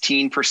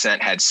 16%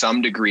 had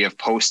some degree of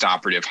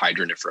postoperative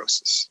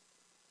hydronephrosis.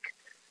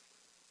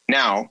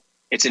 Now,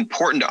 it's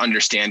important to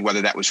understand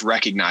whether that was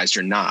recognized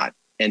or not.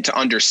 And to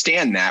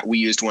understand that, we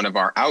used one of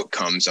our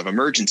outcomes of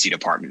emergency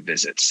department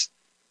visits.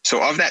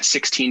 So of that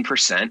 16%,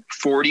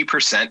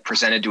 40%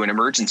 presented to an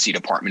emergency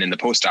department in the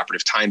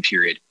postoperative time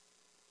period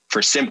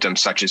for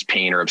symptoms such as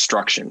pain or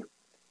obstruction.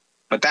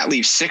 But that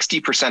leaves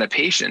 60% of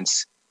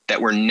patients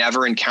that were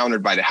never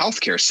encountered by the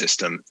healthcare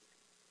system,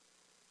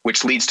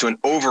 which leads to an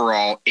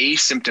overall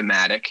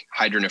asymptomatic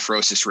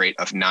hydronephrosis rate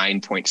of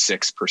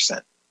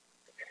 9.6%.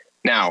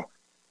 Now,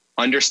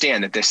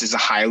 understand that this is a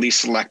highly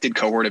selected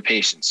cohort of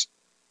patients.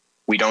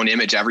 We don't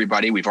image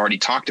everybody. We've already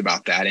talked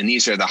about that. And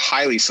these are the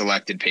highly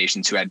selected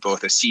patients who had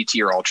both a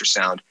CT or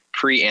ultrasound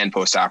pre and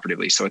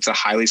post-operatively. So it's a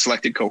highly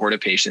selected cohort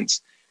of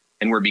patients,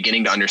 and we're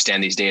beginning to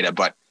understand these data.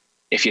 But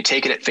if you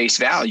take it at face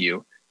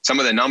value, some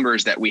of the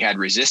numbers that we had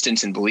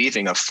resistance in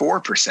believing of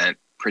 4%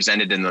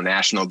 presented in the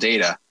national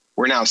data,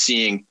 we're now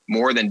seeing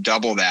more than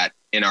double that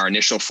in our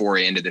initial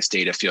foray into this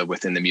data field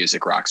within the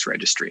Music Rocks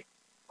registry.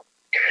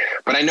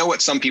 But I know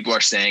what some people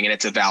are saying, and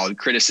it's a valid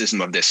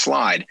criticism of this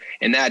slide,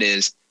 and that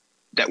is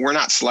that we're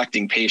not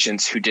selecting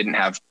patients who didn't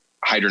have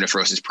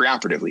hydronephrosis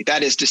preoperatively.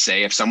 That is to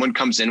say, if someone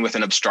comes in with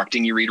an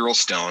obstructing ureteral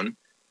stone,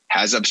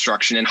 has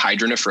obstruction and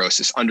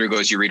hydronephrosis,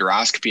 undergoes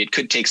ureteroscopy, it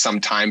could take some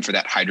time for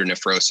that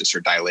hydronephrosis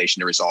or dilation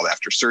to resolve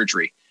after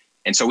surgery.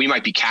 And so we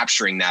might be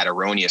capturing that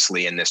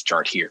erroneously in this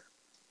chart here.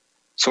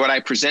 So what I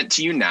present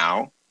to you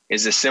now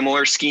is a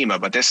similar schema,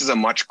 but this is a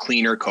much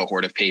cleaner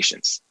cohort of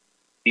patients.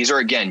 These are,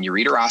 again,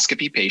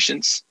 ureteroscopy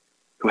patients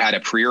who had a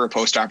pre or a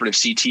postoperative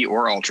CT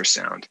or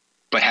ultrasound,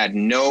 but had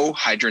no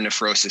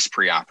hydronephrosis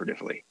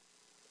preoperatively.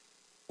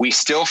 We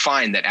still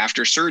find that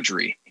after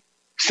surgery,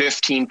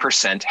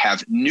 15%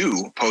 have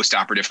new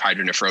postoperative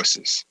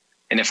hydronephrosis.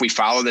 And if we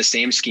follow the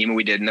same schema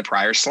we did in the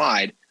prior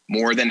slide,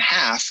 more than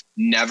half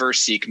never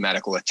seek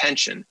medical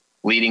attention,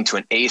 leading to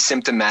an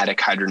asymptomatic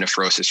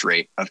hydronephrosis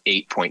rate of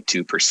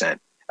 8.2%.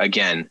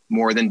 Again,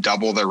 more than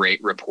double the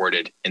rate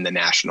reported in the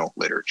national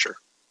literature.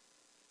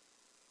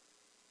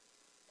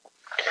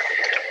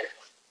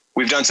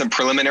 We've done some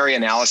preliminary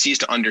analyses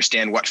to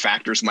understand what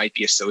factors might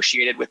be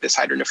associated with this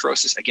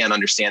hydronephrosis. Again,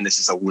 understand this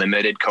is a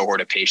limited cohort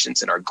of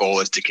patients, and our goal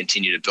is to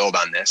continue to build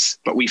on this.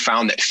 But we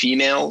found that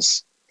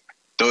females,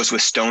 those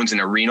with stones in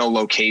a renal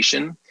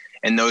location,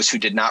 and those who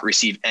did not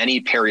receive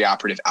any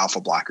perioperative alpha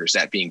blockers,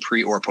 that being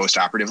pre or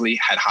postoperatively,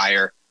 had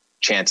higher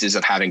chances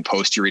of having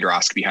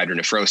post-ureteroscopy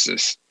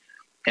hydronephrosis.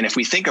 And if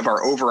we think of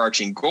our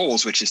overarching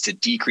goals, which is to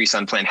decrease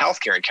unplanned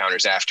healthcare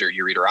encounters after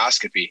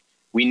ureteroscopy,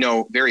 we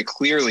know very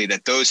clearly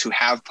that those who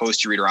have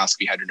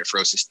post-ureteroscopy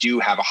hydronephrosis do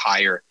have a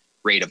higher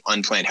rate of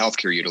unplanned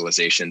healthcare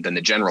utilization than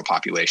the general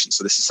population.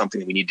 So this is something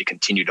that we need to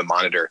continue to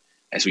monitor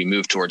as we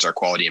move towards our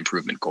quality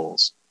improvement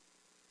goals.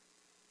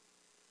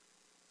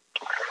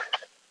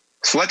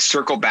 So let's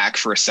circle back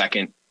for a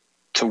second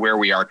to where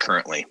we are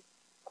currently.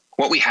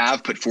 What we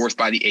have put forth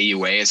by the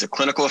AUA is a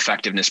clinical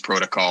effectiveness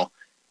protocol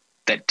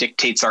that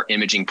dictates our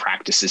imaging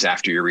practices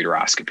after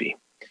ureteroscopy.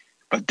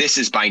 But this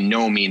is by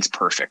no means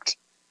perfect.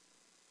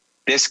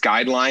 This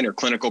guideline or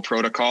clinical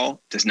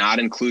protocol does not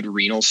include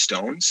renal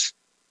stones,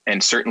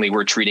 and certainly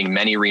we're treating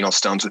many renal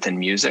stones within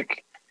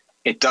music.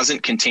 It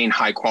doesn't contain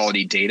high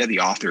quality data.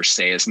 The authors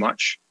say as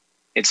much.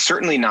 It's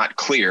certainly not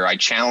clear. I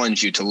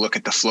challenge you to look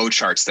at the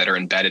flowcharts that are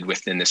embedded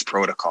within this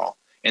protocol.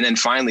 And then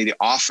finally, the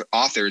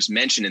authors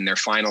mention in their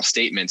final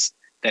statements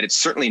that it's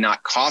certainly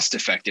not cost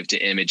effective to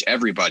image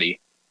everybody,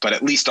 but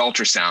at least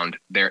ultrasound,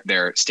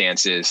 their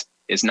stance is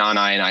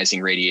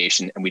non-ionizing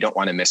radiation, and we don't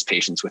want to miss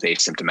patients with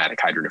asymptomatic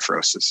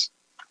hydronephrosis.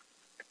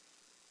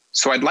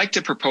 So I'd like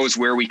to propose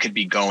where we could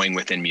be going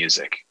within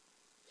music.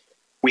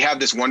 We have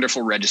this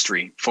wonderful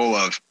registry full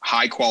of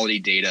high quality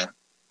data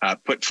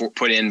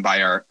put in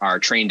by our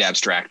trained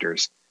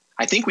abstractors.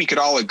 I think we could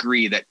all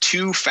agree that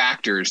two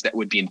factors that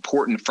would be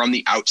important from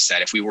the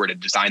outset if we were to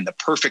design the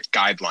perfect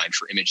guideline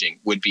for imaging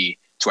would be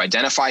to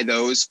identify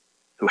those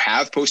who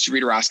have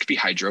post-ureteroscopy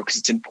hydro, because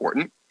it's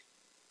important,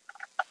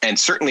 and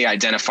certainly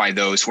identify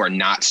those who are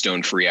not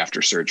stone-free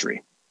after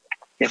surgery.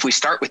 If we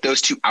start with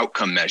those two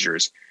outcome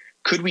measures,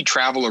 could we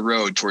travel a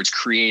road towards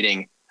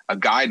creating a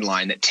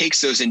guideline that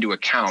takes those into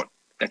account,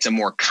 that's a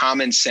more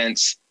common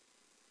sense,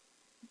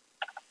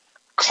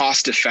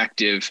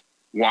 cost-effective,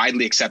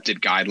 widely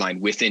accepted guideline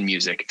within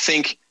music?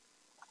 Think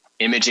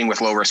imaging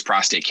with low-risk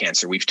prostate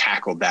cancer. We've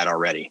tackled that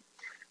already.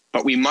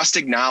 But we must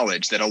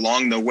acknowledge that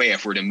along the way,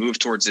 if we're to move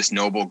towards this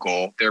noble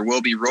goal, there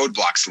will be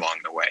roadblocks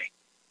along the way.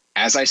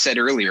 As I said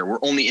earlier, we're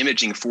only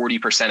imaging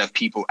 40% of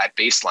people at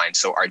baseline,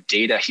 so our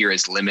data here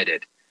is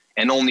limited.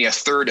 And only a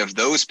third of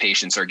those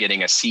patients are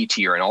getting a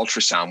CT or an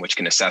ultrasound, which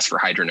can assess for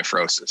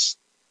hydronephrosis.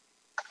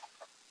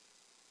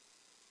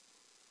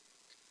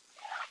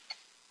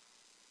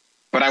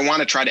 But I want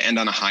to try to end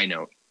on a high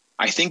note.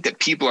 I think that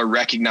people are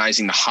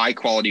recognizing the high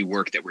quality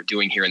work that we're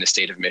doing here in the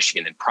state of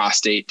Michigan in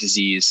prostate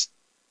disease,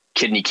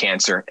 kidney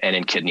cancer, and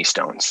in kidney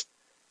stones.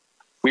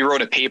 We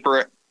wrote a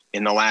paper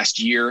in the last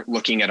year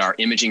looking at our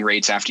imaging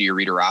rates after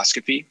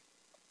ureteroscopy.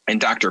 And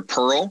Dr.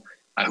 Pearl,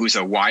 who's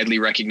a widely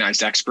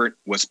recognized expert,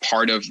 was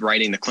part of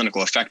writing the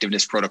clinical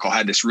effectiveness protocol,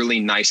 had this really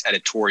nice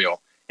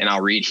editorial, and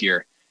I'll read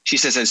here. She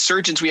says, as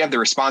surgeons, we have the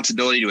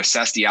responsibility to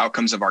assess the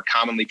outcomes of our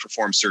commonly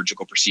performed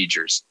surgical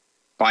procedures.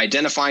 By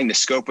identifying the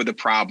scope of the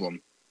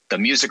problem, The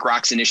Music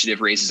Rocks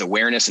initiative raises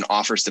awareness and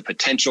offers the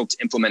potential to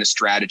implement a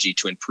strategy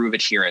to improve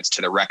adherence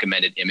to the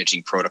recommended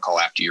imaging protocol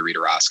after your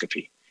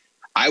ureteroscopy.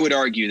 I would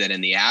argue that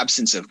in the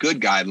absence of good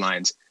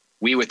guidelines,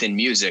 we within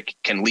music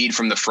can lead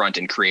from the front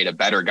and create a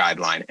better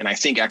guideline. And I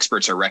think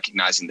experts are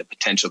recognizing the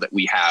potential that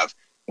we have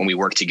when we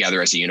work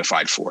together as a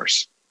unified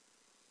force.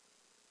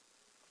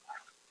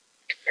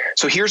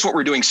 So here's what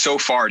we're doing so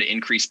far to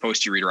increase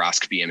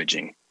post-ureteroscopy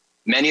imaging.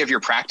 Many of your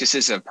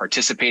practices have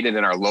participated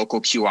in our local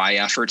QI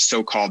efforts,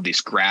 so-called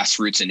these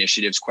grassroots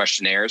initiatives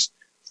questionnaires.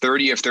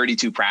 30 of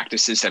 32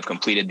 practices have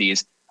completed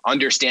these.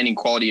 Understanding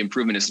quality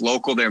improvement is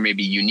local. There may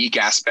be unique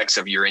aspects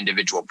of your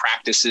individual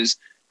practices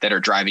that are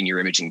driving your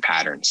imaging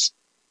patterns.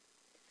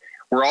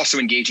 We're also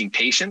engaging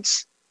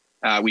patients.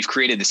 We've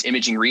created this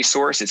imaging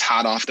resource. It's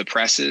hot off the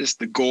presses.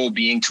 The goal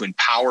being to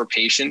empower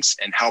patients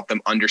and help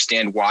them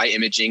understand why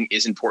imaging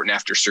is important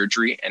after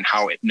surgery and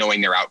how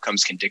knowing their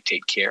outcomes can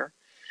dictate care.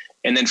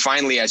 And then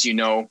finally, as you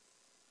know,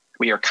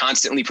 we are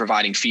constantly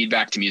providing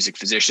feedback to music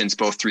physicians,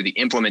 both through the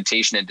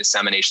implementation and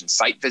dissemination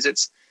site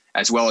visits,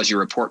 as well as your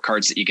report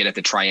cards that you get at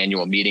the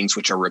triannual meetings,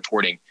 which are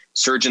reporting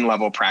surgeon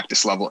level,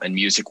 practice level, and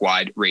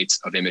music-wide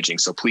rates of imaging.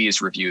 So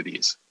please review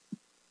these.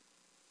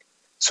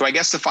 So I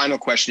guess the final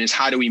question is,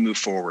 how do we move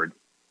forward?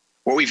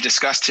 What we've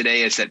discussed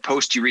today is that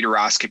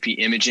post-ureteroscopy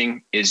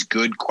imaging is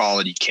good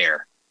quality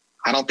care.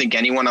 I don't think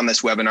anyone on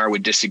this webinar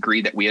would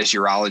disagree that we as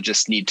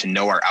urologists need to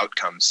know our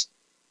outcomes.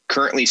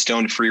 Currently,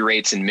 stone-free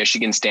rates in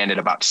Michigan stand at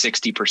about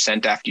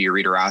 60% after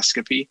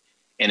ureteroscopy,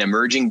 and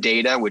emerging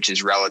data, which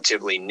is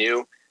relatively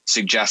new,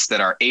 suggests that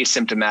our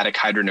asymptomatic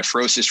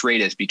hydronephrosis rate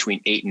is between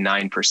 8 and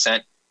 9%,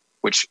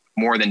 which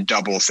more than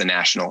doubles the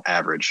national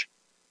average.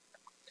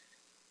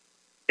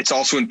 It's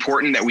also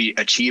important that we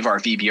achieve our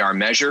VBR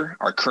measure.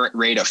 Our current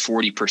rate of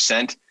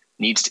 40%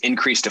 needs to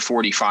increase to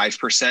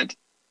 45%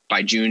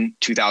 by June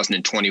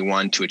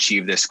 2021 to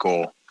achieve this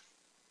goal.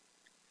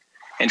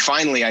 And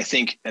finally, I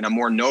think in a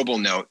more noble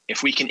note,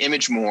 if we can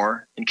image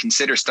more and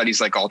consider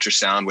studies like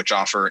ultrasound, which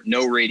offer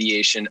no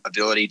radiation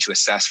ability to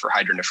assess for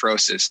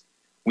hydronephrosis,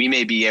 we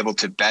may be able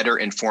to better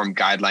inform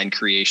guideline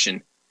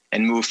creation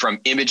and move from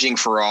imaging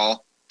for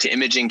all to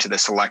imaging to the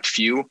select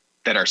few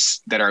that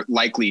are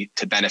likely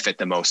to benefit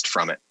the most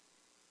from it.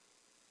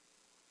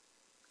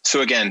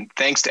 So again,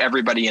 thanks to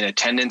everybody in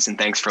attendance and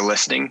thanks for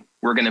listening.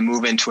 We're going to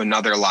move into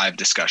another live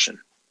discussion.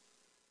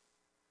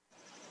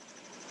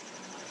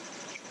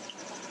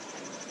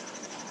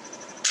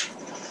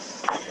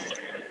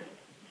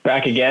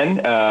 Back again.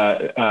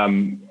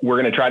 We're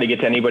going to try to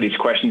get to anybody's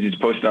questions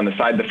that's posted on the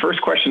side. The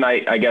first question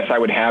I guess I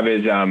would have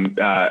is,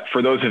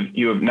 for those of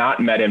you who have not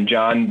met him,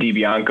 John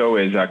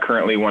DiBianco is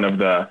currently one of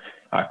the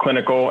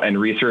clinical and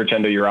research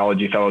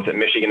endourology fellows at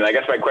Michigan. And I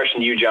guess my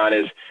question to you, John,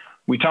 is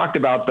we talked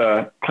about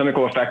the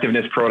clinical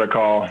effectiveness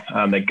protocol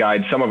that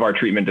guides some of our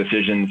treatment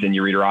decisions in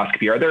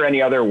ureteroscopy. Are there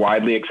any other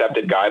widely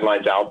accepted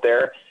guidelines out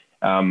there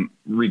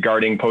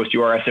regarding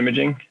post-URS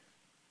imaging?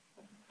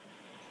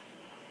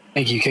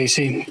 Thank you,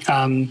 Casey.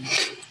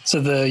 So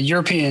the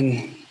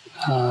European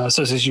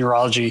Association of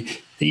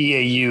Urology, the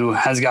EAU,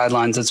 has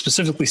guidelines that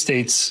specifically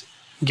states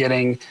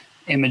getting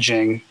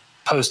imaging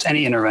post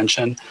any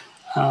intervention.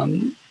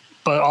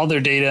 But all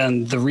their data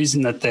and the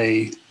reason that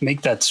they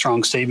make that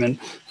strong statement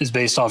is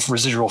based off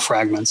residual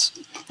fragments,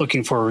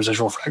 looking for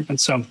residual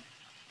fragments. So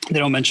they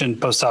don't mention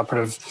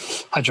postoperative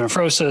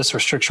hydronephrosis or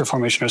stricture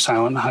formation or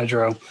silent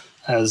hydro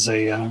as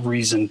a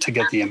reason to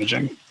get the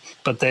imaging.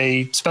 But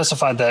they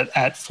specified that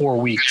at 4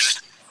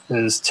 weeks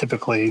is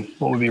typically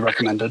what would be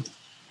recommended.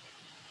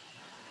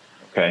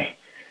 Okay.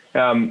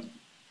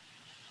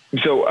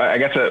 So I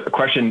guess a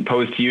question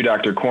posed to you,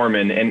 Dr.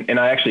 Corman, and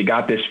I actually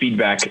got this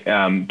feedback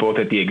both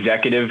at the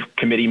executive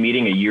committee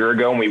meeting a year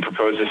ago when we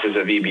proposed this as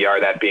a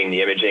VBR, that being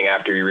the imaging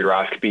after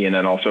ureteroscopy, and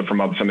then also from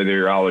some of the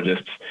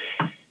urologists.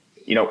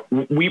 You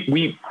know,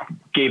 we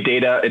gave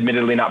data,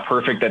 admittedly not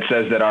perfect, that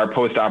says that our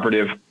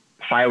postoperative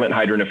silent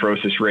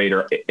hydronephrosis rate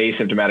or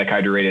asymptomatic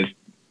hydro rate is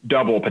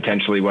double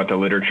potentially what the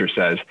literature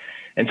says.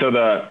 And so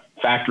the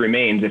fact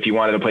remains, if you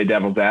wanted to play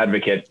devil's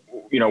advocate,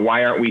 you know,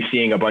 why aren't we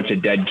seeing a bunch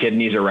of dead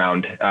kidneys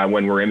around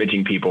when we're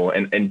imaging people?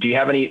 And do you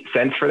have any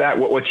sense for that?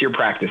 What's your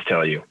practice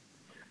tell you?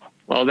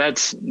 Well,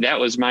 that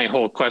was my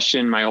whole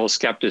question, my whole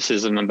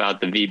skepticism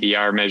about the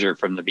VBR measure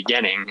from the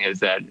beginning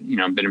is that, you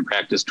know, I've been in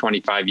practice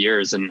 25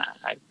 years and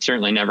I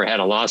certainly never had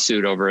a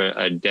lawsuit over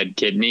a dead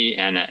kidney,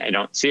 and I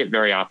don't see it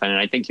very often. And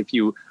I think if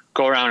you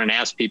go around and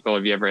ask people,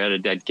 have you ever had a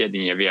dead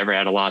kidney? Have you ever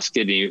had a lost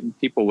kidney?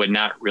 People would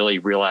not really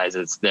realize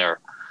it's there.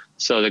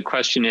 So the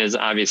question is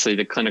obviously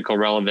the clinical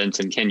relevance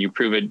and can you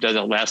prove it? Does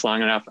it last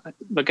long enough?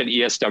 Look at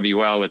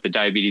ESWL with the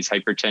diabetes,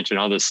 hypertension,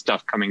 all this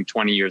stuff coming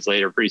 20 years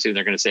later. Pretty soon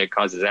they're going to say it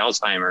causes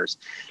Alzheimer's.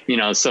 You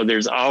know, so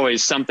there's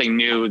always something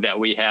new that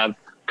we have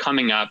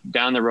coming up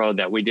down the road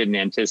that we didn't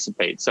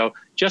anticipate. So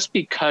just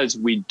because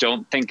we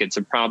don't think it's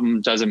a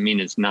problem doesn't mean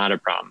it's not a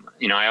problem.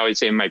 You know, I always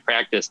say in my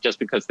practice, just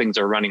because things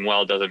are running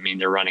well doesn't mean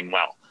they're running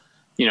well.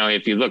 You know,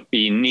 if you look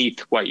beneath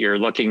what you're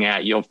looking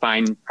at, you'll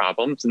find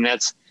problems. And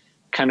that's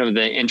kind of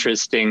the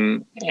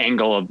interesting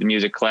angle of the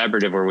Music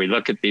Collaborative, where we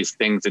look at these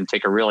things and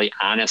take a really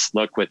honest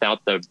look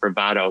without the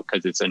bravado,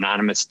 because it's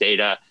anonymous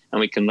data, and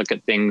we can look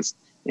at things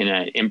in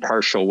an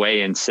impartial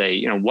way and say,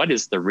 you know, what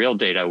is the real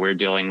data we're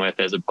dealing with,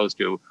 as opposed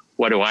to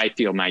what do I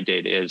feel my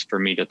data is for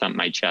me to thump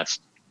my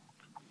chest.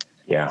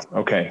 Yeah.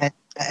 Okay.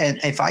 And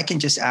if I can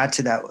just add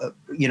to that,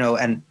 you know,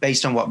 and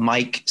based on what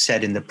Mike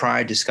said in the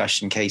prior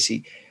discussion,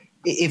 Casey,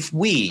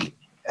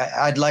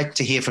 I'd like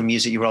to hear from you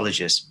as a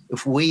urologist.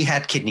 If we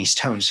had kidney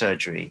stone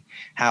surgery,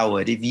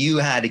 Howard, if you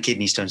had a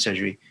kidney stone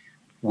surgery,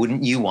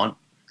 wouldn't you want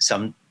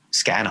some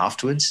scan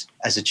afterwards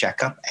as a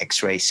checkup,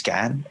 X-ray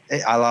scan?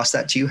 I'll ask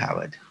that to you,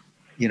 Howard,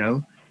 you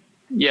know?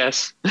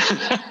 Yes,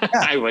 yeah.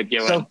 I would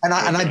give it. And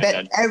I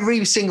bet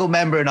every single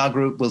member in our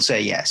group will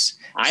say yes.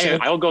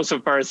 I'll go so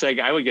far as saying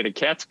I would get a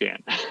CAT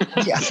scan.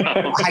 Yeah,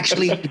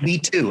 actually, me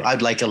too.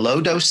 I'd like a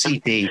low-dose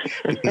CT,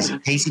 because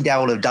Casey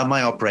Dow will have done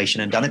my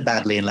operation and done it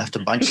badly and left a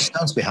bunch of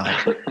stones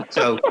behind.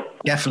 So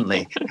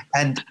definitely.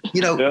 And,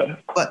 you know,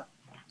 but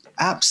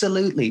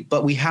absolutely.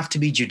 But we have to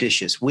be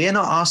judicious. We're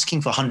not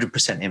asking for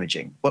 100%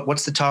 imaging.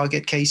 What's the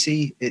target,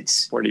 Casey?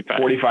 It's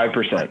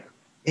 45%.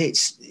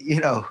 It's, you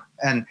know,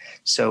 and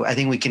so I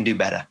think we can do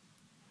better.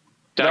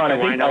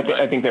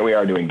 I think that we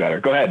are doing better.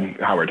 Go ahead,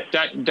 Howard.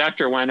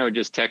 Dr. Wino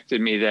just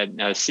texted me that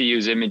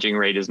CU's imaging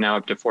rate is now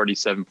up to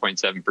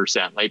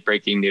 47.7%. Late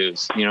breaking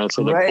news. You know,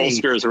 so the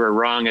pollsters were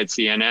wrong at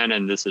CNN,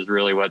 and this is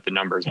really what the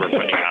numbers we're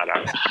putting out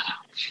are.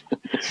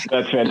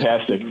 That's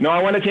fantastic. No,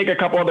 I want to take a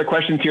couple other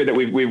questions here that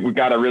we've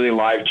got a really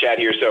live chat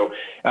here. So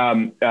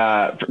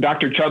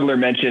Dr. Chudler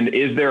mentioned,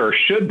 is there or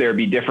should there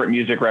be different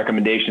music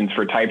recommendations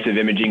for types of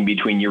imaging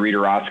between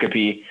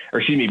between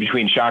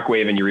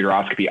shockwave and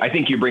ureteroscopy? I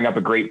think you bring up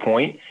a great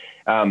point.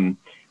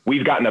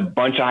 We've gotten a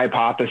bunch of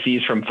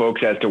hypotheses from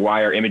folks as to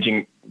why our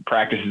imaging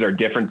practices are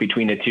different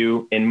between the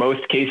two. In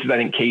most cases, I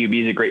think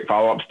KUB is a great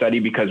follow-up study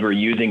because we're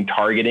using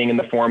targeting in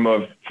the form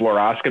of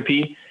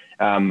fluoroscopy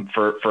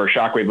for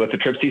shockwave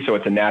lithotripsy. So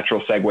it's a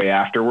natural segue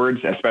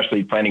afterwards,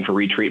 especially planning for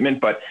retreatment.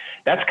 But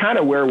that's kind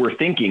of where we're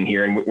thinking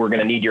here. And we're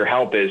going to need your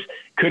help is,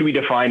 could we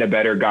define a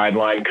better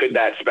guideline? Could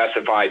that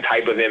specify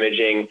type of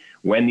imaging,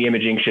 when the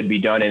imaging should be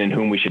done, and in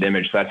whom we should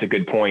image? So that's a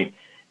good point.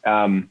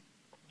 And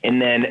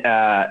then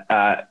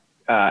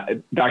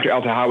Dr.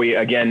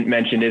 El-Tahawy again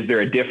mentioned, is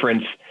there a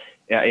difference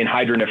in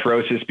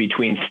hydronephrosis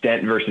between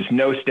stent versus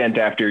no stent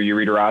after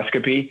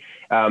ureteroscopy?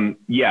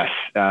 Yes,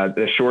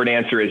 the short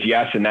answer is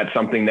yes, and that's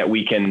something that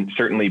we can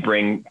certainly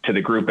bring to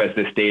the group as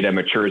this data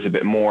matures a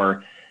bit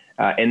more.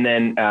 And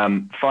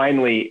then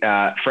finally,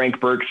 Frank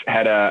Burks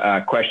had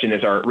a question,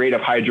 is our rate of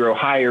hydro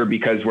higher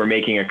because we're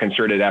making a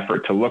concerted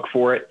effort to look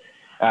for it?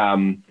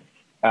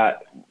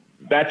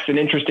 That's an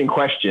interesting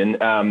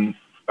question.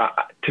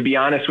 To be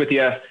honest with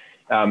you,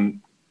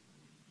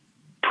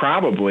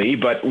 probably,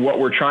 but what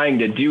we're trying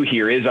to do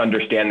here is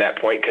understand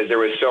that point, because there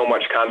was so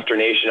much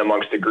consternation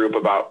amongst the group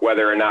about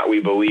whether or not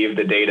we believe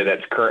the data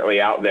that's currently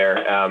out there.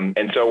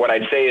 And so what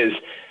I'd say is,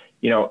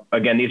 you know,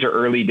 again, these are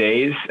early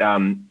days,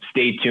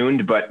 stay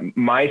tuned, but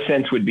my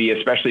sense would be,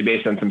 especially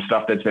based on some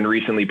stuff that's been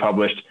recently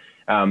published,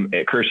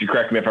 Kirsch, you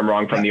correct me if I'm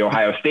wrong, from the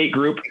Ohio State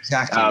group,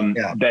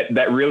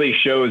 that really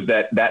shows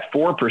that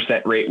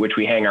 4% rate, which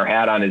we hang our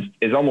hat on,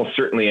 is almost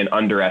certainly an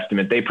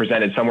underestimate. They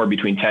presented somewhere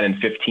between 10 and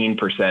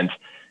 15%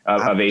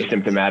 of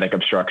asymptomatic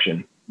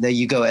obstruction. There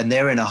you go. And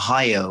they're in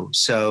Ohio.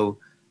 So,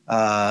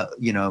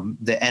 you know,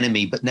 the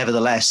enemy, but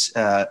nevertheless,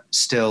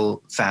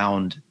 still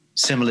found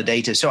similar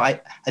data. So I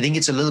think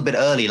it's a little bit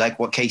early, like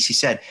what Casey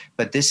said,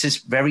 but this is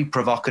very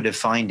provocative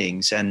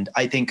findings. And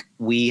I think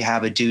we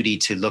have a duty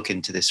to look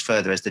into this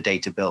further as the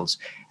data builds.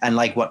 And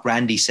like what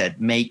Randy said,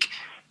 make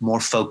more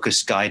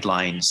focused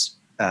guidelines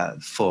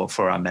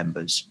for our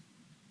members.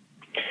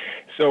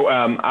 So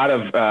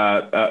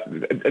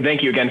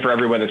thank you again for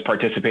everyone that's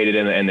participated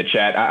in the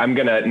chat. I'm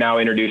going to now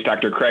introduce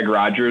Dr. Craig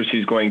Rogers,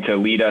 who's going to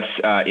lead us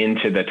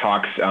into the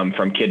talks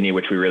from Kidney,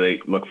 which we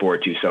really look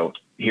forward to. So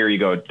here you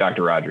go,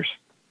 Dr. Rogers.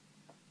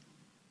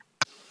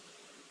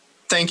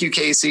 Thank you,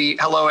 Casey.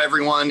 Hello,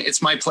 everyone.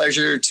 It's my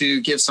pleasure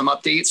to give some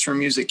updates from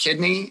Music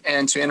Kidney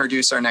and to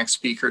introduce our next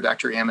speaker,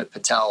 Dr. Amit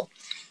Patel.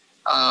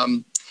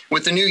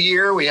 With the new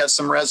year, we have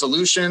some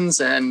resolutions,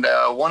 and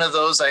one of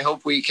those I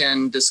hope we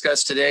can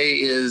discuss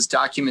today is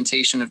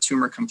documentation of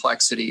tumor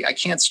complexity. I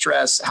can't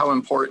stress how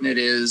important it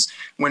is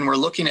when we're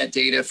looking at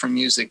data from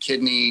Music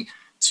Kidney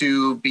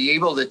to be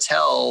able to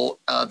tell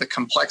the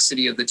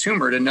complexity of the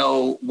tumor, to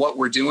know what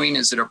we're doing.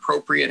 Is it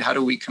appropriate? How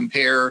do we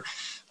compare?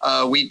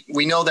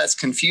 We know that's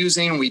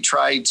confusing. We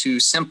tried to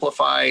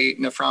simplify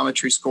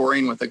nephrometry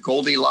scoring with a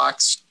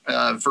Goldilocks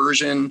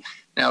version.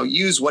 Now,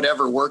 use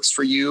whatever works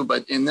for you,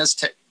 but in this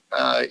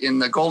in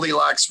the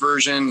Goldilocks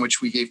version,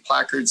 which we gave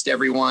placards to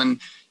everyone,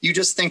 you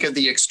just think of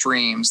the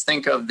extremes.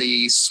 Think of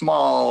the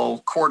small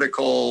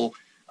cortical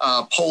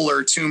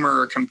polar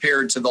tumor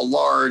compared to the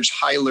large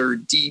hilar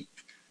deep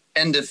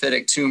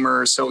endophytic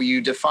tumor. So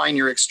you define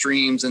your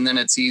extremes, and then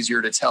it's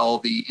easier to tell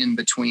the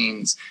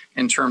in-betweens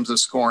in terms of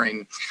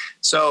scoring.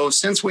 So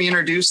since we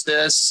introduced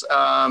this,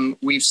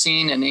 we've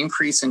seen an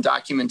increase in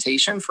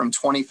documentation from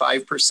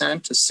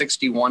 25% to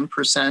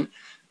 61%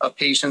 of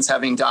patients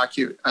having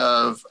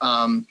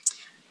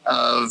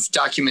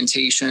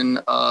documentation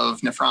of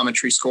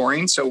nephrometry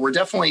scoring. So we're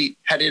definitely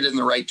headed in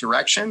the right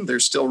direction.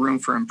 There's still room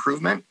for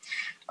improvement.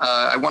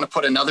 I want to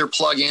put another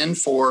plug in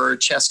for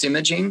chest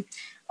imaging,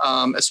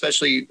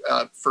 especially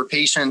for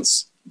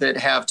patients that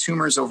have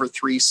tumors over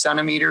 3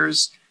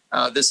 centimeters.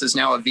 This is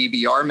now a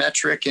VBR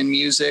metric in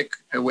music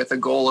with a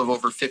goal of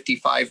over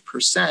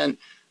 55%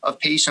 of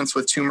patients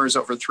with tumors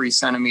over 3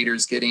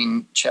 centimeters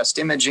getting chest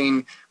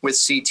imaging, with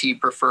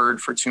CT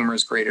preferred for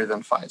tumors greater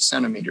than 5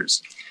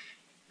 centimeters.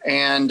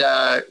 And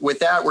with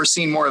that, we're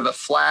seeing more of a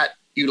flat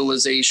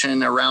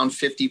utilization around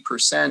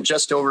 50%,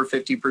 just over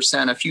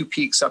 50%, a few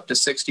peaks up to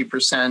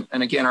 60%.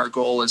 And again, our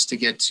goal is to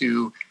get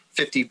to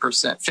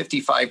 50%,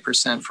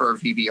 55% for our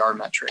VBR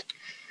metric.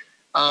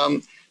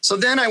 So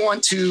then I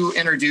want to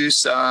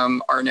introduce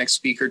our next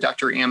speaker,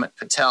 Dr. Amit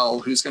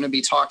Patel, who's going to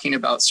be talking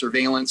about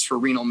surveillance for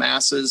renal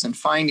masses and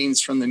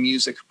findings from the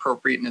music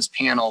appropriateness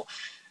panel.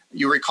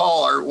 You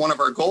recall one of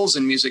our goals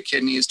in Music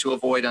Kidney is to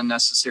avoid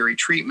unnecessary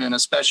treatment,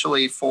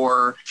 especially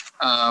for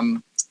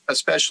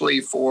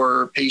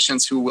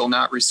patients who will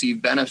not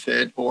receive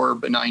benefit or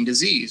benign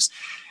disease.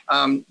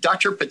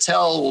 Dr.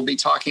 Patel will be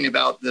talking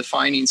about the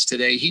findings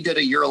today. He did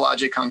a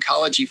urologic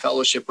oncology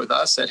fellowship with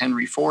us at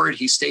Henry Ford.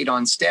 He stayed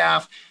on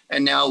staff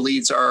and now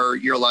leads our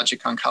urologic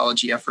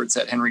oncology efforts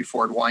at Henry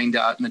Ford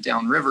Wyandotte in the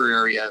Downriver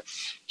area.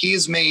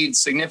 He's made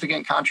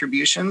significant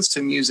contributions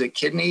to Music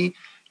Kidney,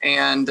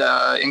 and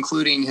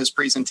including his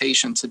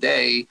presentation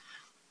today.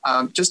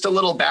 Just a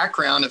little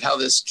background of how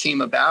this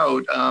came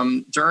about.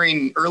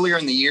 Earlier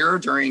in the year,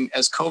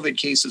 as COVID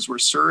cases were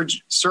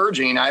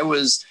surging, I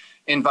was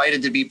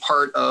invited to be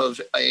part of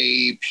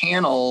a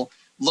panel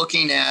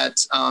looking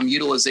at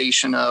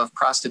utilization of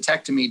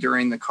prostatectomy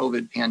during the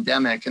COVID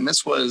pandemic. And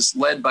this was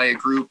led by a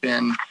group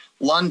in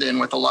London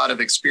with a lot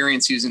of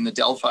experience using the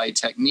Delphi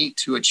technique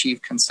to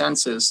achieve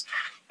consensus.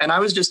 And I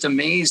was just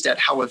amazed at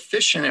how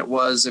efficient it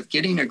was of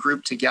getting a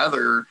group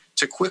together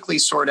to quickly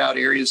sort out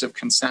areas of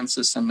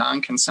consensus and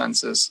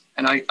non-consensus.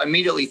 And I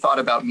immediately thought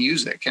about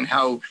music and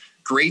how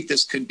great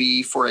this could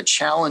be for a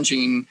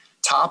challenging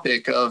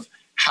topic of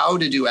how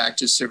to do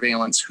active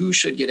surveillance, who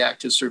should get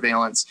active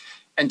surveillance.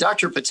 And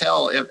Dr.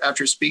 Patel,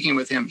 after speaking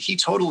with him, he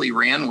totally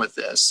ran with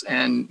this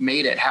and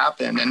made it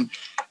happen.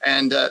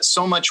 And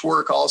so much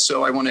work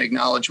also, I want to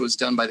acknowledge, was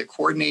done by the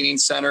Coordinating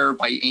Center,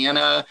 by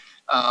Anna,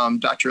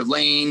 Dr.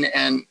 Lane,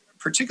 and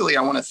particularly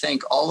I want to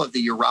thank all of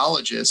the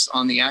urologists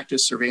on the active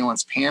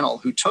surveillance panel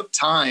who took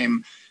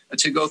time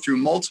to go through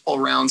multiple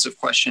rounds of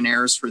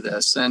questionnaires for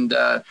this. And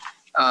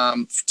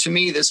to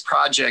me, this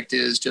project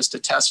is just a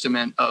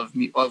testament of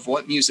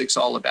what music's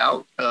all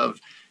about, of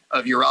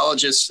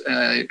urologists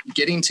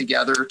getting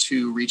together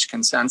to reach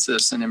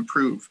consensus and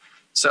improve.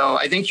 So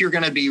I think you're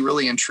going to be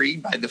really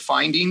intrigued by the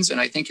findings,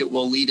 and I think it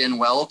will lead in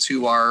well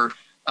to our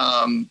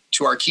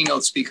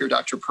keynote speaker,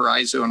 Dr.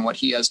 Parizo, and what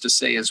he has to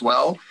say as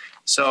well.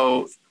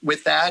 So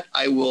with that,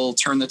 I will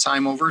turn the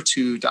time over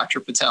to Dr.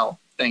 Patel.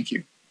 Thank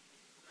you.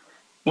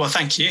 Well,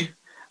 thank you.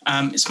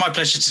 It's my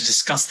pleasure to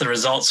discuss the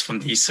results from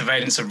the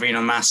Surveillance of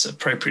Renal Mass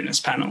Appropriateness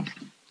panel.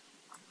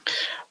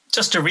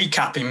 Just to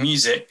recap, in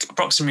music,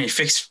 approximately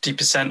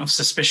 50% of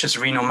suspicious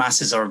renal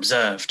masses are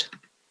observed.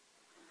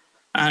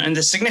 And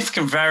there's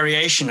significant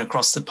variation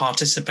across the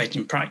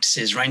participating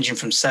practices, ranging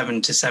from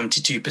 7 to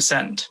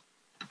 72%.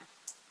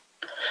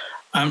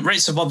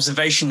 Rates of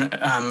observation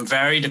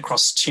varied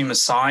across tumor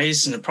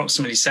size, and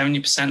approximately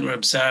 70% were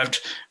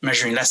observed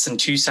measuring less than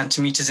 2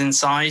 centimeters in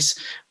size,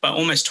 but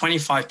almost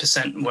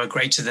 25% were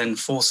greater than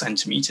 4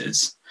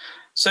 centimeters.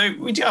 So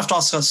we do have to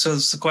ask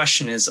ourselves the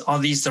question is, are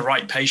these the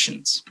right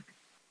patients?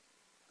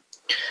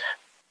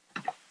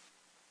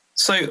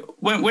 So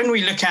when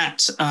we look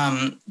at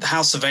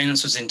how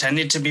surveillance was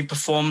intended to be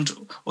performed,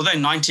 although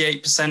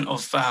 98%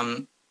 of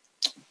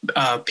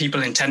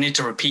people intended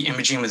to repeat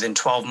imaging within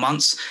 12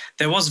 months,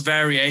 there was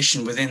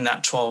variation within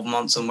that 12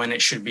 months on when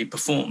it should be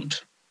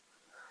performed.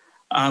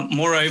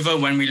 Moreover,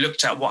 when we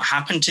looked at what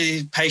happened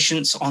to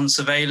patients on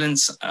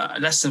surveillance,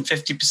 less than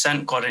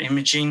 50% got an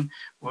imaging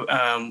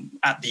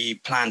at the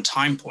planned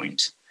time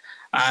point,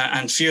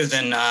 and fewer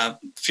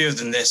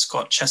than this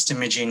got chest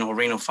imaging or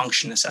renal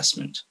function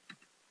assessment.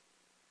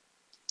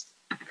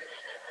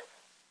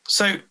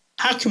 So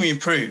how can we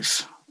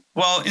improve?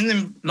 Well, in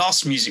the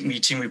last music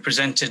meeting, we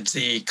presented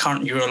the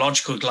current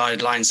urological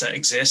guidelines that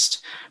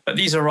exist, but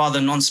these are rather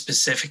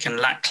non-specific and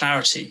lack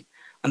clarity,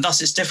 and thus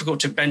it's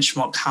difficult to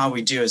benchmark how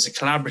we do as a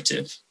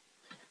collaborative.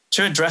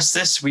 To address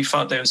this, we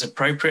felt that it was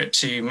appropriate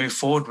to move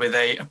forward with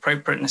an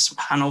appropriateness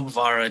panel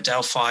via a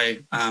Delphi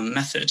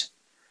method.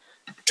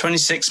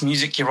 26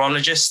 music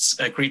urologists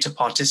agreed to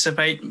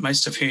participate,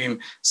 most of whom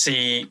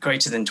see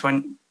greater than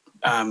 20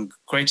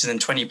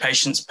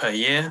 patients per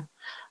year.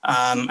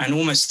 And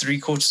almost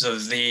 3/4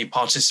 of the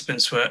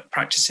participants were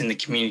practicing in the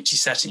community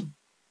setting.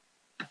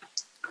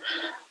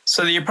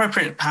 So the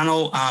appropriate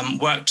panel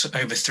worked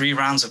over 3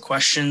 rounds of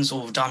questions,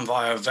 all done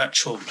via a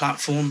virtual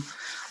platform,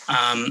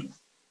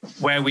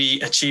 where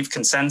we achieved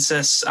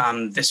consensus.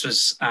 This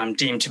was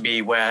deemed to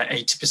be where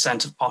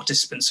 80% of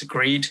participants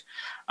agreed.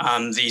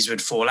 These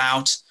would fall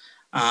out.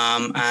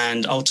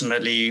 And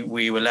ultimately,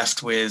 we were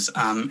left with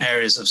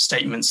areas of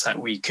statements that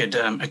we could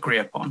agree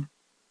upon.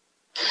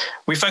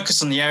 We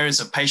focused on the areas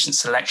of patient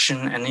selection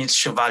and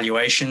initial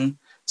evaluation,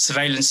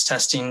 surveillance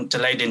testing,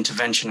 delayed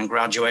intervention, and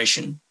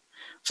graduation.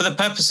 For the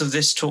purpose of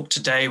this talk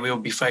today, we will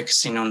be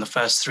focusing on the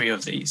first 3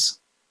 of these.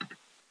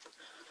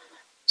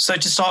 So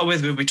to start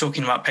with, we'll be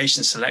talking about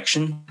patient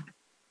selection.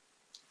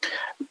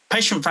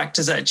 Patient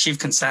factors that achieved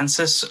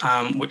consensus,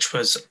 which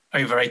was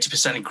over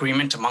 80%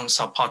 agreement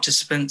amongst our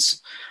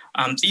participants.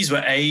 These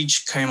were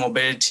age,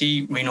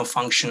 comorbidity, renal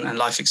function, and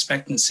life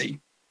expectancy.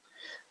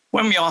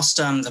 When we asked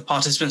the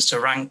participants to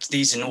rank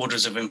these in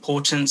orders of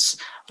importance,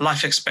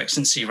 life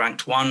expectancy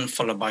ranked 1,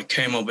 followed by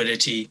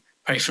comorbidity,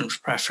 patient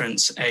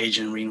preference, age,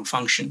 and renal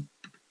function.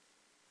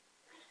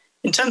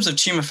 In terms of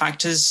tumor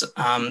factors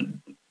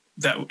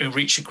that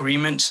reach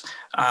agreement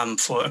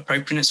for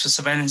appropriateness for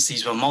surveillance,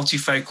 these were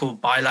multifocal,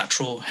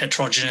 bilateral,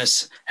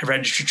 heterogeneous,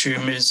 hereditary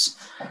tumors.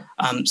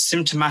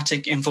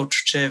 Symptomatic,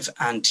 infiltrative,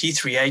 and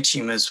T3A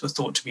tumors were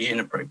thought to be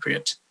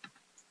inappropriate.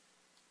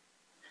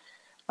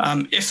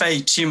 If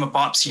a tumor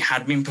biopsy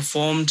had been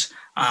performed,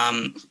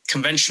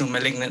 conventional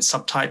malignant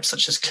subtypes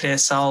such as clear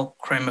cell,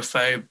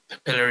 chromophobe,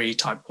 papillary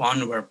type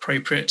 1 were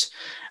appropriate,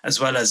 as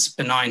well as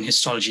benign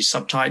histology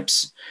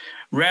subtypes.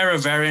 Rarer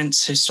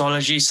variants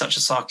histology such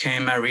as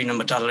sarcoma, renal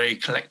medullary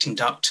collecting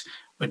duct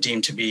were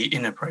deemed to be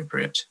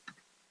inappropriate.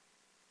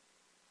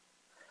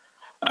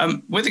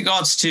 With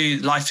regards to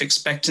life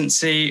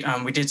expectancy,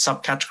 we did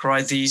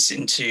subcategorize these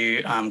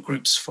into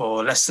groups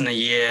for less than a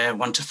year,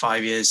 1 to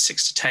 5 years,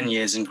 6 to 10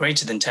 years, and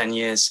greater than 10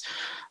 years.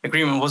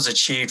 Agreement was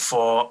achieved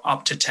for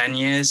up to 10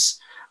 years,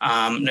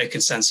 no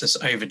consensus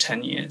over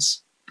 10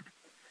 years.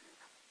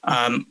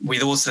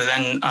 We'd also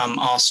then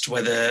asked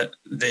whether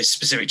the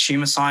specific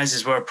tumor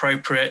sizes were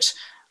appropriate,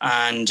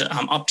 and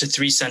up to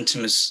 3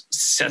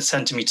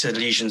 centimeter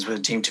lesions were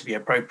deemed to be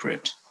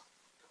appropriate.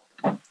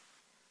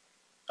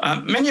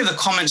 Many of the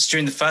comments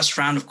during the first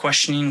round of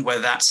questioning were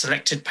that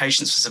selected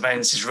patients for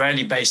surveillance is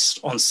rarely based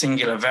on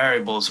singular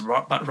variables,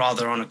 but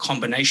rather on a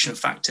combination of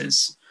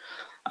factors.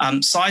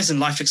 Size and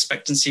life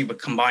expectancy were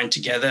combined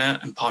together,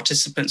 and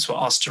participants were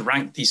asked to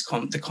rank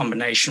the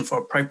combination for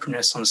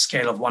appropriateness on a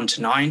scale of 1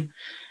 to 9.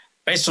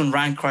 Based on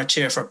rank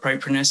criteria for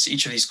appropriateness,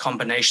 each of these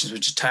combinations were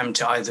determined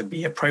to either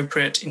be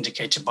appropriate,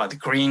 indicated by the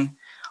green,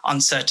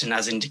 uncertain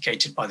as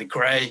indicated by the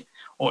gray,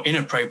 or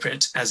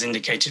inappropriate as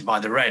indicated by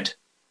the red.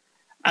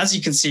 As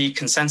you can see,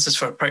 consensus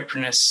for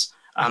appropriateness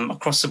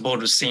across the board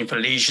was seen for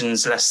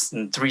lesions less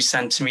than 3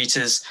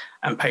 centimeters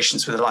and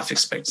patients with a life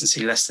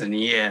expectancy less than a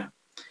year.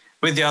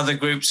 With the other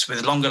groups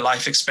with longer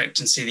life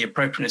expectancy, the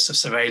appropriateness of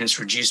surveillance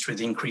reduced with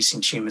increasing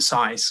tumor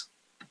size.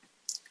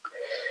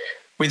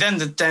 We then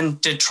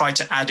did try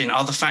to add in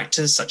other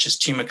factors such as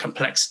tumor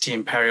complexity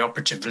and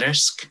perioperative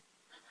risk.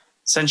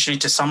 Essentially,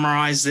 to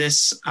summarize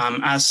this,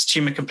 as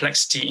tumor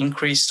complexity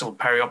increased or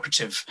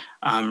perioperative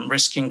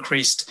risk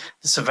increased,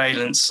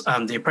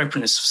 the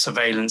appropriateness of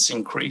surveillance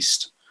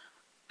increased.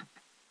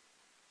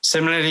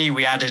 Similarly,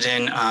 we added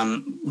in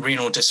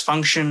renal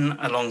dysfunction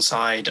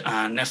alongside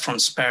nephron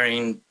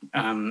sparing,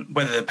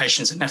 whether the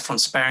patient's a nephron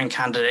sparing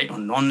candidate or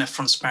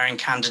non-nephron sparing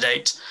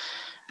candidate.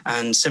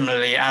 And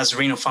similarly, as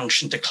renal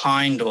function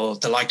declined or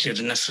the likelihood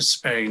of nephron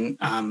sparing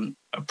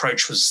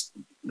approach was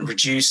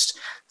reduced,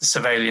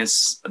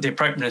 the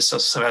appropriateness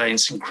of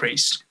surveillance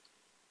increased.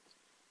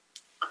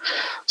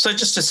 So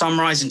just to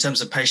summarize in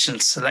terms of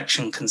patient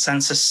selection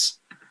consensus,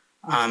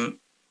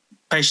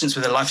 patients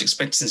with a life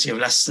expectancy of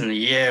less than a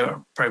year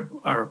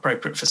are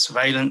appropriate for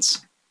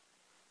surveillance.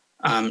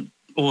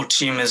 All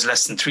tumors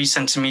less than 3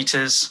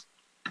 centimeters.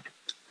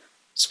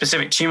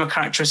 Specific tumor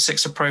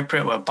characteristics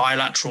appropriate were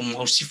bilateral,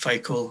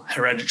 multifocal,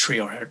 hereditary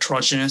or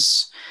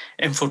heterogeneous.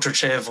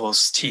 Infiltrative or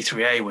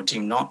T3A were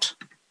deemed not.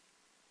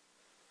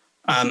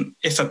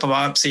 If a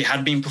biopsy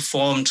had been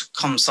performed,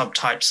 common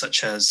subtypes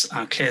such as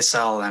clear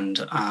cell and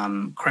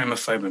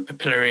chromophobe and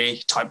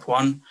papillary type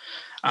 1,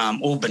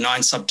 all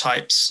benign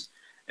subtypes.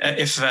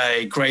 If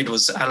a grade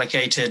was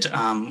allocated,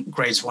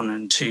 grades 1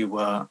 and 2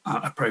 were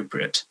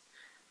appropriate.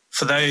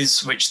 For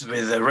those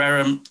with a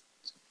rarer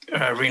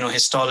renal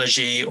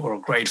histology or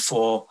grade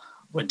 4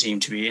 were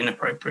deemed to be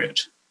inappropriate.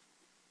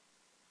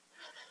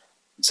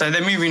 So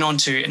then moving on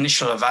to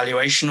initial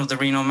evaluation of the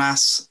renal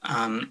mass.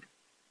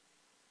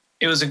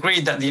 It was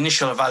agreed that the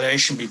initial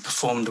evaluation be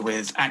performed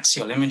with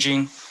axial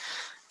imaging.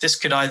 This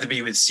could either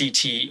be with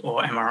CT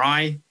or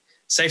MRI.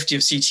 Safety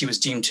of CT was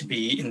deemed to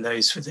be in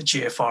those with a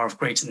GFR of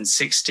greater than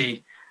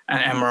 60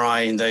 and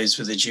MRI in those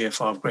with a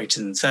GFR of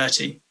greater than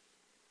 30.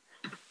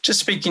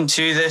 Just speaking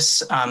to this,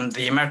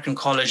 the American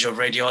College of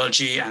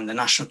Radiology and the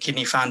National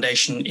Kidney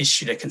Foundation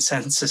issued a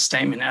consensus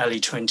statement early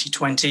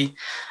 2020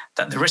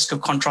 that the risk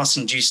of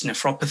contrast-induced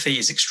nephropathy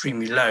is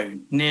extremely low,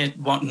 near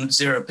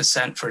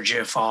 0% for a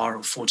GFR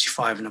of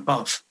 45 and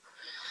above.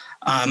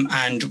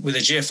 And with a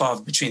GFR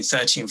of between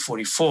 30 and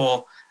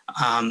 44,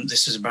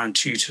 this is around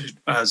 0 to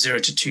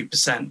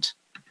 2%.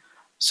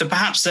 So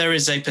perhaps there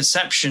is a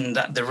perception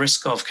that the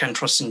risk of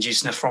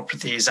Kentrost-induced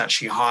nephropathy is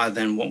actually higher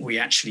than what we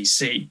actually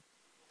see.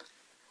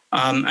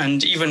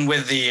 And even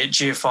with the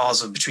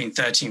GFRs of between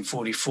 30 and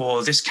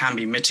 44, this can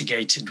be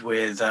mitigated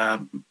with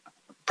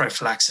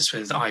prophylaxis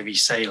with IV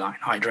saline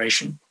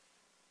hydration.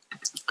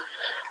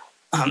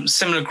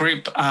 Similar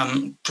group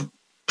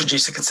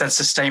produced a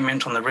consensus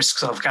statement on the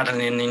risks of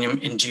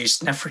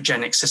gadolinium-induced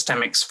nephrogenic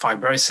systemic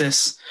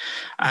fibrosis.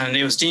 And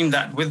it was deemed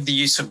that with the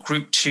use of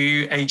group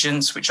 2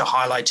 agents, which are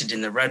highlighted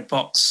in the red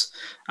box,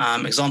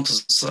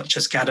 examples such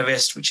as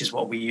Gadovist, which is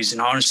what we use in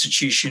our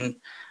institution,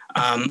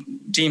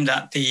 deemed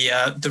that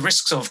the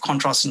risks of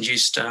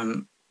contrast-induced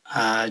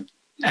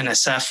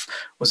NSF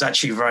was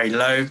actually very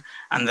low,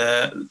 and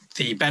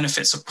the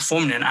benefits of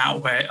performing an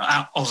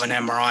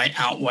MRI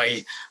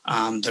outweigh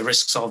the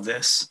risks of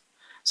this.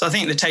 So I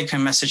think the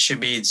take-home message should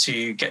be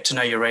to get to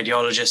know your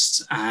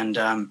radiologists and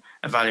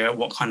evaluate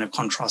what kind of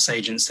contrast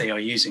agents they are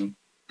using.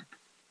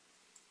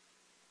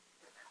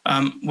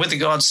 With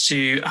regards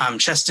to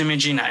chest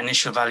imaging at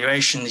initial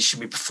evaluation, these should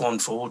be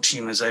performed for all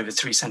tumors over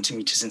 3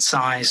 centimeters in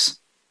size.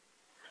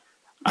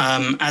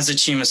 As the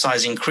tumor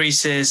size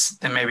increases,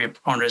 there may be a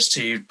preponderance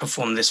to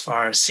perform this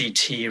via a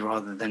CT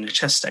rather than a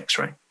chest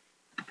X-ray.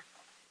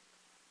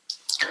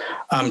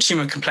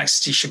 Tumor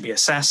complexity should be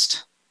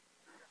assessed,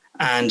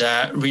 and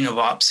renal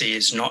biopsy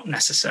is not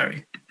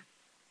necessary.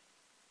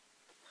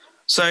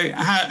 So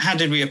how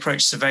did we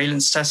approach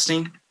surveillance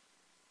testing?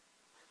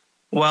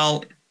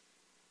 Well,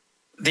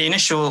 the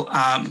initial,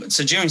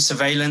 so during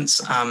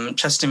surveillance,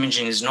 chest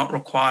imaging is not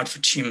required for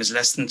tumors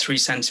less than 3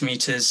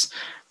 centimeters,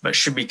 but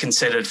should be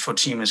considered for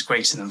tumors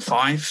greater than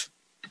 5.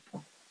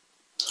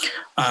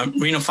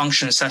 Renal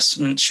function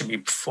assessment should be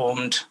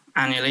performed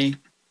annually.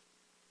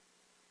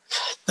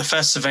 The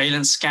first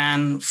surveillance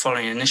scan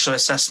following initial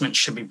assessment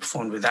should be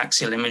performed with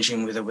axial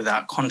imaging with or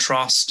without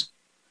contrast.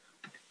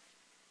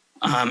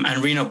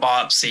 And renal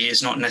biopsy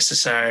is not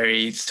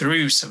necessary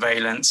through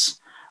surveillance.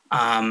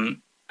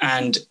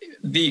 And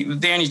the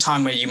only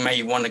time where you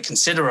may want to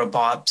consider a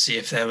biopsy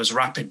if there was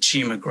rapid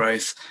tumor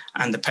growth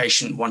and the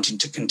patient wanting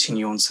to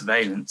continue on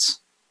surveillance.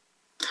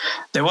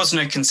 There was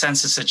no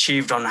consensus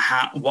achieved on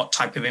what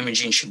type of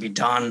imaging should be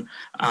done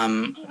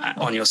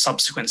on your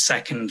subsequent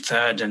second,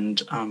 third,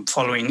 and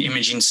following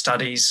imaging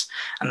studies,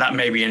 and that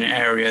may be an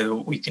area that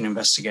we can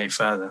investigate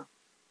further.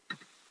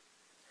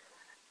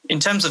 In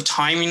terms of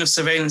timing of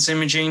surveillance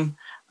imaging,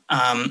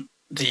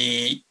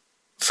 the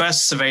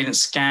first surveillance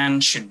scan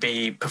should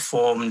be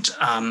performed.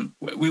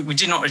 We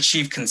did not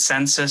achieve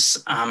consensus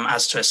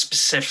as to a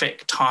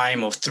specific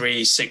time of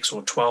 3, 6,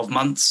 or 12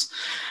 months.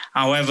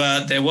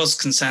 However, there was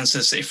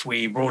consensus if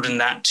we broaden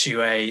that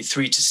to a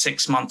 3 to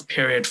 6 month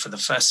period for the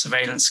first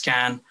surveillance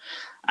scan.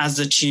 As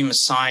the tumor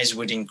size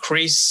would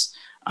increase,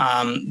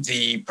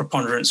 the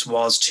preponderance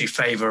was to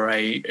favor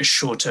a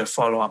shorter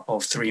follow-up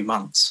of 3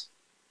 months.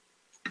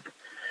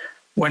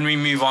 When we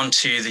move on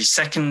to the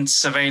second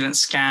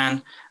surveillance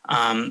scan,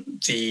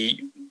 the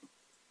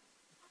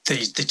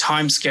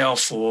timescale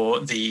for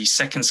the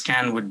second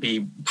scan would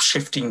be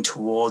shifting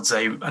towards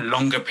a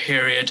longer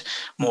period,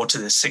 more to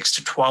the 6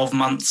 to 12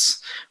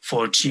 months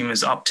for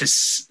tumors up to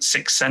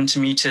 6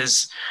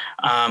 centimeters,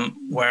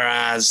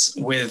 whereas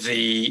with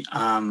the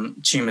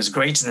tumors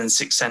greater than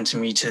 6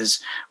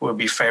 centimeters, we'll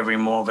be favoring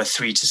more of a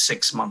 3 to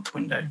 6 month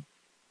window.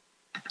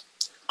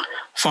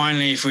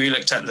 Finally, if we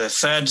looked at the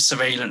third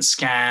surveillance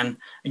scan,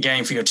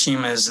 again, for your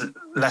tumors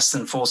less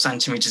than 4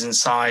 centimeters in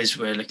size,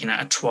 we're looking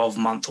at a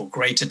 12-month or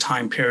greater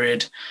time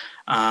period.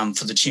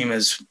 For the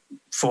tumors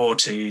 4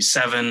 to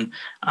 7,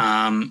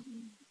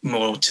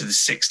 more to the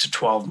 6 to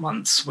 12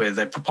 months, with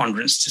a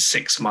preponderance to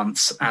 6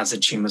 months as the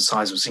tumor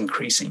size was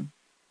increasing.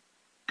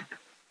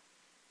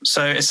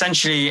 So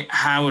essentially,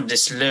 how would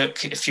this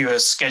look if you were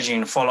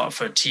scheduling a follow-up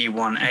for a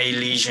T1A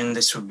lesion?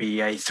 This would be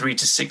a 3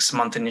 to 6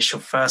 month initial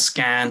first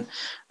scan,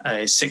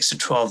 a 6 to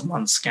 12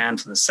 month scan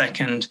for the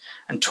second,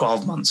 and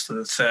 12 months for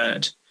the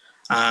third.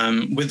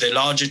 With the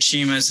larger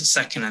tumors, the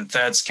second and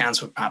third scans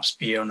would perhaps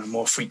be on a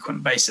more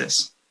frequent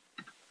basis.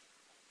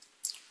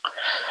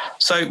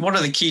 So what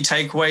are the key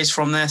takeaways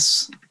from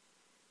this?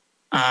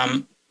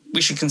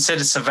 We should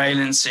consider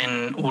surveillance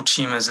in all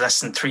tumors less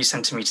than 3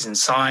 centimeters in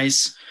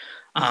size.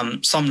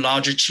 Some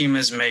larger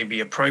tumors may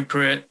be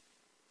appropriate.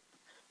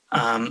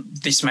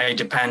 This may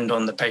depend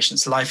on the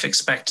patient's life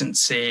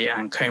expectancy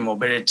and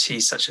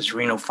comorbidity, such as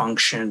renal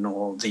function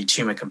or the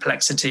tumor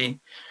complexity.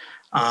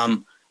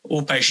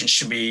 All patients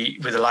should be,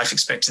 with a life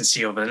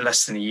expectancy of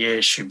less than a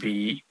year, should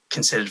be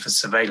considered for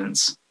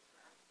surveillance.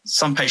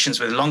 Some patients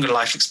with longer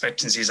life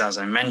expectancies, as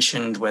I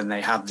mentioned, when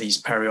they have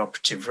these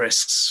perioperative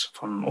risks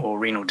or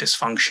renal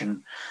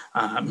dysfunction,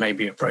 may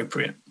be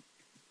appropriate.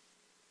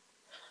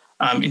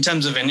 In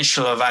terms of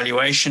initial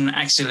evaluation,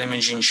 axial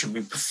imaging should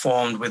be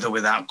performed with or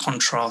without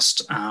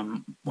contrast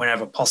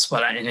whenever possible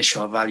at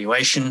initial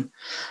evaluation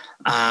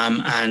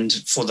and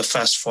for the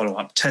first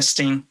follow-up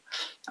testing.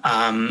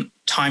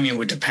 Timing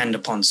would depend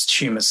upon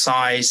tumor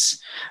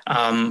size.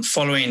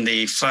 Following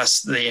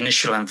the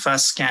initial and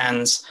first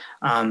scans,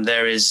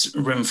 there is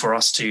room for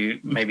us to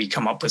maybe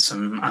come up with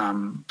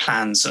some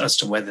plans as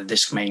to whether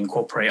this may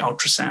incorporate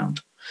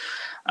ultrasound.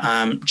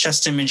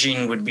 Chest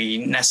imaging would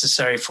be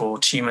necessary for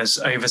tumors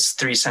over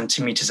 3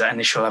 centimeters at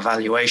initial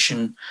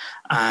evaluation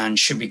and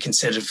should be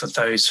considered for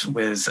those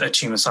with a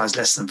tumor size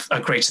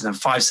greater than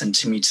 5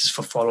 centimeters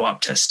for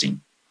follow-up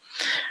testing.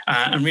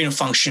 And renal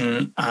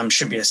function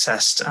should be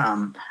assessed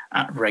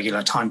at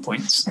regular time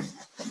points.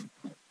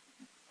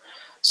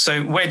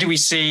 So where do we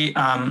see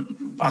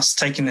us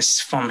taking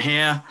this from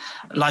here?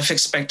 Life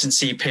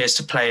expectancy appears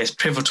to play a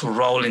pivotal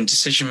role in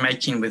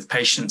decision-making with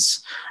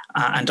patients,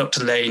 and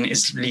Dr. Lane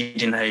is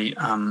leading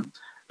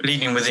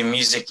within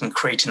music and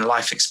creating a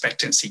life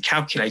expectancy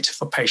calculator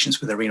for patients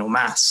with a renal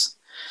mass.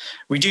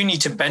 We do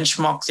need to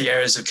benchmark the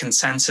areas of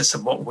consensus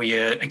of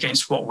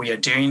against what we are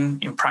doing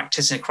in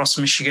practice across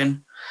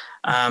Michigan.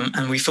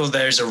 And we feel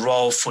there is a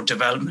role for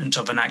development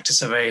of an active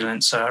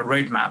surveillance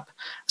roadmap,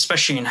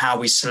 especially in how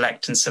we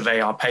select and survey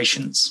our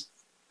patients.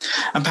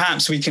 And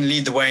perhaps we can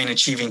lead the way in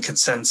achieving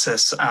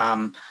consensus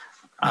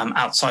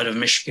outside of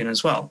Michigan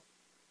as well.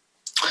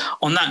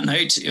 On that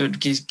note, it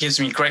gives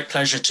me great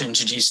pleasure to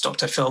introduce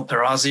Dr. Phil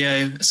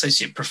Perazio,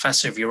 Associate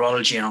Professor of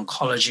Urology and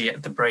Oncology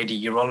at the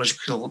Brady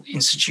Urological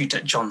Institute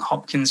at Johns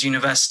Hopkins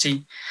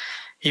University.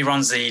 He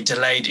runs the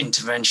Delayed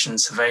Intervention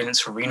Surveillance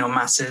for Renal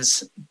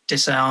Masses,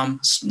 DISARM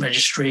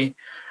registry,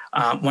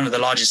 one of the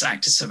largest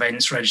active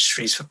surveillance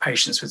registries for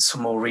patients with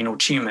small renal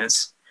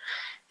tumors.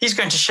 He's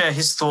going to share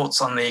his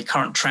thoughts on the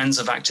current trends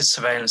of active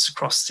surveillance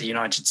across the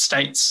United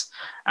States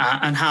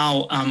and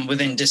how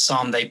within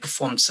DISARM they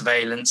perform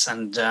surveillance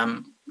and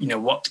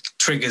what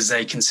triggers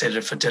they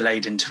consider for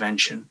delayed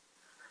intervention.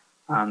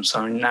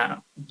 So I'm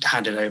now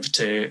hand it over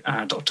to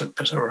Dr.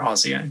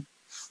 Perazio.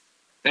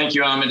 Thank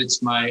you, Ahmed.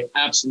 It's my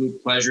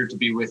absolute pleasure to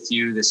be with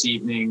you this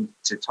evening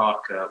to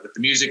talk with the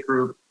music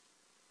group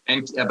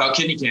and about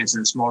kidney cancer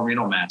and small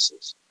renal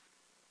masses.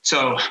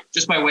 So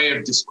just by way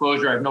of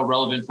disclosure, I have no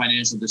relevant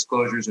financial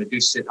disclosures. I do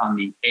sit on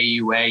the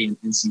AUA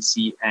and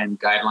NCCN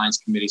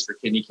guidelines committees for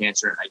kidney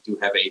cancer, and I do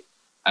have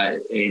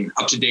an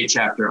up-to-date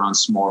chapter on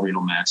small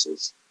renal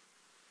masses.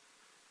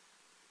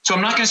 So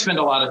I'm not going to spend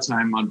a lot of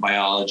time on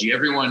biology.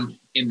 Everyone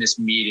in this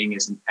meeting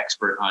is an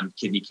expert on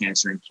kidney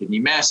cancer and kidney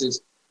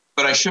masses.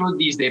 But I showed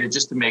these data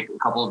just to make a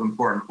couple of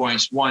important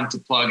points. One, to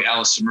plug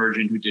Alice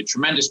Semerjian, who did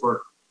tremendous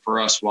work for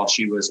us while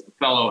she was a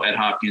fellow at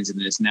Hopkins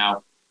and is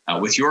now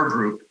with your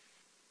group.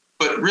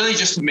 But really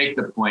just to make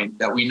the point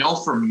that we know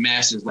for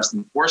masses less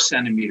than 4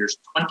 centimeters,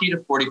 20 to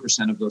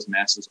 40% of those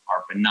masses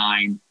are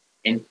benign,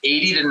 and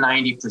 80 to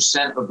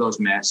 90% of those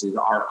masses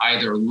are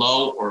either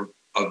low or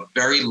of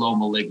very low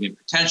malignant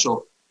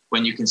potential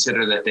when you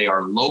consider that they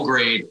are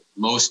low-grade,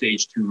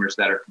 low-stage tumors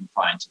that are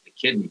confined to the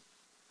kidney.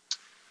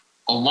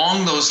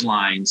 Along those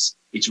lines,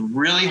 it's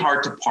really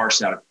hard to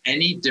parse out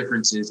any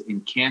differences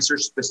in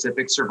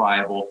cancer-specific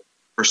survival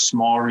for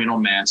small renal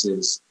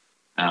masses,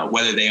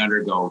 whether they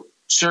undergo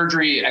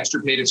surgery,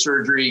 extirpative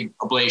surgery,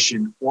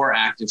 ablation, or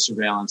active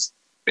surveillance,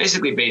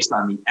 basically based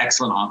on the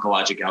excellent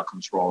oncologic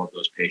outcomes for all of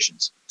those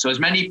patients. So as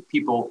many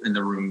people in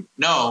the room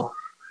know,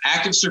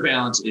 active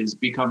surveillance is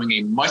becoming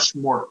a much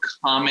more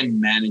common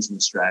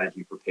management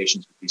strategy for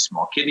patients with these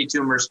small kidney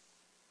tumors.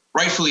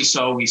 Rightfully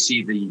so, we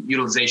see the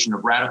utilization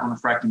of radical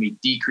nephrectomy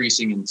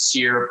decreasing in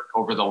SEER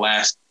over the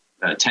last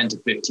 10 to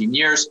 15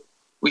 years.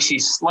 We see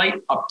slight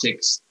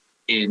upticks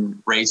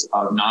in rates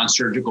of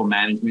non-surgical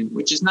management,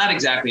 which is not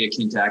exactly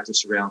akin to active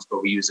surveillance,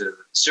 but we use it as a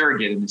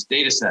surrogate in this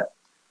data set.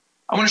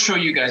 I want to show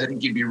you guys, I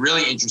think you'd be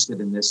really interested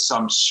in this,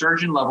 some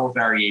surgeon level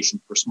variation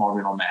for small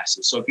renal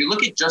masses. So if you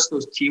look at just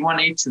those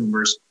T1A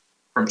tumors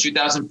from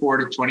 2004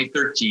 to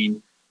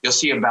 2013, you'll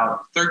see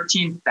about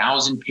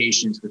 13,000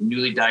 patients with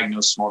newly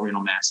diagnosed small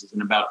renal masses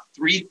and about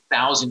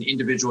 3,000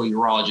 individual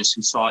urologists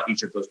who saw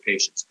each of those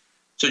patients.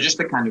 So just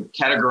to kind of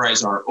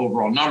categorize our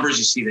overall numbers,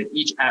 you see that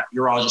each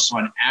urologist saw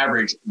on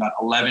average about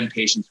 11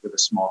 patients with a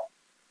small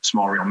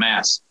renal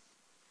mass.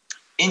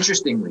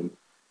 Interestingly,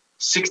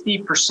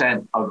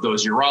 60% of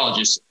those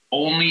urologists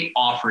only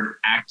offered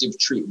active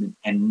treatment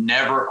and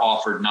never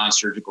offered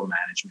non-surgical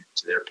management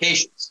to their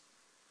patients.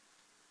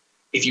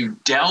 If you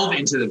delve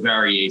into the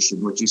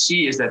variation, what you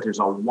see is that there's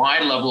a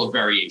wide level of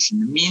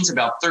variation. It means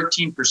about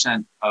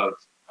 13% of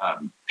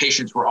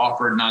patients were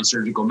offered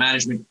non-surgical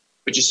management,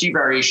 but you see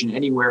variation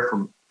anywhere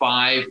from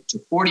 5 to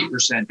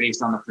 40%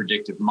 based on the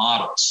predictive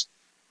models.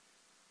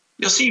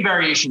 You'll see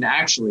variation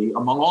actually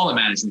among all the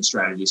management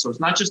strategies. So it's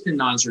not just in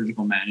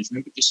non-surgical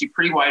management, but you see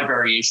pretty wide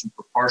variation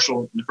for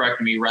partial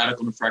nephrectomy,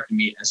 radical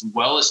nephrectomy, as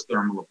well as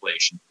thermal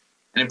ablation.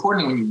 And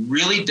importantly, when you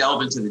really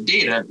delve into the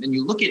data and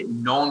you look at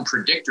known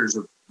predictors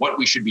of what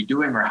we should be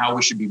doing or how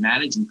we should be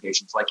managing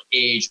patients, like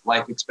age,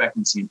 life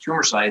expectancy, and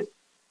tumor size,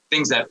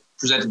 things that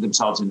presented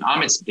themselves in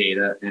Amit's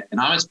data and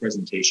Amit's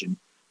presentation.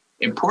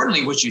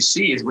 Importantly, what you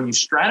see is when you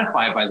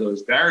stratify by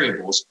those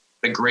variables,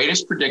 the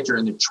greatest predictor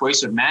in the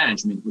choice of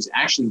management was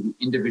actually the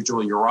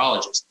individual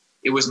urologist.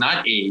 it was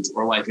not age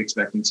or life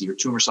expectancy or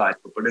tumor size,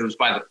 but it was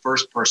by the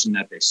first person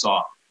that they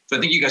saw. So I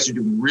think you guys are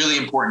doing really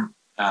important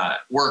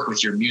work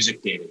with your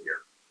music data here.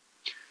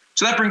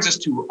 So that brings us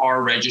to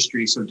our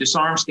registry. So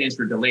DISARM stands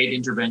for Delayed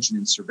Intervention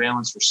and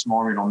Surveillance for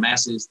Small Renal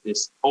Masses.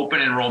 This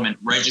open enrollment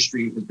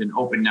registry has been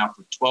open now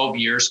for 12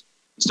 years.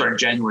 It started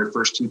January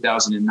 1st,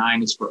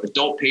 2009. It's for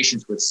adult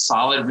patients with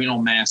solid renal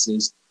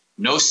masses,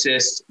 no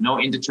cysts, no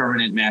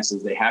indeterminate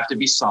masses. They have to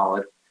be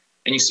solid.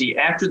 And you see,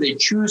 after they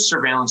choose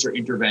surveillance or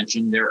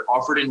intervention, they're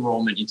offered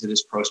enrollment into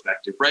this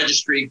prospective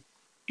registry.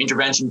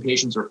 Intervention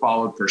patients are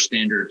followed per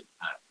standard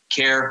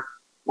care,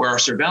 where our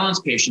surveillance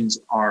patients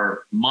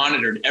are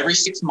monitored every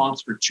 6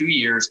 months for 2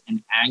 years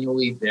and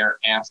annually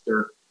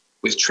thereafter,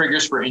 with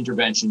triggers for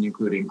intervention,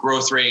 including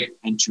growth rate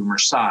and tumor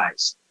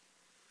size.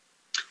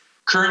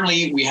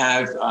 Currently, we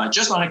have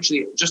just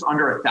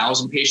under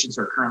 1,000 patients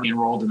are currently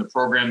enrolled in the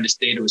program. This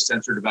data was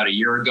censored about a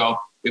year ago.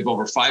 We have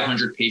over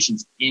 500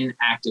 patients in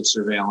active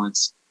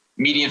surveillance.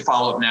 Median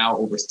follow-up now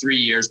over 3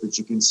 years, but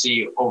you can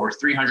see over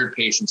 300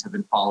 patients have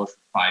been followed for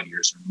 5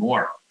 years or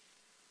more.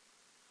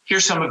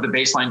 Here's some of the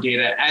baseline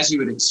data. As you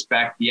would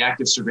expect, the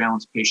active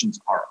surveillance patients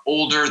are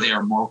older. They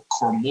are more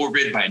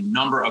comorbid by a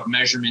number of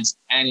measurements,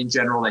 and in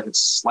general, they have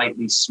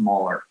slightly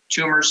smaller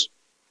tumors.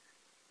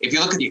 If you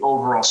look at the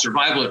overall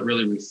survival, it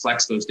really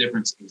reflects those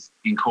differences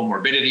in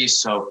comorbidities.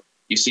 So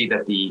you see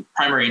that the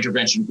primary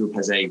intervention group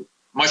has a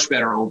much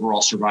better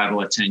overall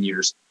survival at 10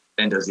 years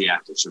than does the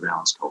active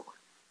surveillance cohort.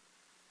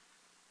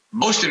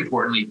 Most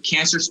importantly,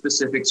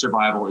 cancer-specific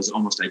survival is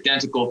almost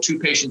identical. 2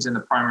 patients in the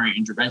primary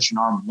intervention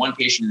arm, 1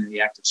 patient in the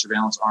active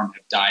surveillance arm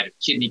have died of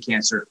kidney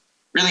cancer,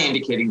 really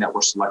indicating that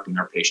we're selecting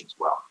our patients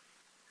well.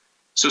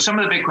 So some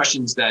of the big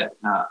questions that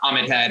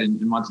Amit had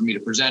and wanted me to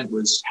present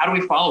was, how do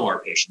we follow our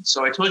patients?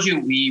 So I told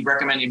you we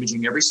recommend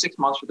imaging every 6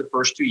 months for the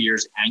first 2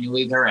 years,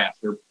 annually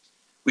thereafter.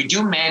 We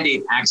do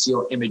mandate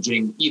axial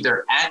imaging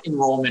either at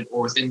enrollment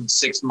or within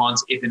 6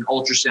 months if an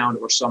ultrasound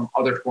or some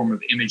other form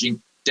of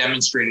imaging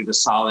demonstrated a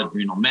solid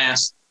renal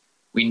mass.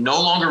 We no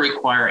longer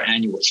require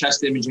annual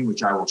chest imaging,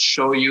 which I will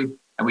show you,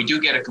 and we do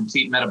get a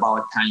complete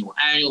metabolic panel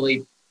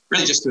annually,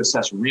 really just to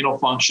assess renal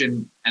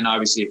function, and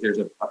obviously if there's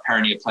a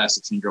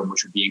paraneoplastic syndrome,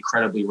 which would be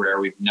incredibly rare.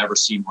 We've never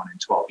seen one in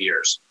 12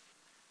 years.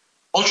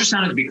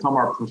 Ultrasound has become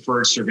our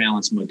preferred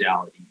surveillance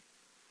modality.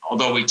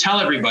 Although we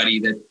tell everybody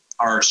that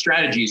our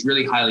strategy is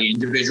really highly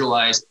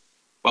individualized,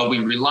 while we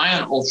rely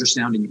on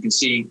ultrasound, and you can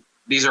see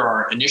these are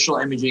our initial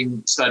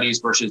imaging studies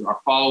versus our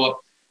follow-up,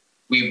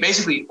 we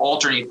basically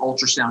alternate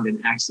ultrasound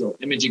and axial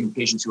imaging in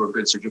patients who are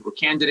good surgical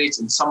candidates,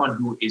 and someone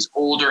who is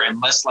older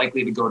and less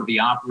likely to go to the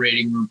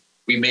operating room,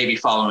 we may be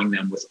following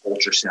them with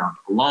ultrasound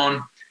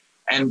alone.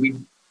 And we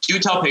do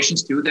tell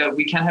patients too that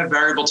we can have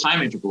variable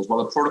time intervals.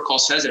 While the protocol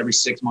says every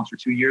 6 months or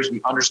 2 years,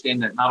 we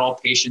understand that not all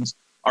patients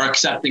are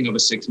accepting of a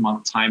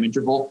 6-month time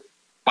interval.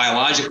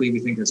 Biologically, we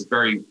think that's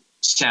very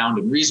sound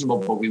and reasonable,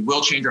 but we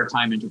will change our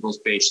time intervals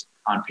based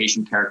on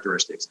patient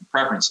characteristics and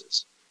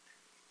preferences.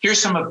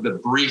 Here's some of the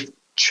brief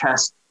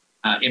chest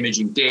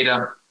imaging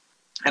data.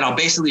 And I'll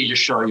basically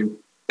just show you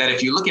that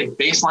if you look at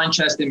baseline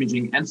chest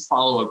imaging and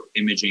follow-up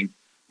imaging,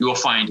 you will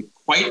find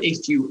quite a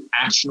few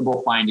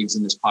actionable findings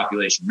in this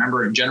population.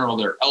 Remember, in general,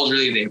 they're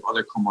elderly, they have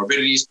other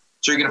comorbidities.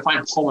 So you're going to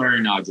find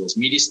pulmonary nodules,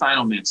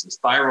 mediastinal masses,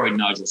 thyroid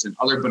nodules, and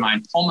other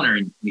benign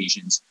pulmonary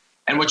lesions.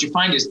 And what you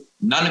find is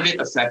none of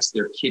it affects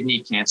their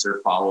kidney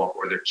cancer follow-up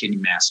or their kidney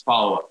mass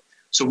follow-up.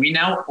 So we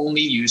now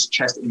only use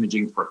chest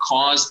imaging for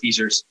cause.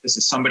 This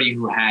is somebody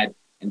who had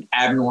an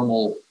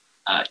abnormal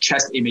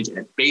chest image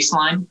at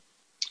baseline.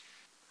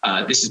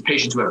 This is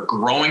patients who have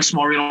growing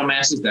small renal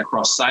masses that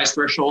cross size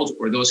thresholds,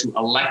 or those who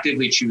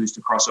electively choose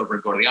to cross over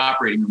and go to the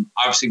operating room.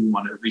 Obviously, we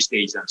want to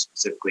restage them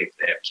specifically if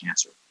they have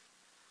cancer.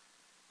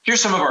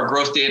 Here's some of our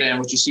growth data, and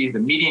what you see, the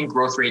median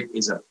growth rate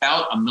is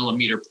about 1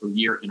 millimeter per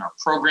year in our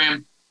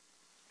program.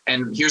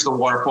 And here's the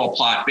waterfall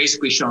plot,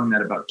 basically showing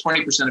that about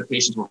 20% of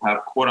patients will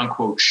have quote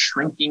unquote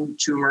shrinking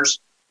tumors.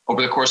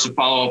 Over the course of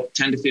follow-up,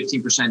 10 to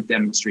 15%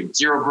 demonstrate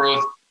zero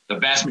growth. The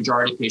vast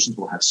majority of patients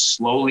will have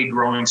slowly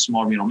growing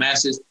small renal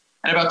masses,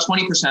 and about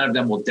 20% of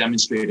them will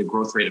demonstrate a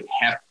growth rate of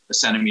 0.5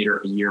 centimeter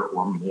a year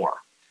or more.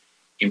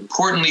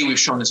 Importantly, we've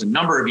shown this a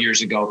number of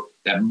years ago,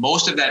 that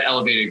most of that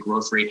elevated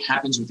growth rate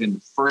happens within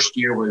the first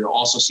year, where you'll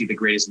also see the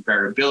greatest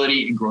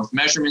variability in growth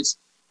measurements.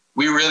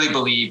 We really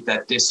believe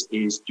that this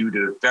is due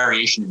to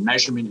variation in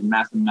measurement and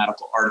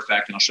mathematical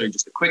artifact, and I'll show you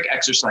just a quick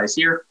exercise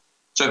here.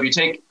 So if you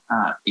take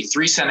a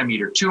 3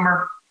 centimeter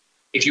tumor,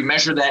 if you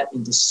measure that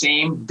in the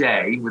same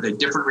day with a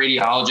different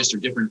radiologist or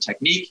different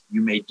technique,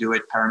 you may do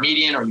it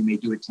paramedian or you may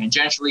do it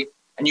tangentially,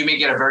 and you may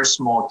get a very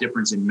small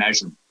difference in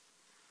measurement.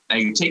 Now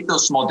you take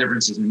those small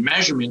differences in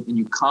measurement and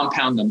you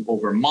compound them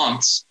over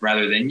months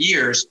rather than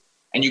years,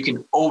 and you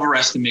can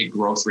overestimate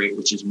growth rate,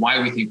 which is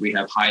why we think we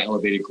have high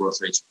elevated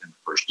growth rates within the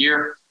first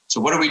year. So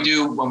what do we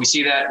do when we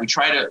see that? We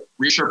try to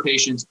reassure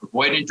patients,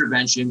 avoid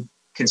intervention,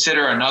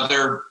 consider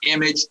another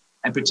image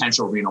and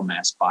potential renal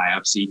mass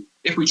biopsy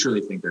if we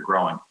truly think they're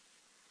growing.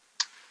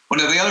 One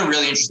of the other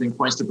really interesting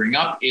points to bring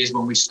up is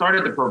when we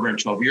started the program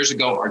 12 years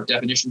ago, our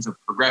definitions of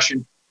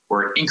progression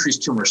or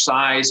increased tumor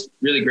size,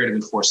 really greater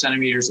than 4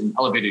 centimeters, and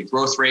elevated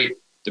growth rate,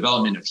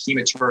 development of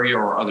hematuria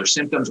or other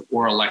symptoms,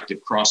 or elective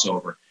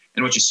crossover.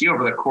 And what you see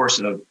over the course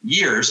of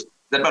years,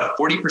 that about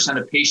 40%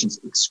 of patients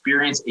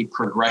experience a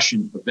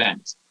progression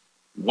event.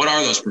 What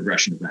are those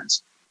progression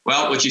events?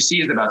 Well, what you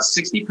see is about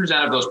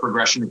 60% of those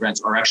progression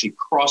events are actually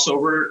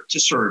crossover to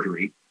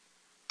surgery,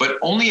 but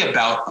only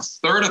about a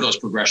third of those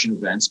progression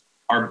events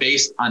are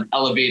based on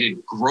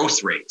elevated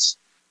growth rates.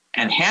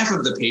 And half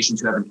of the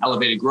patients who have an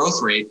elevated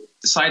growth rate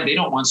decide they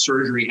don't want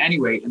surgery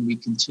anyway, and we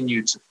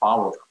continue to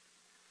follow them.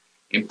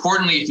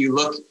 Importantly, if you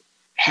look,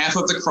 half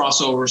of the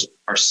crossovers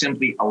are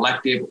simply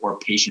elective or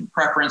patient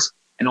preference,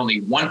 and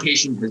only one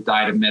patient has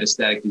died of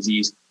metastatic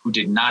disease who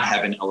did not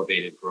have an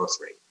elevated growth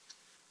rate.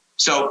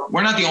 So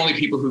we're not the only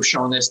people who've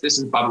shown this. This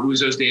is Bob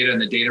Uzo's data and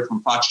the data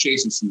from Fox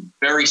Chase. You see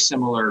very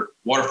similar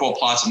waterfall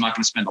plots. I'm not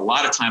going to spend a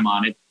lot of time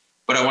on it,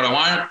 but what I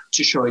want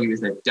to show you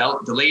is that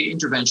delayed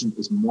intervention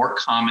is more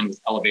common with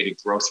elevated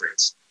growth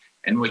rates.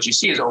 And what you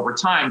see is over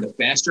time, the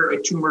faster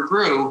a tumor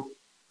grew,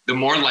 the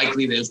more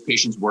likely those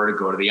patients were to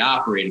go to the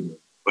operating room.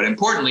 But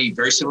importantly,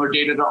 very similar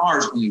data to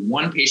ours, only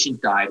one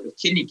patient died of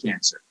kidney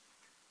cancer,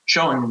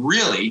 showing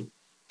really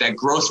that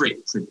growth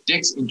rate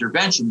predicts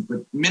intervention, but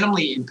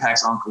minimally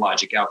impacts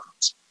oncologic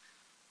outcomes.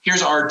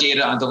 Here's our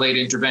data on delayed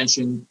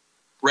intervention.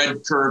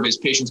 Red curve is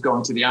patients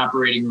going to the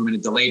operating room in a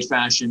delayed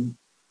fashion.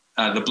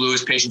 The blue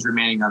is patients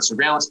remaining on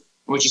surveillance.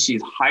 And what you see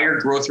is higher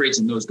growth rates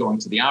in those going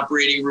to the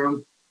operating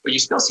room, but you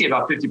still see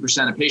about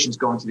 50% of patients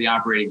going to the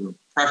operating room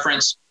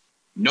preference.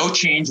 No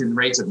change in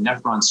rates of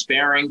nephron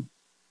sparing,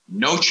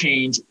 no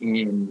change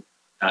in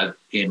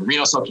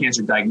renal cell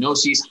cancer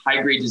diagnoses,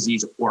 high-grade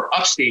disease, or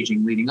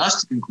upstaging, leading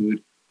us to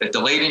conclude that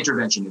delayed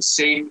intervention is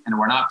safe and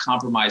we're not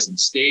compromising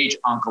stage,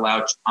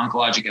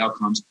 oncologic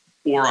outcomes,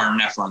 or our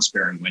nephron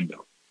sparing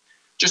window.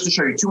 Just to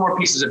show you two more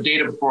pieces of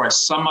data before I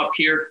sum up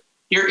here.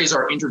 Here is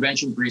our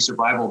intervention-free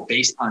survival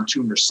based on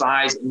tumor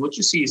size. And what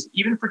you see is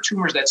even for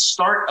tumors that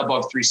start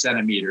above 3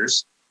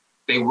 centimeters,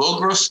 they will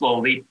grow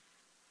slowly.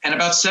 And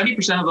about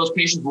 70% of those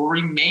patients will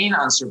remain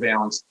on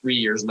surveillance 3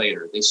 years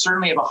later. They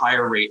certainly have a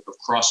higher rate of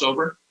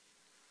crossover.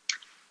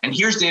 And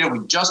here's data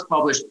we just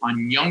published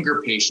on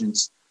younger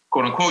patients,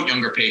 quote unquote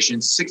younger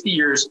patients, 60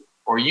 years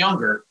or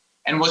younger.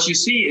 And what you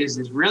see is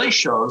this really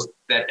shows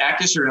that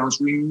active surveillance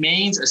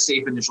remains a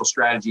safe initial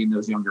strategy in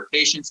those younger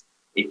patients.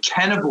 It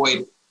can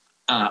avoid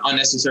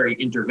unnecessary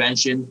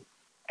intervention.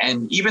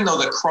 And even though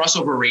the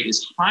crossover rate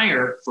is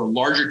higher for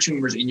larger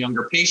tumors in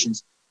younger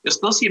patients, you'll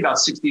still see about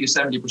 60 to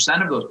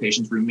 70% of those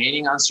patients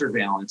remaining on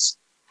surveillance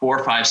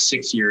 4, 5,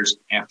 6 years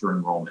after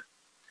enrollment.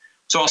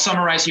 So I'll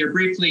summarize here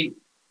briefly.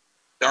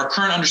 Our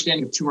current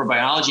understanding of tumor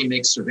biology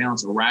makes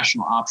surveillance a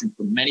rational option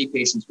for many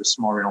patients with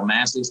small renal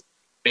masses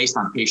based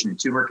on patient and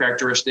tumor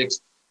characteristics.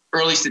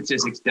 Early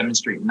statistics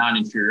demonstrate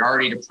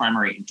non-inferiority to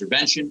primary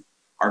intervention.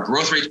 Our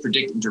growth rates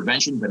predict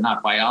intervention, but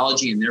not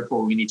biology, and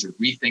therefore we need to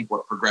rethink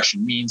what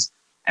progression means.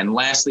 And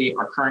lastly,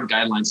 our current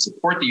guidelines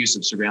support the use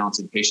of surveillance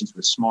in patients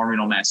with small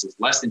renal masses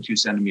less than 2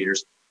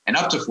 centimeters and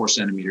up to 4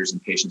 centimeters in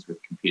patients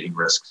with competing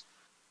risks.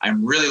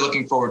 I'm really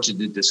looking forward to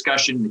the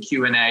discussion, the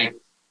Q&A.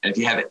 And if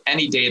you have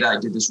any data, I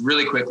did this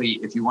really quickly.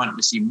 If you want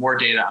to see more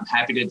data, I'm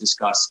happy to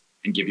discuss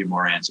and give you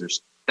more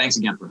answers. Thanks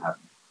again for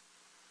having me.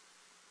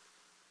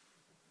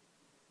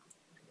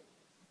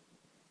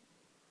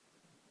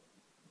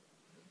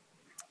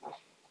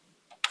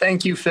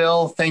 Thank you,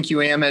 Phil. Thank you,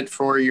 Amit,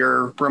 for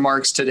your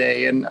remarks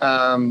today. And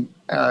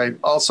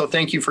also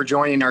thank you for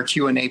joining our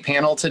Q&A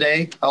panel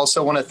today. I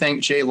also want to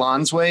thank Jay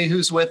Lonsway,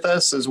 who's with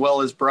us, as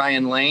well as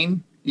Brian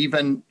Lane.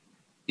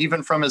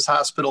 Even from his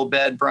hospital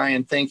bed,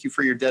 Brian, thank you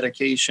for your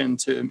dedication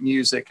to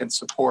music and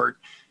support,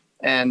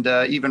 and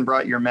even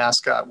brought your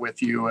mascot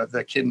with you,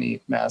 the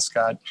kidney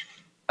mascot.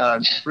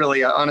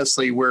 Really,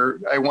 honestly,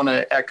 I want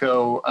to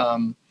echo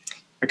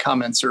the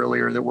comments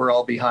earlier that we're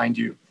all behind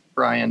you,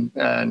 Brian,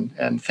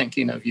 and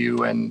thinking of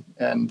you, and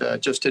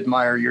just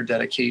admire your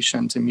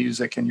dedication to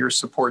music and your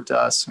support to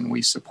us, and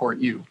we support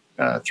you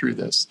through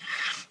this.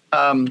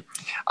 I'm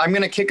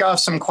going to kick off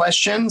some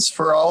questions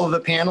for all of the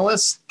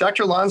panelists.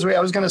 Dr. Lonsway, I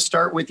was going to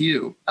start with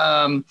you.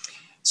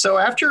 So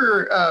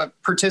after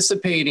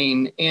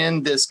participating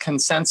in this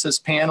consensus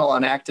panel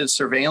on active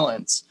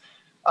surveillance,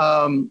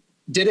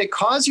 did it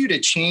cause you to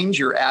change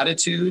your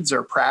attitudes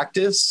or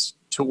practice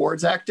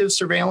towards active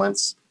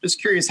surveillance?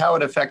 Just curious how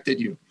it affected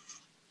you.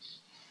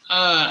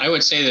 I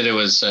would say that it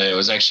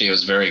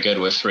was very good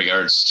with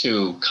regards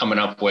to coming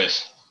up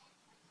with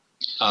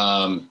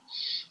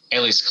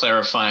at least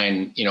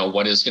clarifying,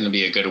 what is going to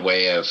be a good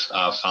way of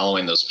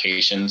following those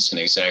patients and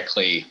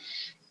exactly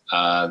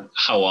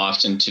how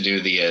often to do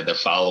the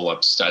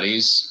follow-up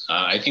studies.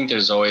 I think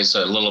there's always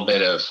a little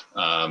bit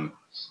of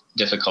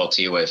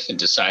difficulty with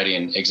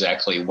deciding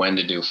exactly when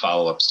to do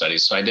follow-up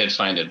studies. So I did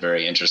find it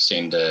very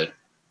interesting to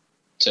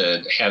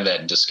have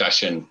that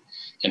discussion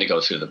and to go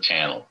through the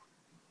panel.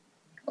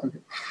 Okay.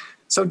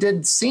 So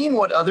did seeing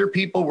what other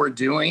people were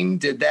doing,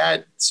 did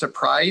that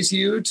surprise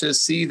you to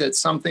see that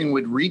something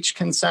would reach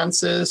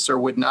consensus or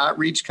would not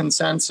reach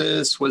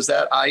consensus? Was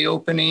that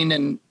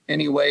eye-opening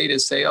any way to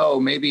say, oh,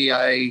 maybe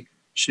I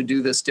should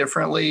do this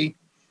differently?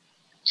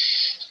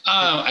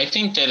 I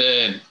think that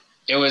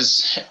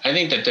I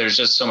think that there's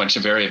just so much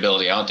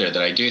variability out there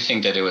that I do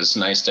think that it was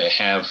nice to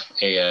have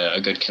a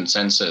good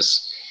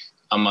consensus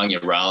among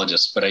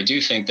urologists. But I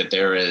do think that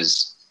there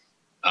is,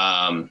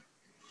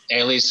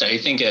 at least I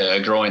think,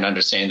 a growing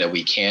understanding that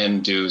we can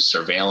do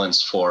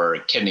surveillance for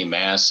kidney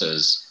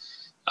masses.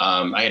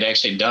 I had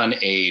actually done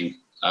a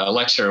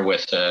lecture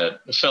with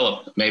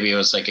Philip, maybe it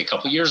was like a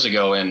couple years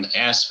ago in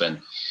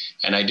Aspen.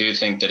 And I do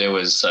think that it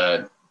was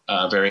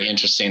very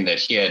interesting that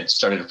he had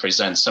started to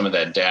present some of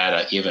that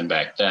data even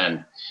back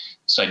then.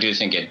 So I do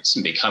think it's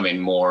becoming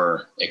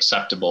more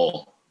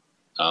acceptable.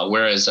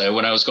 Whereas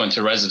when I was going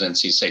through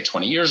residency, say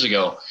 20 years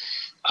ago,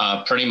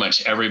 pretty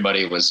much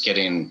everybody was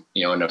getting,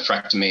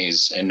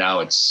 nephrectomies, and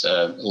now it's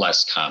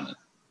less common.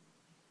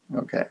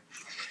 Okay.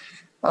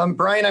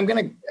 Brian, I'm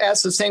going to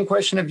ask the same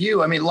question of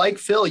you. I mean, like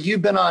Phil,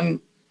 you've been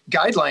on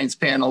guidelines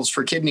panels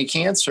for kidney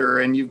cancer,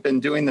 and you've been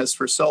doing this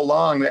for so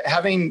long.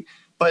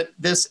 But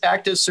this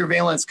active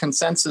surveillance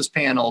consensus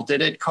panel,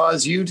 did it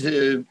cause you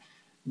to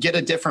get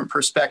a different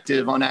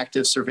perspective on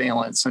active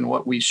surveillance and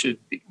what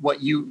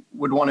you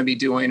would want to be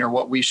doing or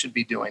what we should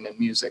be doing in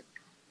music?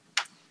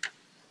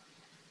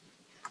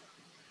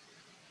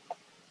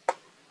 I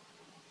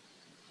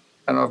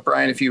don't know if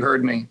Brian, if you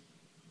heard me.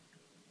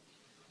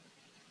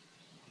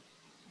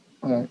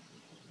 I'm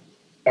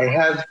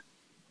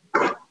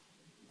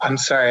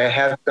sorry, I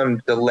have some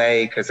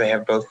delay because I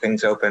have both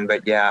things open,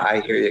 but yeah,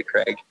 I hear you,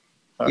 Craig.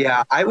 Okay.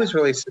 Yeah, I was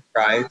really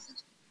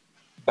surprised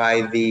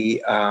by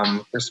the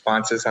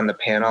responses on the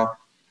panel.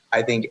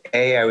 I think,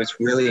 I was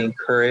really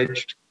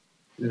encouraged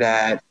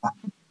that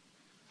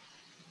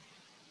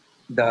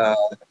the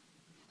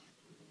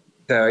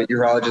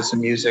urologists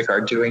in music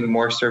are doing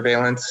more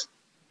surveillance.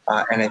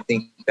 And I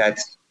think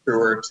that's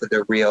truer to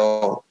the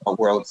real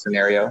world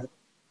scenario,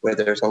 where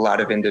there's a lot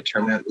of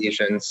indeterminate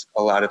lesions,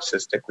 a lot of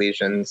cystic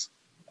lesions,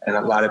 and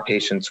a lot of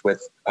patients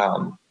with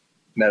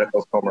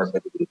medical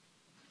comorbidities.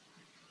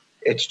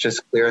 It's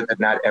just clear that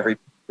not every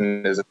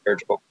person is a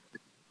surgical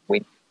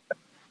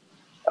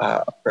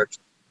approach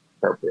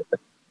appropriately.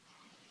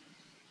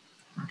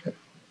 Okay.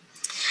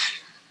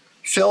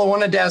 Phil, I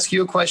wanted to ask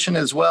you a question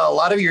as well. A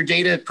lot of your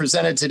data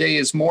presented today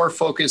is more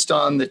focused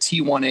on the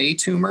T1A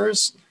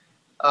tumors.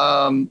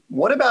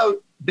 What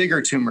about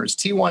bigger tumors,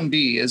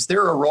 T1B? Is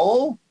there a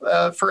role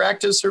for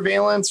active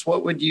surveillance?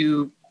 What would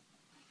you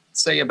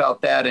say about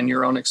that in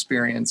your own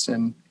experience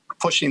in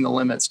pushing the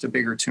limits to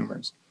bigger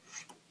tumors?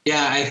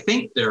 Yeah, I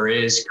think there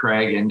is,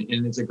 Craig, and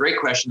it's a great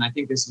question. I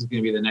think this is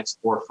going to be the next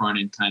forefront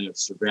in kind of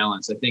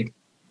surveillance. I think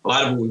a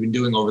lot of what we've been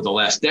doing over the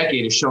last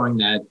decade is showing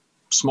that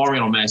small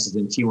renal masses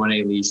and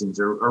T1A lesions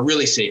are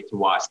really safe to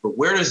watch. But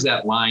where does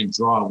that line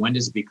draw? When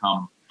does it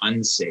become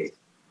unsafe?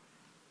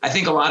 I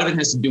think a lot of it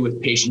has to do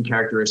with patient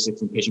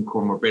characteristics and patient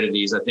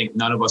comorbidities. I think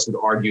none of us would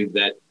argue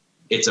that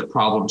it's a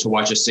problem to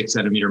watch a 6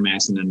 centimeter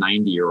mass in a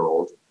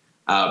 90-year-old.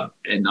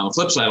 And on the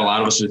flip side, a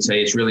lot of us would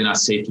say it's really not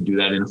safe to do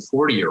that in a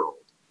 40-year-old.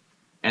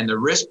 And the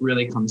risk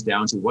really comes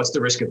down to what's the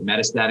risk of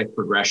metastatic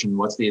progression?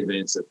 What's the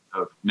advance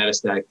of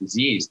metastatic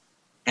disease?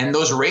 And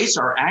those rates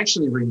are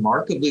actually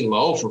remarkably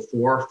low for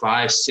 4,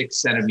 5, 6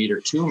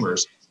 centimeter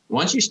tumors.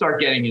 Once you start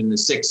getting in the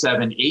 6,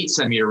 7, 8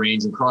 centimeter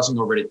range and crossing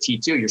over to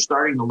T2, you're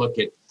starting to look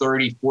at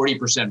 30,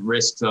 40%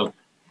 risks of,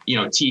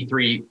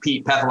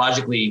 T3,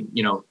 pathologically,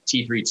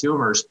 T3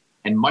 tumors,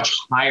 and much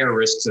higher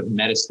risks of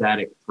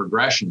metastatic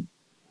progression.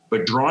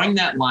 But drawing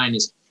that line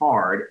is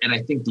hard. And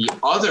I think the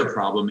other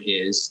problem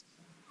is,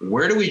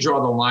 where do we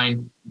draw the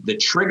line, the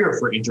trigger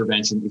for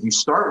intervention if you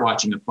start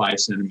watching a 5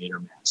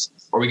 centimeter mass?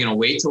 Are we going to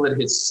wait till it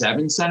hits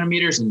 7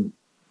 centimeters and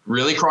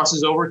really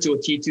crosses over to a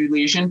T2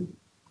 lesion?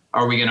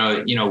 Are we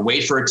going to,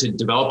 wait for it to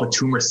develop a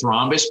tumor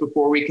thrombus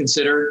before we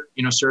consider,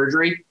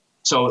 surgery?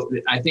 So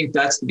I think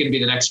that's going to be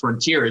the next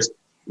frontier is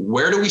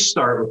where do we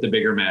start with the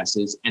bigger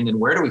masses? And then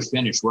where do we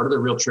finish? What are the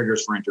real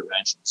triggers for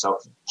intervention? So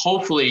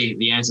hopefully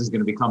the answer is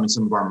going to be coming in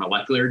some of our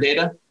molecular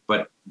data,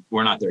 but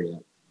we're not there yet.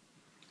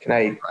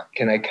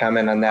 Can I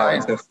comment on that?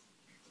 Right. So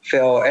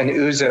Phil and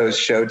Uzo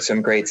showed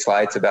some great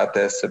slides about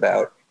this,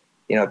 about,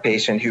 a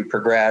patient who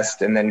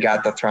progressed and then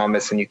got the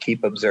thrombus and you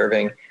keep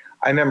observing.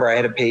 I remember I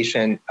had a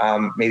patient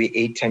maybe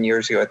 8-10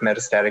 years ago with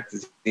metastatic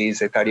disease.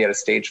 They thought he had a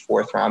stage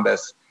 4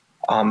 thrombus,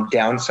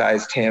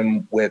 downsized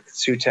him with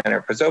Sutent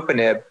or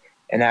pazopanib,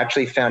 and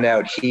actually found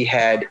out he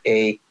had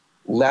a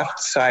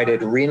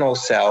left-sided renal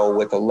cell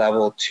with a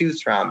level 2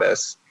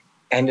 thrombus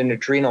and an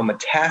adrenal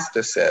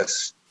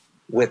metastasis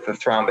with the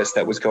thrombus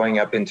that was going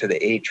up into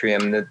the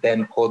atrium that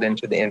then pulled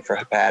into the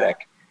infrahepatic.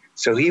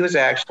 So he was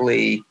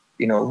actually,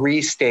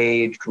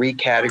 restaged,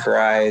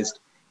 recategorized.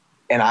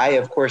 And I,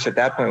 of course, at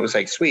that point was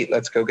like, sweet,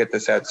 let's go get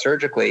this out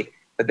surgically.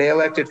 But they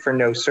elected for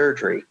no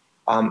surgery.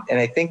 And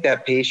I think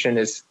that patient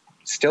is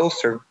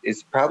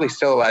probably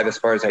still alive, as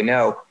far as I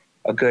know,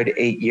 a good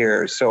 8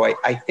 years. So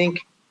I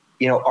think,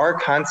 our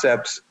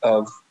concepts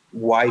of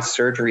why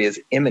surgery is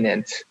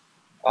imminent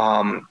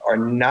are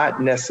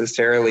not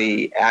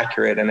necessarily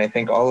accurate. And I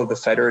think all of the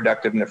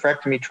cytoreductive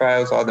nephrectomy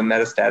trials, all the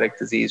metastatic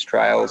disease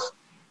trials,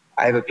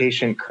 I have a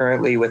patient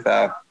currently with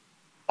a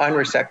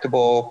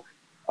unresectable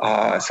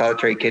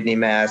solitary kidney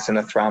mass and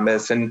a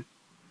thrombus, and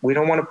we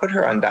don't want to put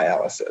her on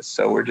dialysis.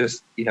 So we're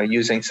just,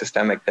 using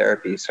systemic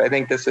therapy. So I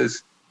think this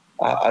is,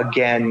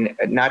 again,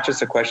 not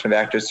just a question of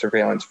active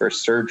surveillance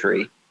versus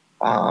surgery,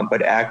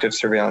 but active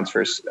surveillance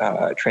versus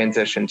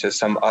transition to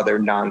some other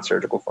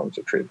non-surgical forms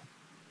of treatment.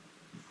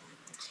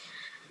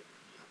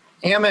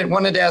 Amit,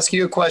 wanted to ask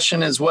you a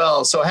question as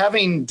well. So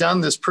having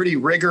done this pretty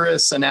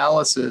rigorous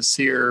analysis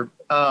here,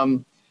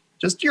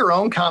 just your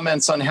own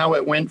comments on how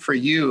it went for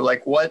you,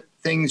 like what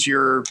things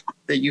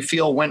that you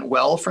feel went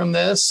well from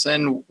this,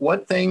 and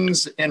what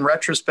things in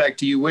retrospect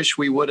do you wish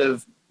we would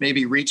have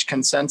maybe reached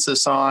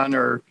consensus on,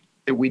 or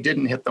that we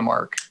didn't hit the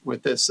mark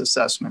with this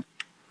assessment?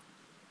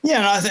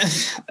 Yeah,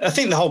 I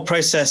think the whole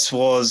process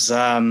was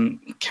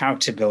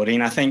character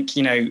building. I think,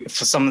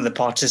 for some of the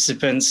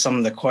participants, some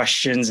of the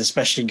questions,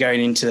 especially going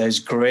into those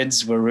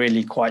grids, were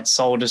really quite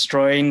soul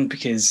destroying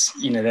because,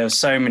 there were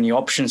so many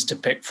options to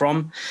pick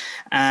from.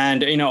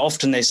 And,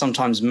 often they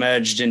sometimes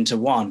merged into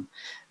one.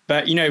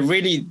 But,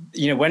 really,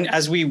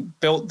 as we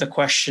built the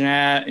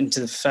questionnaire into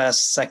the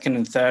first, second,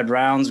 and third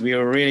rounds, we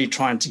were really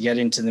trying to get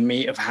into the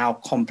meat of how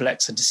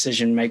complex a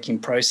decision-making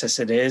process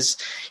it is.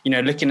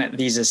 Looking at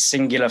these as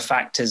singular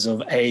factors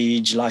of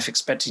age, life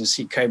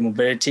expectancy,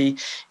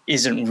 comorbidity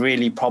isn't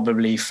really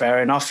probably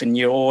fair enough. And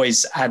you're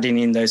always adding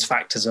in those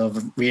factors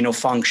of renal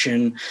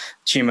function,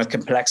 tumor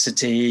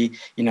complexity,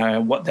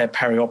 what their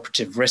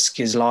perioperative risk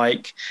is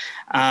like.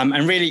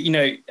 And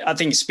really, I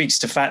think it speaks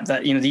to the fact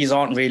that, these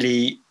aren't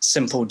really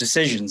simple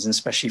decisions, and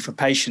especially for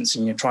patients,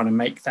 and you're trying to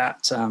make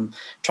that,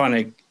 trying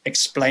to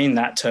explain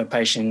that to a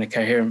patient in a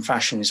coherent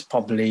fashion is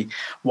probably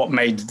what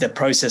made the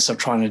process of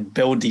trying to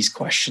build these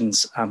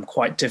questions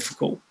quite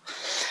difficult.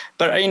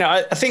 But,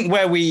 I think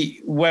where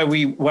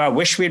I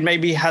wish we had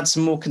maybe had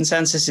some more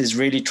consensus is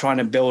really trying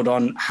to build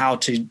on how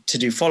to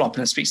do follow-up.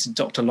 And it speaks to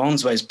Dr.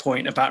 Lonsway's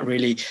point about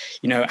really,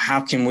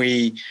 how can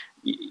we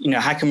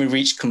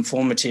reach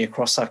conformity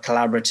across our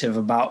collaborative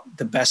about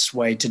the best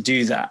way to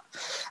do that?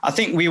 I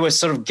think we were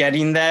sort of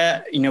getting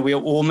there. We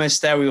were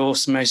almost there. We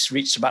almost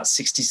reached about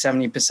 60,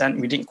 70%.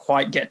 We didn't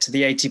quite get to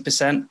the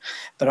 80%.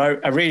 But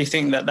I really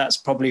think that that's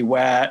probably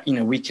where,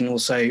 we can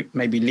also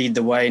maybe lead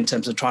the way in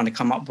terms of trying to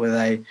come up with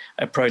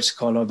a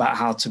protocol about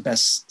how to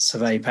best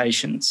survey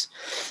patients.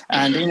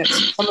 And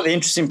some of the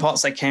interesting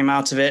parts that came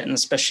out of it, and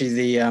especially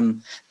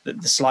the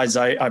slides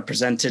I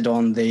presented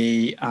on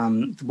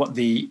what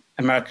the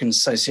American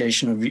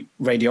Association of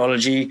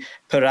Radiology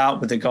put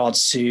out with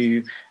regards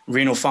to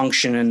renal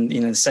function and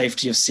the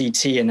safety of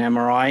CT and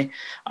MRI.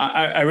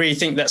 I really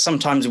think that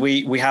sometimes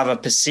we have a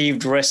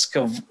perceived risk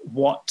of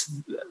what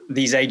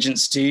these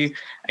agents do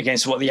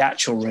against what the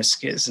actual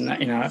risk is, and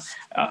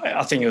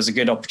I think it was a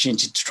good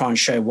opportunity to try and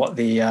show what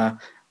the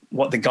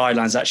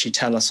guidelines actually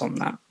tell us on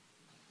that.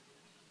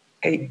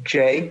 Hey,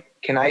 Jay,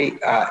 can I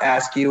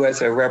ask you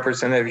as a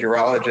representative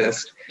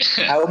urologist,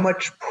 how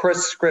much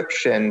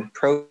proscription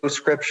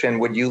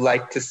would you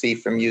like to see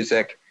from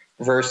music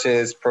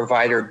versus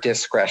provider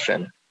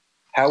discretion?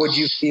 How would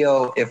you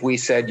feel if we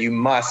said you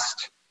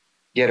must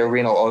get a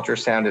renal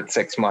ultrasound at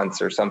 6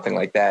 months or something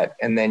like that,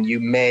 and then you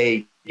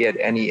may get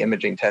any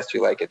imaging test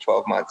you like at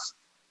 12 months?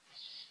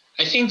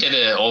 I think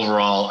that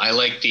overall, I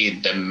like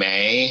the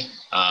may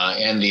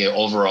and the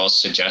overall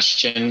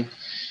suggestion.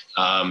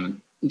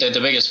 The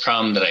biggest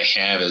problem that I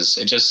have is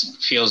it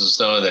just feels as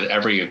though that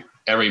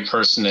every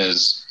person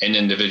is an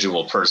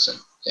individual person.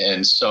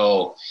 And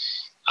so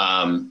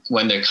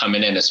when they're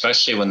coming in,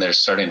 especially when they're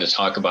starting to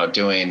talk about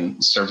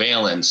doing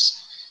surveillance,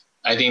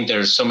 I think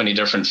there's so many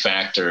different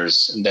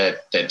factors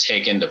that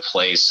take into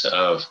place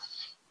of,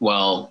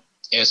 well,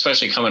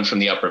 especially coming from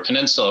the Upper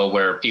Peninsula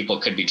where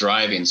people could be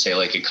driving, say,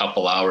 like a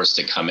couple hours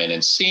to come in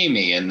and see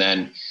me. And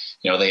then,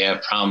 they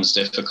have problems,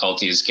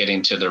 difficulties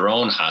getting to their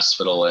own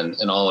hospital and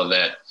all of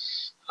that.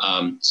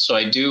 So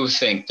I do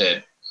think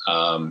that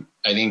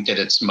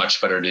it's much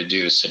better to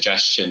do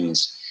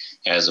suggestions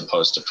as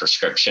opposed to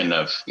prescription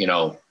of,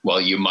 well,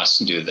 you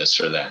must do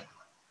this or that.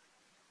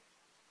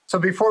 So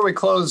before we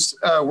close,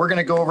 we're going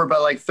to go over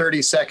about like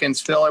 30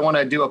 seconds. Phil, I want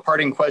to do a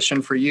parting question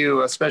for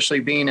you, especially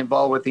being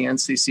involved with the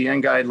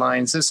NCCN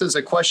guidelines. This is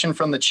a question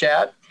from the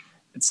chat.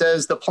 It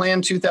says the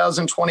Plan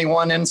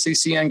 2021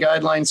 NCCN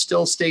guidelines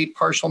still state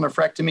partial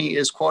nephrectomy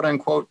is quote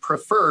unquote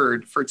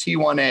preferred for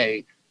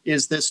T1A.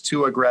 Is this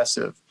too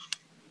aggressive?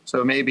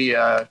 So maybe,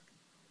 I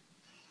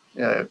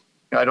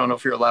don't know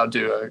if you're allowed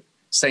to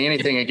say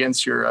anything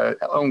against your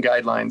own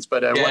guidelines,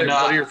 but what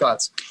are your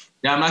thoughts?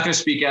 Yeah, I'm not going to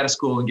speak out of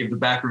school and give the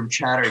backroom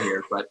chatter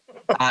here, but,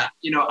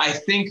 I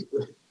think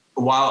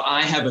while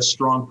I have a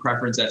strong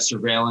preference that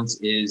surveillance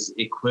is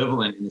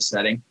equivalent in the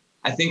setting,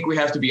 I think we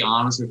have to be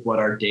honest with what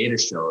our data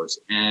shows.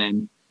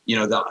 And,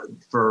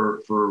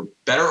 for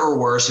better or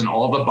worse and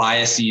all the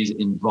biases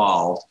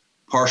involved,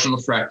 partial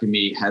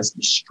nephrectomy has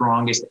the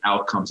strongest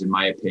outcomes, in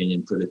my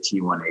opinion, for the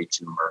T1A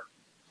tumor.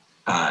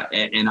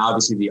 And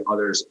obviously the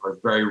others are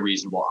very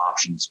reasonable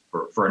options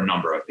for a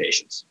number of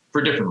patients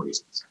for different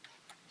reasons.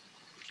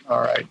 All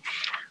right.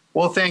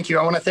 Well, thank you.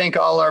 I want to thank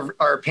all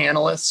our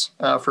panelists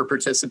for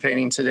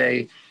participating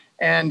today.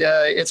 And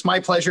it's my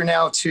pleasure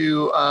now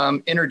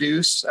to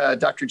introduce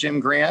Dr. Jim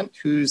Grant,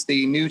 who's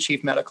the new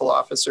Chief Medical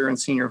Officer and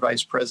Senior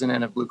Vice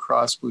President of Blue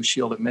Cross Blue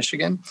Shield of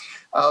Michigan.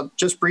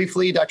 Just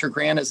briefly, Dr.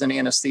 Grant is an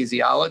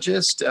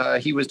anesthesiologist.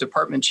 He was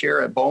department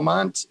chair at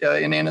Beaumont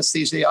in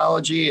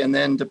anesthesiology, and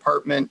then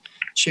department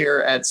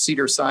chair at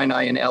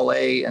Cedars-Sinai in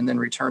LA, and then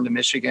returned to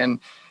Michigan.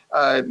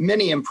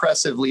 Many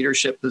impressive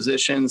leadership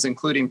positions,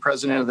 including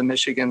president of the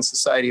Michigan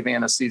Society of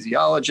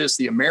Anesthesiologists,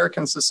 the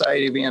American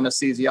Society of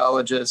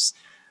Anesthesiologists.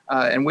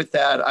 And with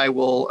that, I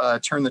will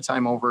turn the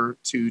time over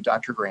to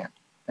Dr. Grant.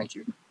 Thank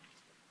you.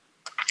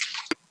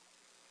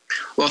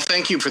 Well,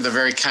 thank you for the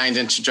very kind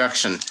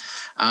introduction.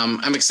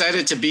 I'm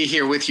excited to be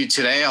here with you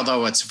today,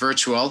 although it's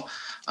virtual.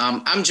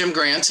 I'm Jim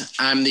Grant.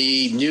 I'm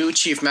the new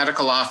Chief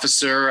Medical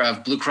Officer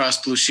of Blue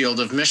Cross Blue Shield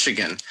of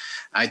Michigan.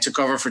 I took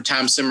over for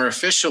Tom Zimmer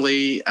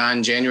officially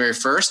on January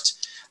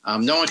 1st.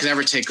 No one can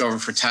ever take over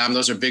for Tom.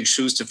 Those are big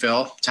shoes to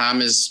fill.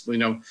 Tom is,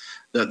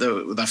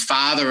 the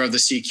father of the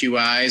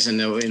CQIs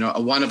and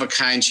a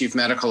one-of-a-kind chief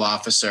medical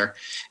officer.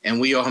 And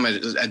we owe him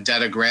a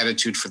debt of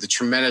gratitude for the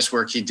tremendous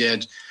work he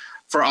did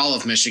for all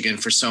of Michigan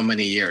for so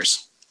many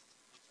years.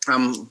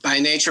 By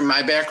nature,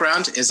 my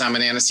background is I'm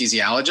an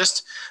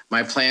anesthesiologist.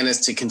 My plan is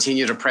to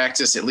continue to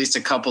practice at least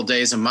a couple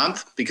days a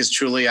month because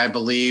truly I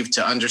believe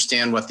to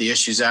understand what the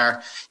issues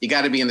are, you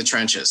got to be in the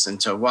trenches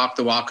and to walk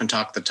the walk and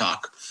talk the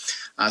talk.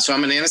 So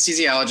I'm an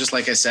anesthesiologist,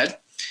 like I said.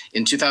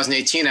 In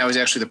 2018, I was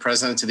actually the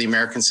president of the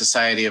American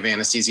Society of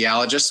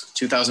Anesthesiologists.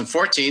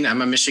 2014,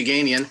 I'm a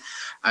Michiganian.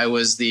 I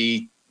was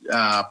the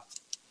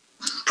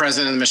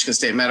president of the Michigan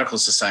State Medical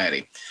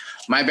Society.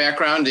 My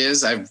background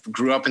is I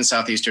grew up in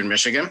southeastern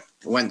Michigan,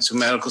 went to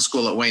medical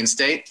school at Wayne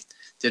State,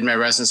 did my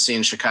residency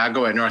in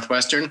Chicago at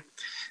Northwestern,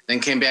 then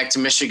came back to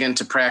Michigan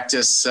to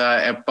practice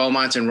at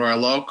Beaumont and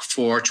Royal Oak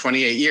for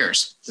 28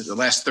 years. The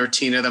last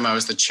 13 of them, I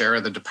was the chair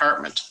of the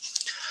department.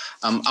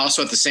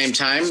 Also after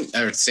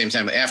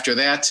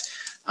that,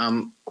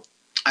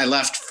 I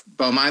left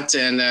Beaumont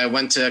and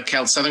went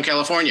to Southern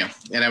California.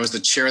 And I was the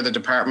chair of the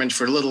department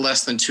for a little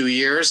less than 2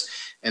 years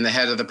and the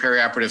head of the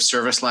perioperative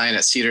service line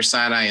at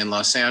Cedars-Sinai in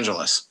Los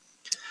Angeles.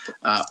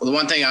 The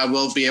one thing I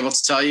will be able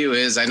to tell you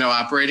is I know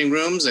operating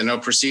rooms, I know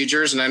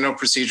procedures, and I know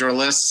procedural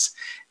lists.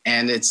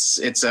 And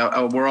it's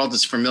a world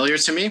that's familiar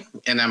to me,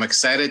 and I'm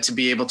excited to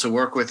be able to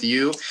work with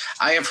you.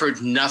 I have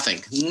heard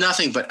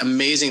nothing but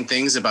amazing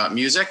things about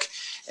music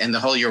and the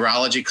whole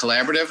urology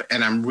collaborative,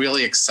 and I'm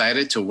really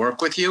excited to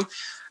work with you.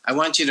 I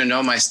want you to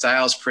know my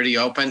style is pretty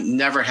open.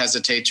 Never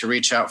hesitate to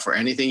reach out for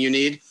anything you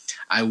need.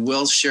 I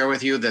will share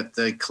with you that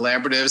the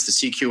collaboratives, the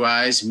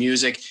CQIs,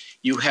 music,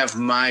 you have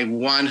my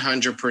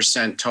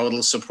 100%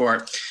 total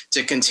support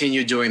to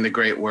continue doing the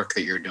great work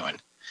that you're doing.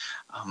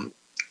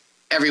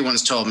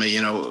 Everyone's told me,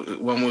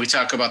 when we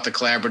talk about the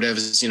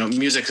collaboratives,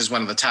 music is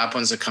one of the top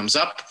ones that comes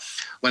up.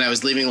 When I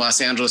was leaving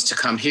Los Angeles to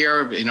come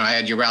here, I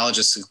had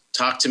urologists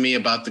talk to me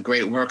about the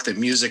great work that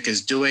music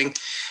is doing.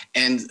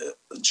 And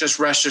just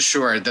rest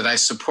assured that I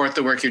support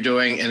the work you're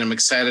doing and I'm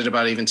excited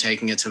about even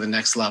taking it to the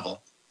next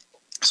level.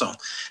 So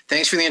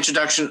thanks for the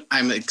introduction.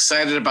 I'm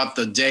excited about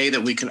the day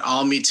that we can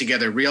all meet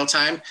together real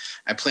time.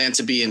 I plan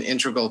to be an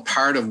integral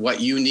part of what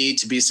you need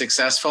to be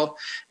successful.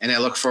 And I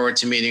look forward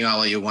to meeting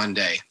all of you one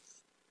day.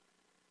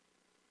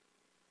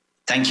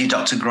 Thank you,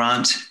 Dr.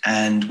 Grant.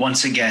 And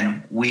once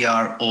again, we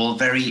are all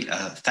very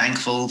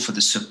thankful for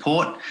the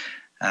support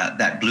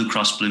that Blue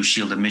Cross Blue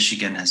Shield of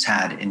Michigan has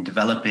had in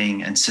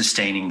developing and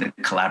sustaining the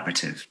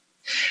collaborative.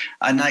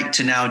 I'd like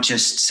to now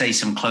just say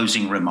some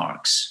closing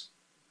remarks.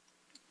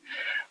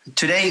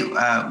 Today,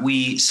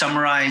 we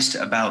summarized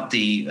about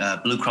the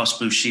Blue Cross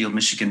Blue Shield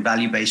Michigan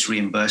value-based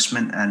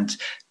reimbursement, and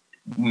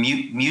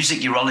music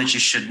urologists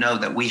should know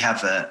that we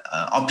have an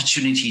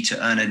opportunity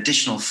to earn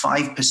additional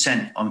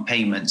 5% on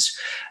payments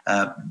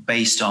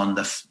based on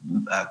the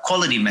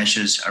quality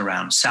measures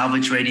around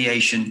salvage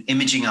radiation,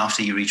 imaging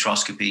after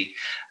ureteroscopy,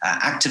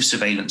 active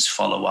surveillance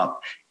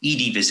follow-up,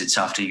 ED visits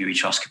after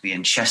ureteroscopy,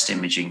 and chest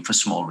imaging for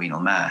small renal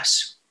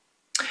mass.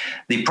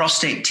 The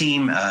prostate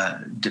team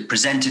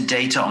presented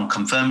data on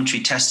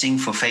confirmatory testing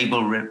for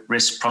fatal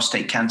risk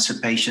prostate cancer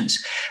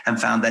patients and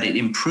found that it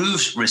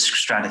improves risk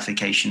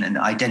stratification and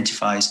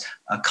identifies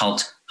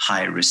occult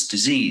high-risk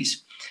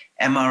disease.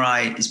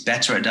 MRI is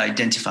better at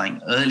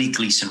identifying early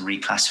Gleason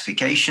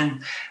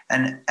reclassification,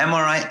 and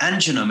MRI and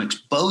genomics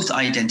both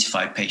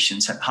identify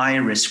patients at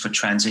higher risk for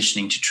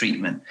transitioning to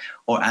treatment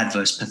or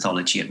adverse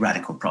pathology at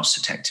radical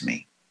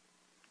prostatectomy.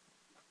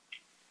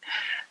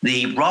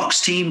 The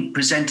ROCKS team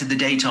presented the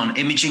data on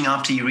imaging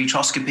after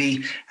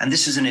ureteroscopy, and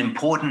this is an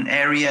important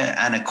area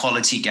and a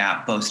quality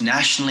gap, both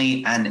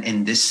nationally and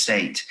in this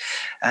state.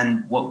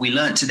 And what we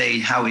learned today,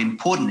 how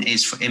important it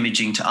is for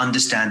imaging to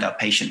understand our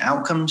patient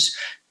outcomes,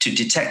 to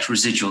detect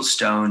residual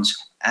stones,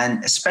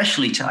 and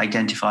especially to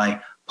identify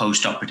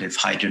postoperative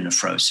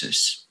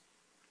hydronephrosis.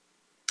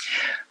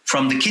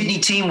 From the kidney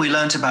team, we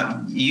learned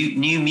about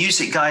new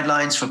music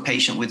guidelines for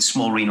patients with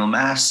small renal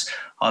mass,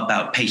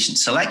 about patient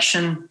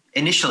selection,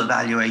 initial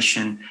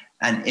evaluation,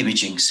 and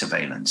imaging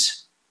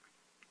surveillance.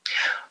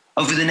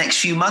 Over the next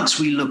few months,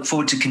 we look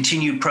forward to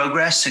continued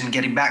progress and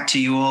getting back to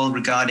you all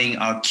regarding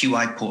our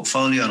QI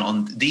portfolio and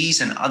on these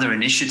and other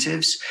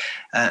initiatives.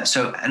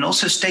 And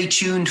also stay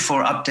tuned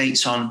for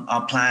updates on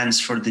our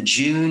plans for the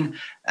June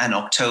and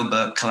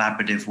October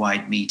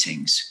collaborative-wide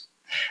meetings.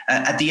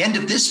 At the end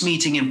of this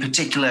meeting in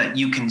particular,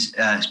 you can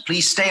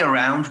please stay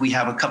around. We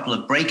have a couple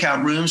of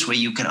breakout rooms where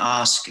you can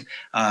ask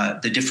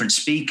the different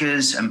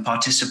speakers and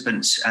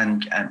participants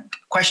and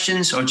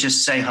questions or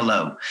just say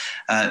hello.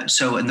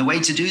 And the way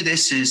to do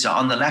this is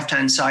on the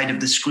left-hand side of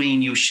the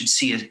screen, you should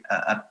see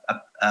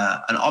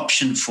an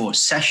option for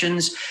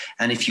sessions.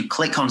 And if you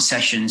click on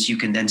sessions, you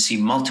can then see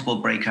multiple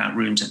breakout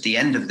rooms at the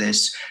end of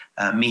this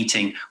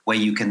meeting where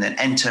you can then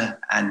enter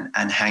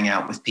and hang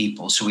out with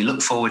people. So we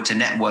look forward to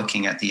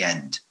networking at the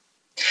end.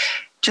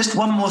 Just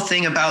one more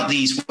thing about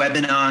these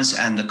webinars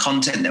and the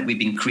content that we've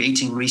been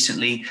creating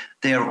recently.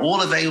 They are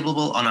all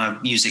available on our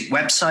music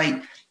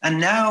website. And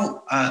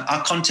now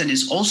our content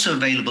is also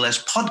available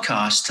as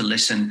podcasts to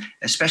listen,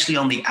 especially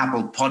on the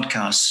Apple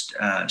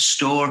Podcast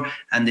store.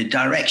 And the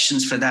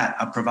directions for that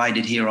are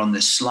provided here on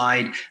this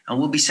slide. And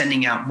we'll be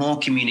sending out more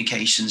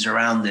communications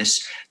around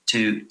this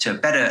to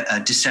better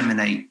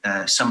disseminate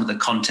some of the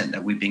content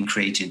that we've been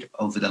created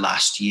over the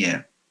last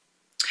year.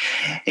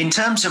 In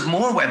terms of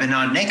more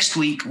webinar, next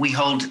week we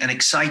hold an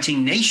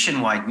exciting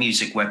nationwide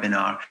music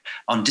webinar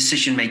on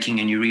decision-making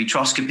in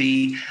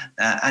ureteroscopy.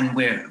 And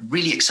we're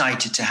really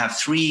excited to have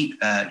three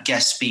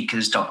guest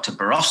speakers, Dr.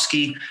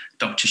 Borowski,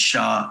 Dr.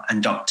 Shah,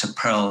 and Dr.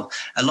 Pearl,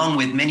 along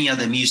with many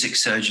other music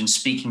surgeons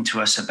speaking to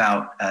us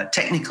about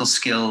technical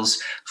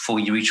skills for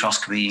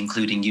ureteroscopy,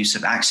 including use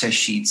of access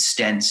sheets,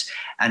 stents,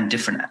 and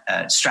different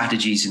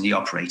strategies in the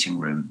operating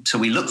room. So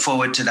we look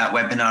forward to that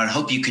webinar and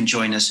hope you can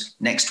join us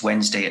next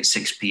Wednesday at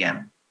 6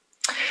 p.m.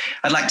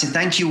 I'd like to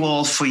thank you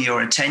all for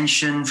your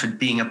attention, for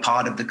being a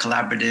part of the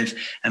collaborative,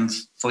 and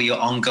for your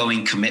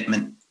ongoing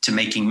commitment to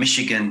making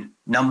Michigan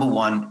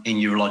 #1 in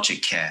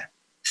urologic care.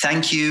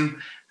 Thank you,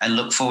 and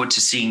look forward to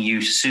seeing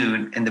you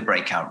soon in the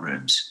breakout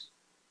rooms.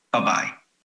 Bye-bye.